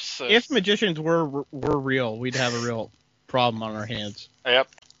vampires... If magicians were real, we'd have a real problem on our hands. Yep.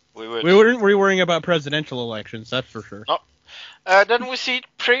 We would. We wouldn't be worrying about presidential elections, that's for sure. Then we see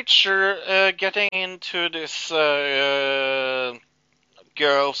Preacher getting into this girl's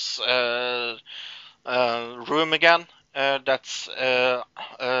room again. That's In a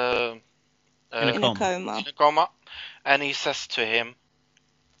In coma. a coma. in a coma. And he says to him,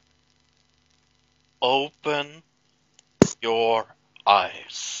 "Open your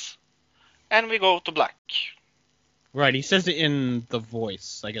eyes." And we go to black. Right, he says it in the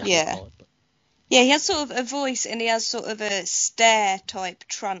voice, I guess Yeah. we'll call it. But Yeah, he has sort of a voice and he has sort of a stare-type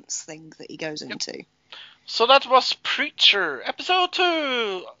trance thing that he goes into. So that was Preacher, episode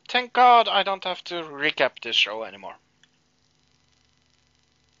 2. Thank God I don't have to recap this show anymore.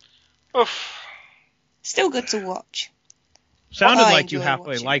 Oof. Still good to watch. sounded I like you enjoy halfway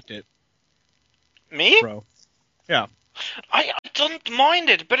watching. liked it, Me? bro. I don't mind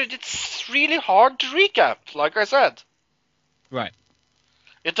it, but it's really hard to recap, like I said. Right.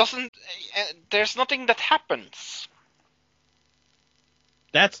 It doesn't... there's nothing that happens.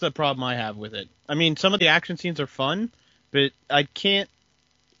 That's the problem I have with it. I mean, some of the action scenes are fun, but I can't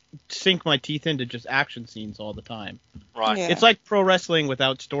sink my teeth into just action scenes all the time. Right. Yeah. It's like pro wrestling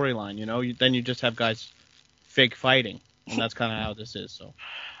without storyline, you know? Then you just have guys fake fighting, and that's kind of how this is, so.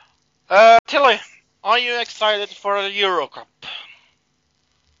 Tilly, are you excited for the Euro Cup?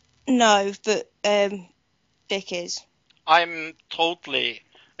 No, but Dick is. I'm totally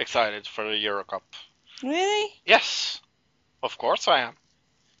excited for the Euro Cup. Really? Yes, of course I am.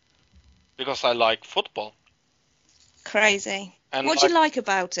 Because I like football. Crazy. And What do you like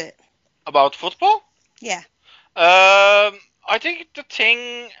about it? about football? Yeah. I think the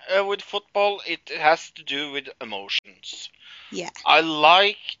thing with football, it has to do with emotions. Yeah. I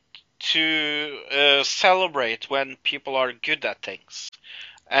like to celebrate when people are good at things.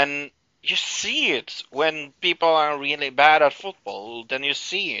 And you see it when people are really bad at football. Then you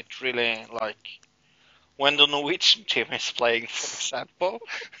see it really, like when the Norwegian team is playing, for example.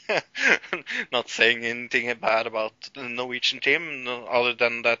 Not saying anything bad about the Norwegian team, other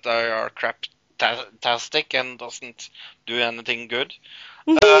than that they are crap-tastic and doesn't do anything good.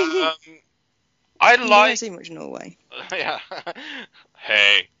 I You don't like. see much Norway. Yeah.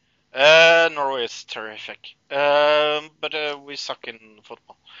 Hey. Norway is terrific. But we suck in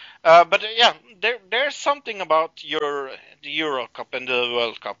football. But yeah, there's something about the Euro Cup and the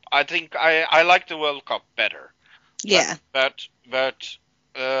World Cup. I think I like the World Cup better. Yeah. But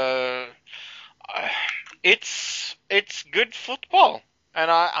uh, it's good football, and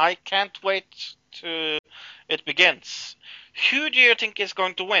I can't wait to it begins. Who do you think is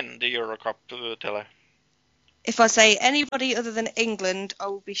going to win the Euro Cup, Tille? If I say anybody other than England, I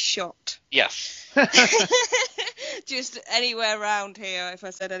will be shot. Yes. Just anywhere around here, if I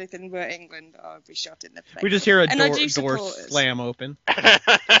said anything but England, I would be shot in the face. We just hear a And I door do support us. slam open.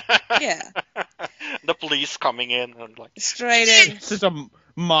 Yeah. The police coming in and like. Straight in. It's just a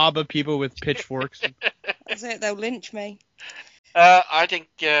mob of people with pitchforks. That's it, they'll lynch me. I think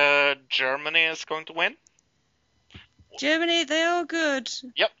Germany is going to win. Germany, they are good.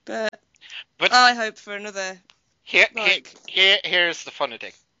 Yep. But I hope for another. Here's the funny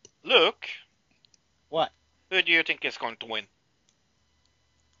thing. Look. What? Who do you think is going to win?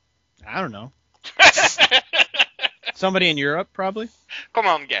 I don't know. Somebody in Europe, probably. Come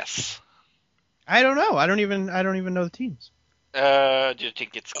on, guess. I don't know. I don't even know the teams. Do you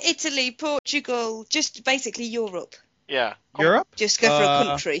think it's Italy, Portugal, just basically Europe. yeah? Europe? Just go for a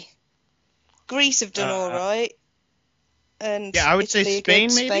country. Greece have done all right. And Yeah, I would say Italy are Spain,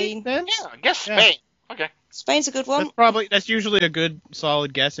 good. maybe. Spain. Then Yeah, I guess Yeah. Spain. Okay. Spain's a good one. that's usually a good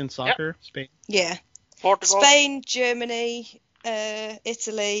solid guess in soccer. Spain. Yeah. Portugal. Spain, Germany,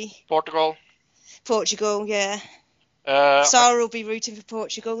 Italy, Portugal. Portugal, yeah. Uh, Sarah will be rooting for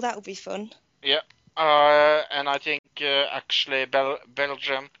Portugal. That will be fun. and I think actually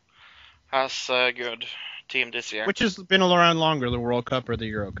Belgium has a good team this year. Which has been around longer, the World Cup or the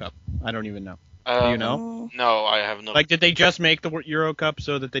Euro Cup? I don't even know. Do you know? Mm. No, I have no. Like, did they just make the Euro Cup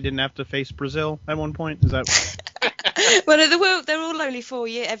so that they didn't have to face Brazil at one point? Is that? Well, they're all only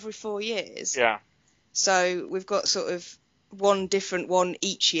every 4 years. Yeah. So we've got sort of one different one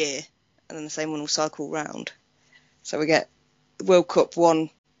each year, and then the same one will cycle round. So we get World Cup one.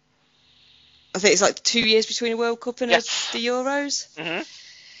 I think it's like 2 years between a World Cup and Yes. the Euros. Mhm.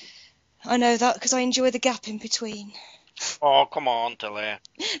 I know that because I enjoy the gap in between. Oh, come on, Tele.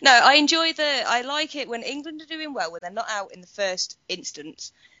 No, I like it when England are doing well, when they're not out in the first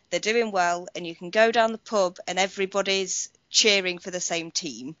instance. They're doing well, and you can go down the pub and everybody's cheering for the same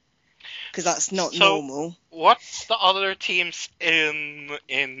team, because that's not normal. What's the other teams in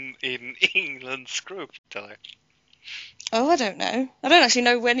England's group, Tele? Oh, I don't know. I don't actually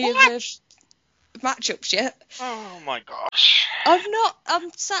know any of the matchups yet. Oh my gosh.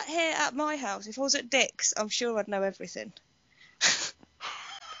 I'm sat here at my house. If I was at Dick's, I'm sure I'd know everything.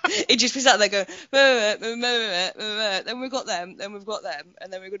 It'd just be sat there going, then we've got them,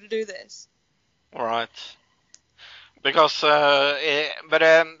 and then we're going to do this. All right. Because I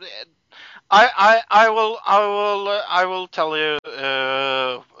will tell you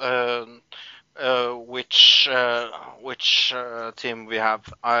which team we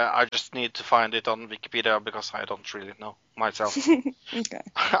have. I just need to find it on Wikipedia because I don't really know myself. Okay.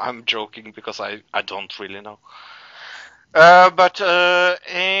 I'm joking because I don't really know. But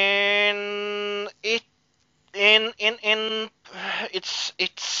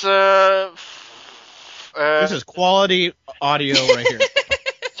it's This is quality audio right here.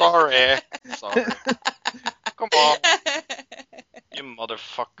 sorry. Come on, you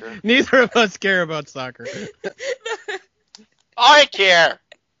motherfucker. Neither of us care about soccer. I care.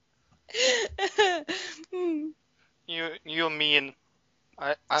 Hmm. You mean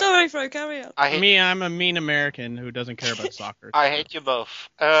I Sorry, Fro, carry on. I hate Me, I'm a mean American who doesn't care about soccer. I hate you both.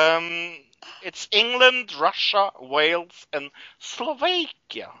 It's England, Russia, Wales, and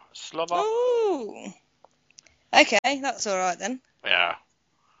Slovakia. Ooh. Okay, that's all right then. Yeah.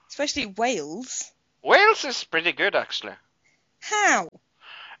 Especially Wales. Wales is pretty good actually. How?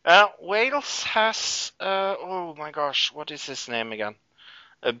 Wales has oh my gosh, what is his name again?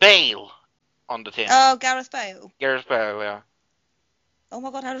 Bale on the team. Oh, Gareth Bale. Gareth Bale, yeah. Oh my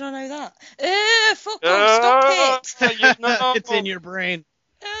God, how did I know that? Fuck off, stop it! No. It's in your brain.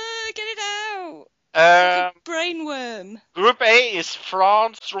 Get it out. Like a brainworm. Group A is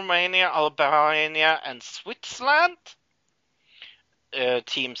France, Romania, Albania, and Switzerland.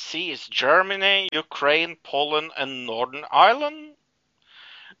 Team C is Germany, Ukraine, Poland, and Northern Ireland.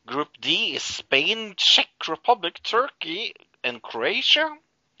 Group D is Spain, Czech Republic, Turkey, and Croatia.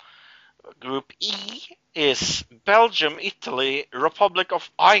 Group E is Belgium, Italy, Republic of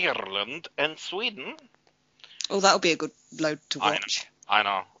Ireland, and Sweden. Oh, that'll be a good load to I know. watch. I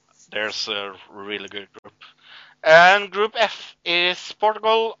know. There's a really good group. And Group F is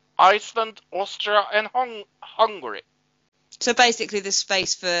Portugal, Iceland, Austria, and Hungary. So basically, there's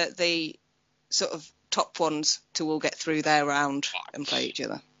space for the sort of top ones to all get through their round and play each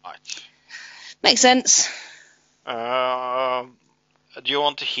other. Right. Makes sense. Do you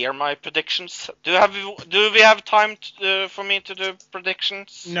want to hear my predictions? Do we have time for me to do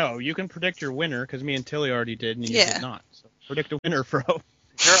predictions? No, you can predict your winner because me and Tilly already did, and you Yeah. did not. So predict a winner, Fro.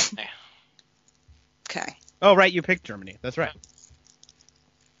 Germany. Okay. Oh, right, you picked Germany. That's right.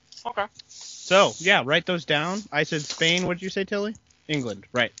 Okay. So yeah, write those down. I said Spain. What did you say, Tilly? England.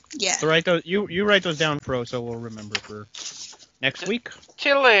 Right. Yeah. So write those. You write those down, Fro, so we'll remember for next week.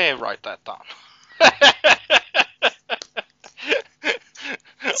 Tilly, write that down.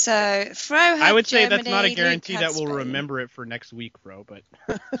 So Fro had I would say Germany, that's not a Luke guarantee had that we'll Spain. remember it for next week, Fro. But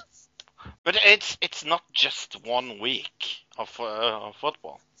But it's not just 1 week of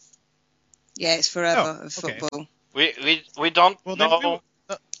football. Yeah, it's forever Oh, of okay. football. We don't well, then know.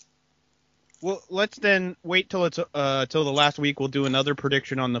 well, let's then wait till it's till the last week. We'll do another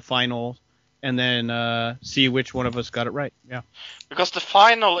prediction on the final, and then see which one of us got it right. Yeah. Because the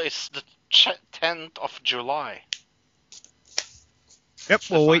final is the 10th of July. Yep.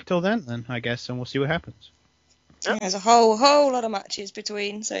 We'll wait till then, I guess, and we'll see what happens. Yeah. There's a whole lot of matches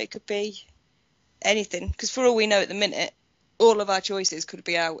between, so it could be anything. Because for all we know at the minute, all of our choices could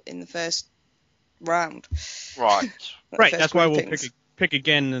be out in the first round. Right. Like Right. first That's why we'll groupings. pick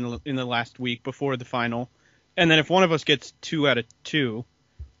again in the last week before the final, and then if one of us gets 2 out of 2,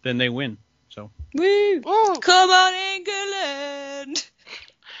 then they win. So. Woo! Woo. Come on, England!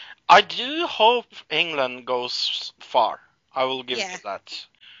 I do hope England goes far. I will give Yeah. you that.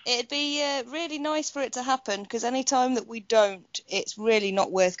 It'd be really nice for it to happen, because any time that we don't, it's really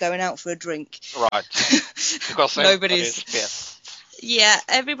not worth going out for a drink. Right. Because Nobody's- everybody's pissed. Yeah,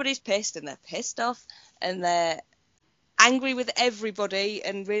 everybody's pissed, and they're pissed off, and they're angry with everybody,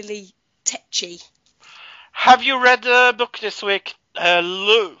 and really tetchy. Have you read the book this week,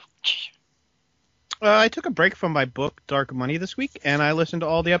 Luke? I took a break from my book Dark Money this week, and I listened to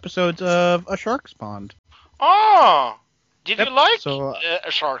all the episodes of A Shark's Pond. Oh, did Yep, you like so, A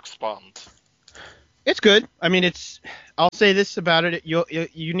Shark's Pond? It's good. I mean, I'll say this about it: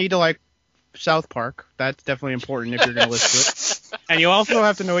 you need to like South Park. That's definitely important if you're going to listen to it. And you also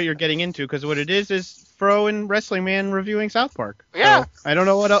have to know what you're getting into, because what it is Fro and Wrestling Man reviewing South Park. Yeah. So, I don't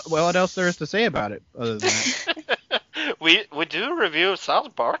know what else there is to say about it other than that. we do review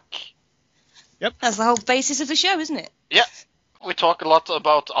South Park. That's the whole basis of the show, isn't it? Yeah, we talk a lot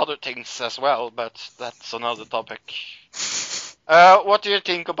about other things as well, but that's another topic. What do you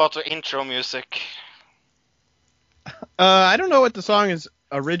think about the intro music? I don't know what the song is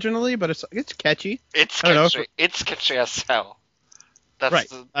originally, but it's catchy. It's I don't know catchy. It's catchy as hell. That's Right.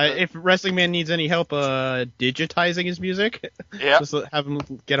 the- If Wrestling Man needs any help digitizing his music, yeah. just have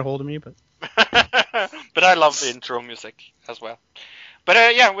him get a hold of me. But But I love the intro music as well.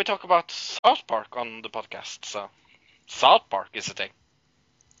 But yeah, we talk about South Park on the podcast, so South Park is a thing.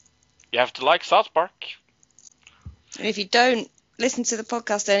 You have to like South Park. And if you don't, listen to the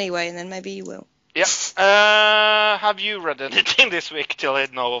podcast anyway, and then maybe you will. Yeah. Have you read anything this week, Tilly?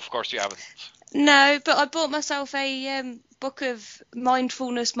 No, of course you haven't. No, but I bought myself a book of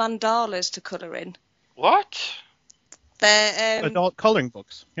mindfulness mandalas to colour in. What? They're adult coloring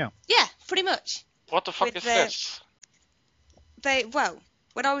books. Yeah. yeah, pretty much. What the fuck With is the- this?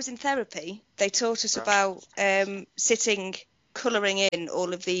 When I was in therapy, they taught us Yeah. about sitting, colouring in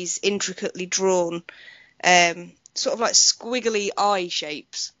all of these intricately drawn, sort of like squiggly eye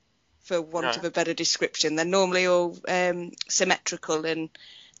shapes, for want Right. of a better description. They're normally all symmetrical and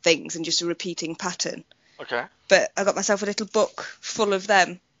things, and just a repeating pattern. Okay. But I got myself a little book full of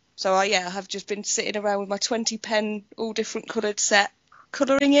them. So I have just been sitting around with my 20 pen, all different coloured set,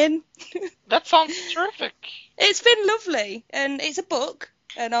 colouring in. That sounds terrific. It's been lovely, and it's a book,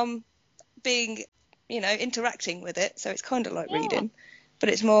 and I'm being, interacting with it, so it's kind of like Yeah. reading, but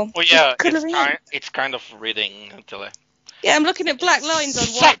it's more Well, yeah, colouring in. it's kind of reading, Tilly. Yeah, I'm looking at black lines on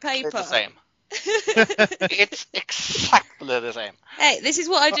white Exactly paper. the same. It's exactly the same. Hey, this is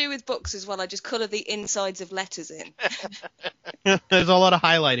what I do with books as well. I just colour the insides of letters in. There's a lot of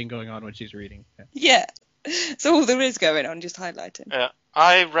highlighting going on when she's reading. Yeah. Yeah, that's all there is going on, just highlighting. Yeah.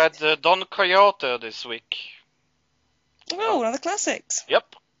 I read Don Quixote this week. Oh, one of the classics.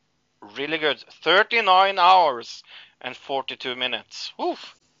 Yep. Really good. 39 hours and 42 minutes.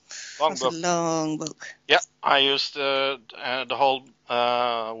 Oof. Long That's book. a long book. Yeah, I used the whole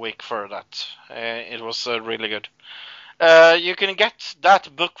week for that. It was really good. You can get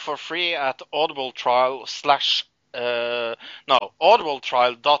that book for free at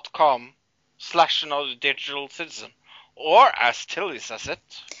audibletrial.com/another digital citizen, or as Tilly says it.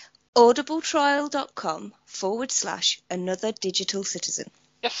 audibletrial.com/another digital citizen.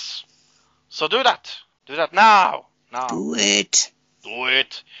 Yes. So do that. Do that now. Now. Do it. Do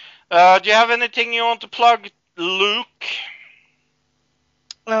it. Do you have anything you want to plug, Luke?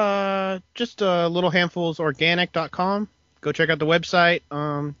 Just littlehandfulsorganic.com. Go check out the website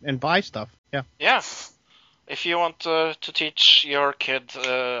and buy stuff. Yeah. Yeah. If you want to teach your kid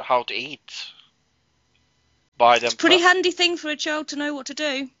how to eat, buy them. It's a pretty handy thing for a child to know what to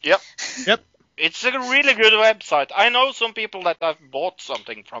do. Yep. Yep. It's a really good website. I know some people that have bought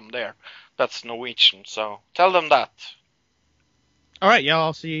something from there that's Norwegian, so tell them that. All right. Yeah,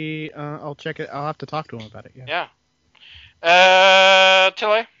 I'll see. I'll check it. I'll have to talk to him about it. Yeah. Yeah.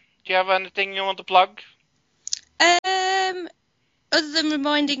 Tilly, do you have anything you want to plug? Other than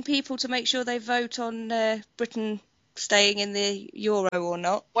reminding people to make sure they vote on Britain staying in the Euro or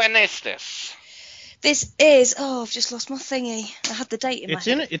not. When is this? This is. Oh, I've just lost my thingy. I had the date in my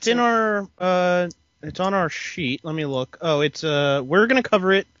head. It's in our. It's on our sheet. Let me look. Oh, it's we're gonna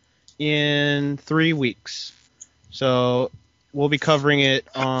cover it in 3 weeks. So we'll be covering it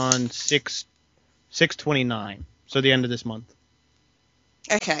on 6/29. So the end of this month.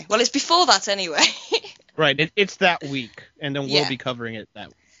 Okay. Well, it's before that anyway. Right. It's that week, and then we'll Yeah. be covering it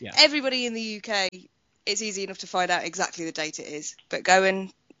that. Yeah. Everybody in the UK, it's easy enough to find out exactly the date it is. But go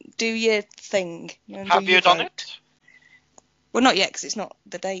and do your thing. Have you done it? Well, not yet, because it's not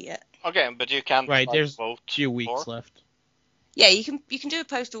the date yet. Okay, but you can Right. There's vote. a few weeks for. left. Yeah, you can do a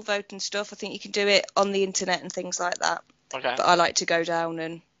postal vote and stuff. I think you can do it on the internet and things like that. Okay. But I like to go down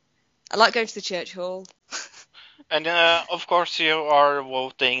and I like going to the church hall. And of course you are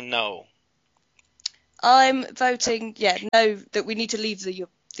voting no. I'm voting, no, that we need to leave the EU.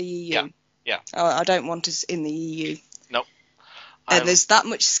 Yeah. I don't want us in the EU. No. There's that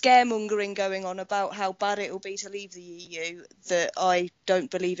much scaremongering going on about how bad it'll be to leave the EU that I don't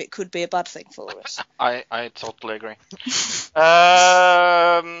believe it could be a bad thing for us. I totally agree.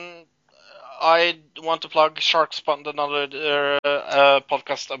 I want to plug Shark Spawned, another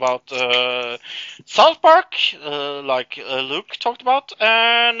podcast about South Park, like Luke talked about,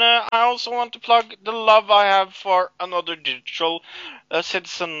 and I also want to plug the love I have for another digital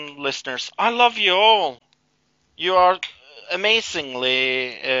citizen listeners. I love you all. You are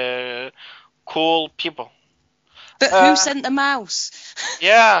amazingly cool people. But who sent the mouse?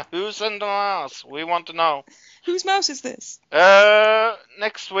 Yeah, who sent the mouse? We want to know. Whose mouse is this?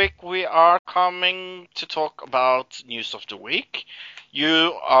 Next week we are coming to talk about news of the week.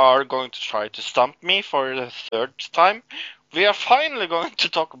 You are going to try to stump me for the third time. We are finally going to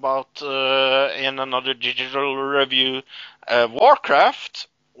talk about in another digital review Warcraft.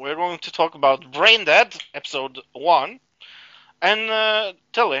 We're going to talk about Brain Dead episode 1. And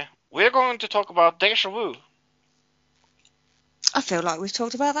Tilly, we're going to talk about Deja Vu. I feel like we've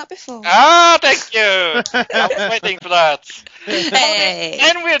talked about that before. Ah, thank you! I was waiting for that. Hey.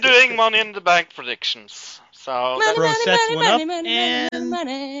 And we're doing Money in the Bank predictions. So Money, Bro money, sets money, one money, up, money, and-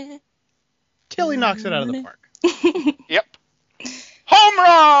 money. Tilly knocks it out of the park. Yep. Home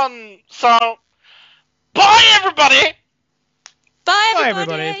run! So, bye everybody! Bye, Bye,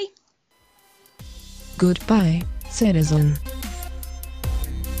 everybody. everybody. Goodbye, citizen.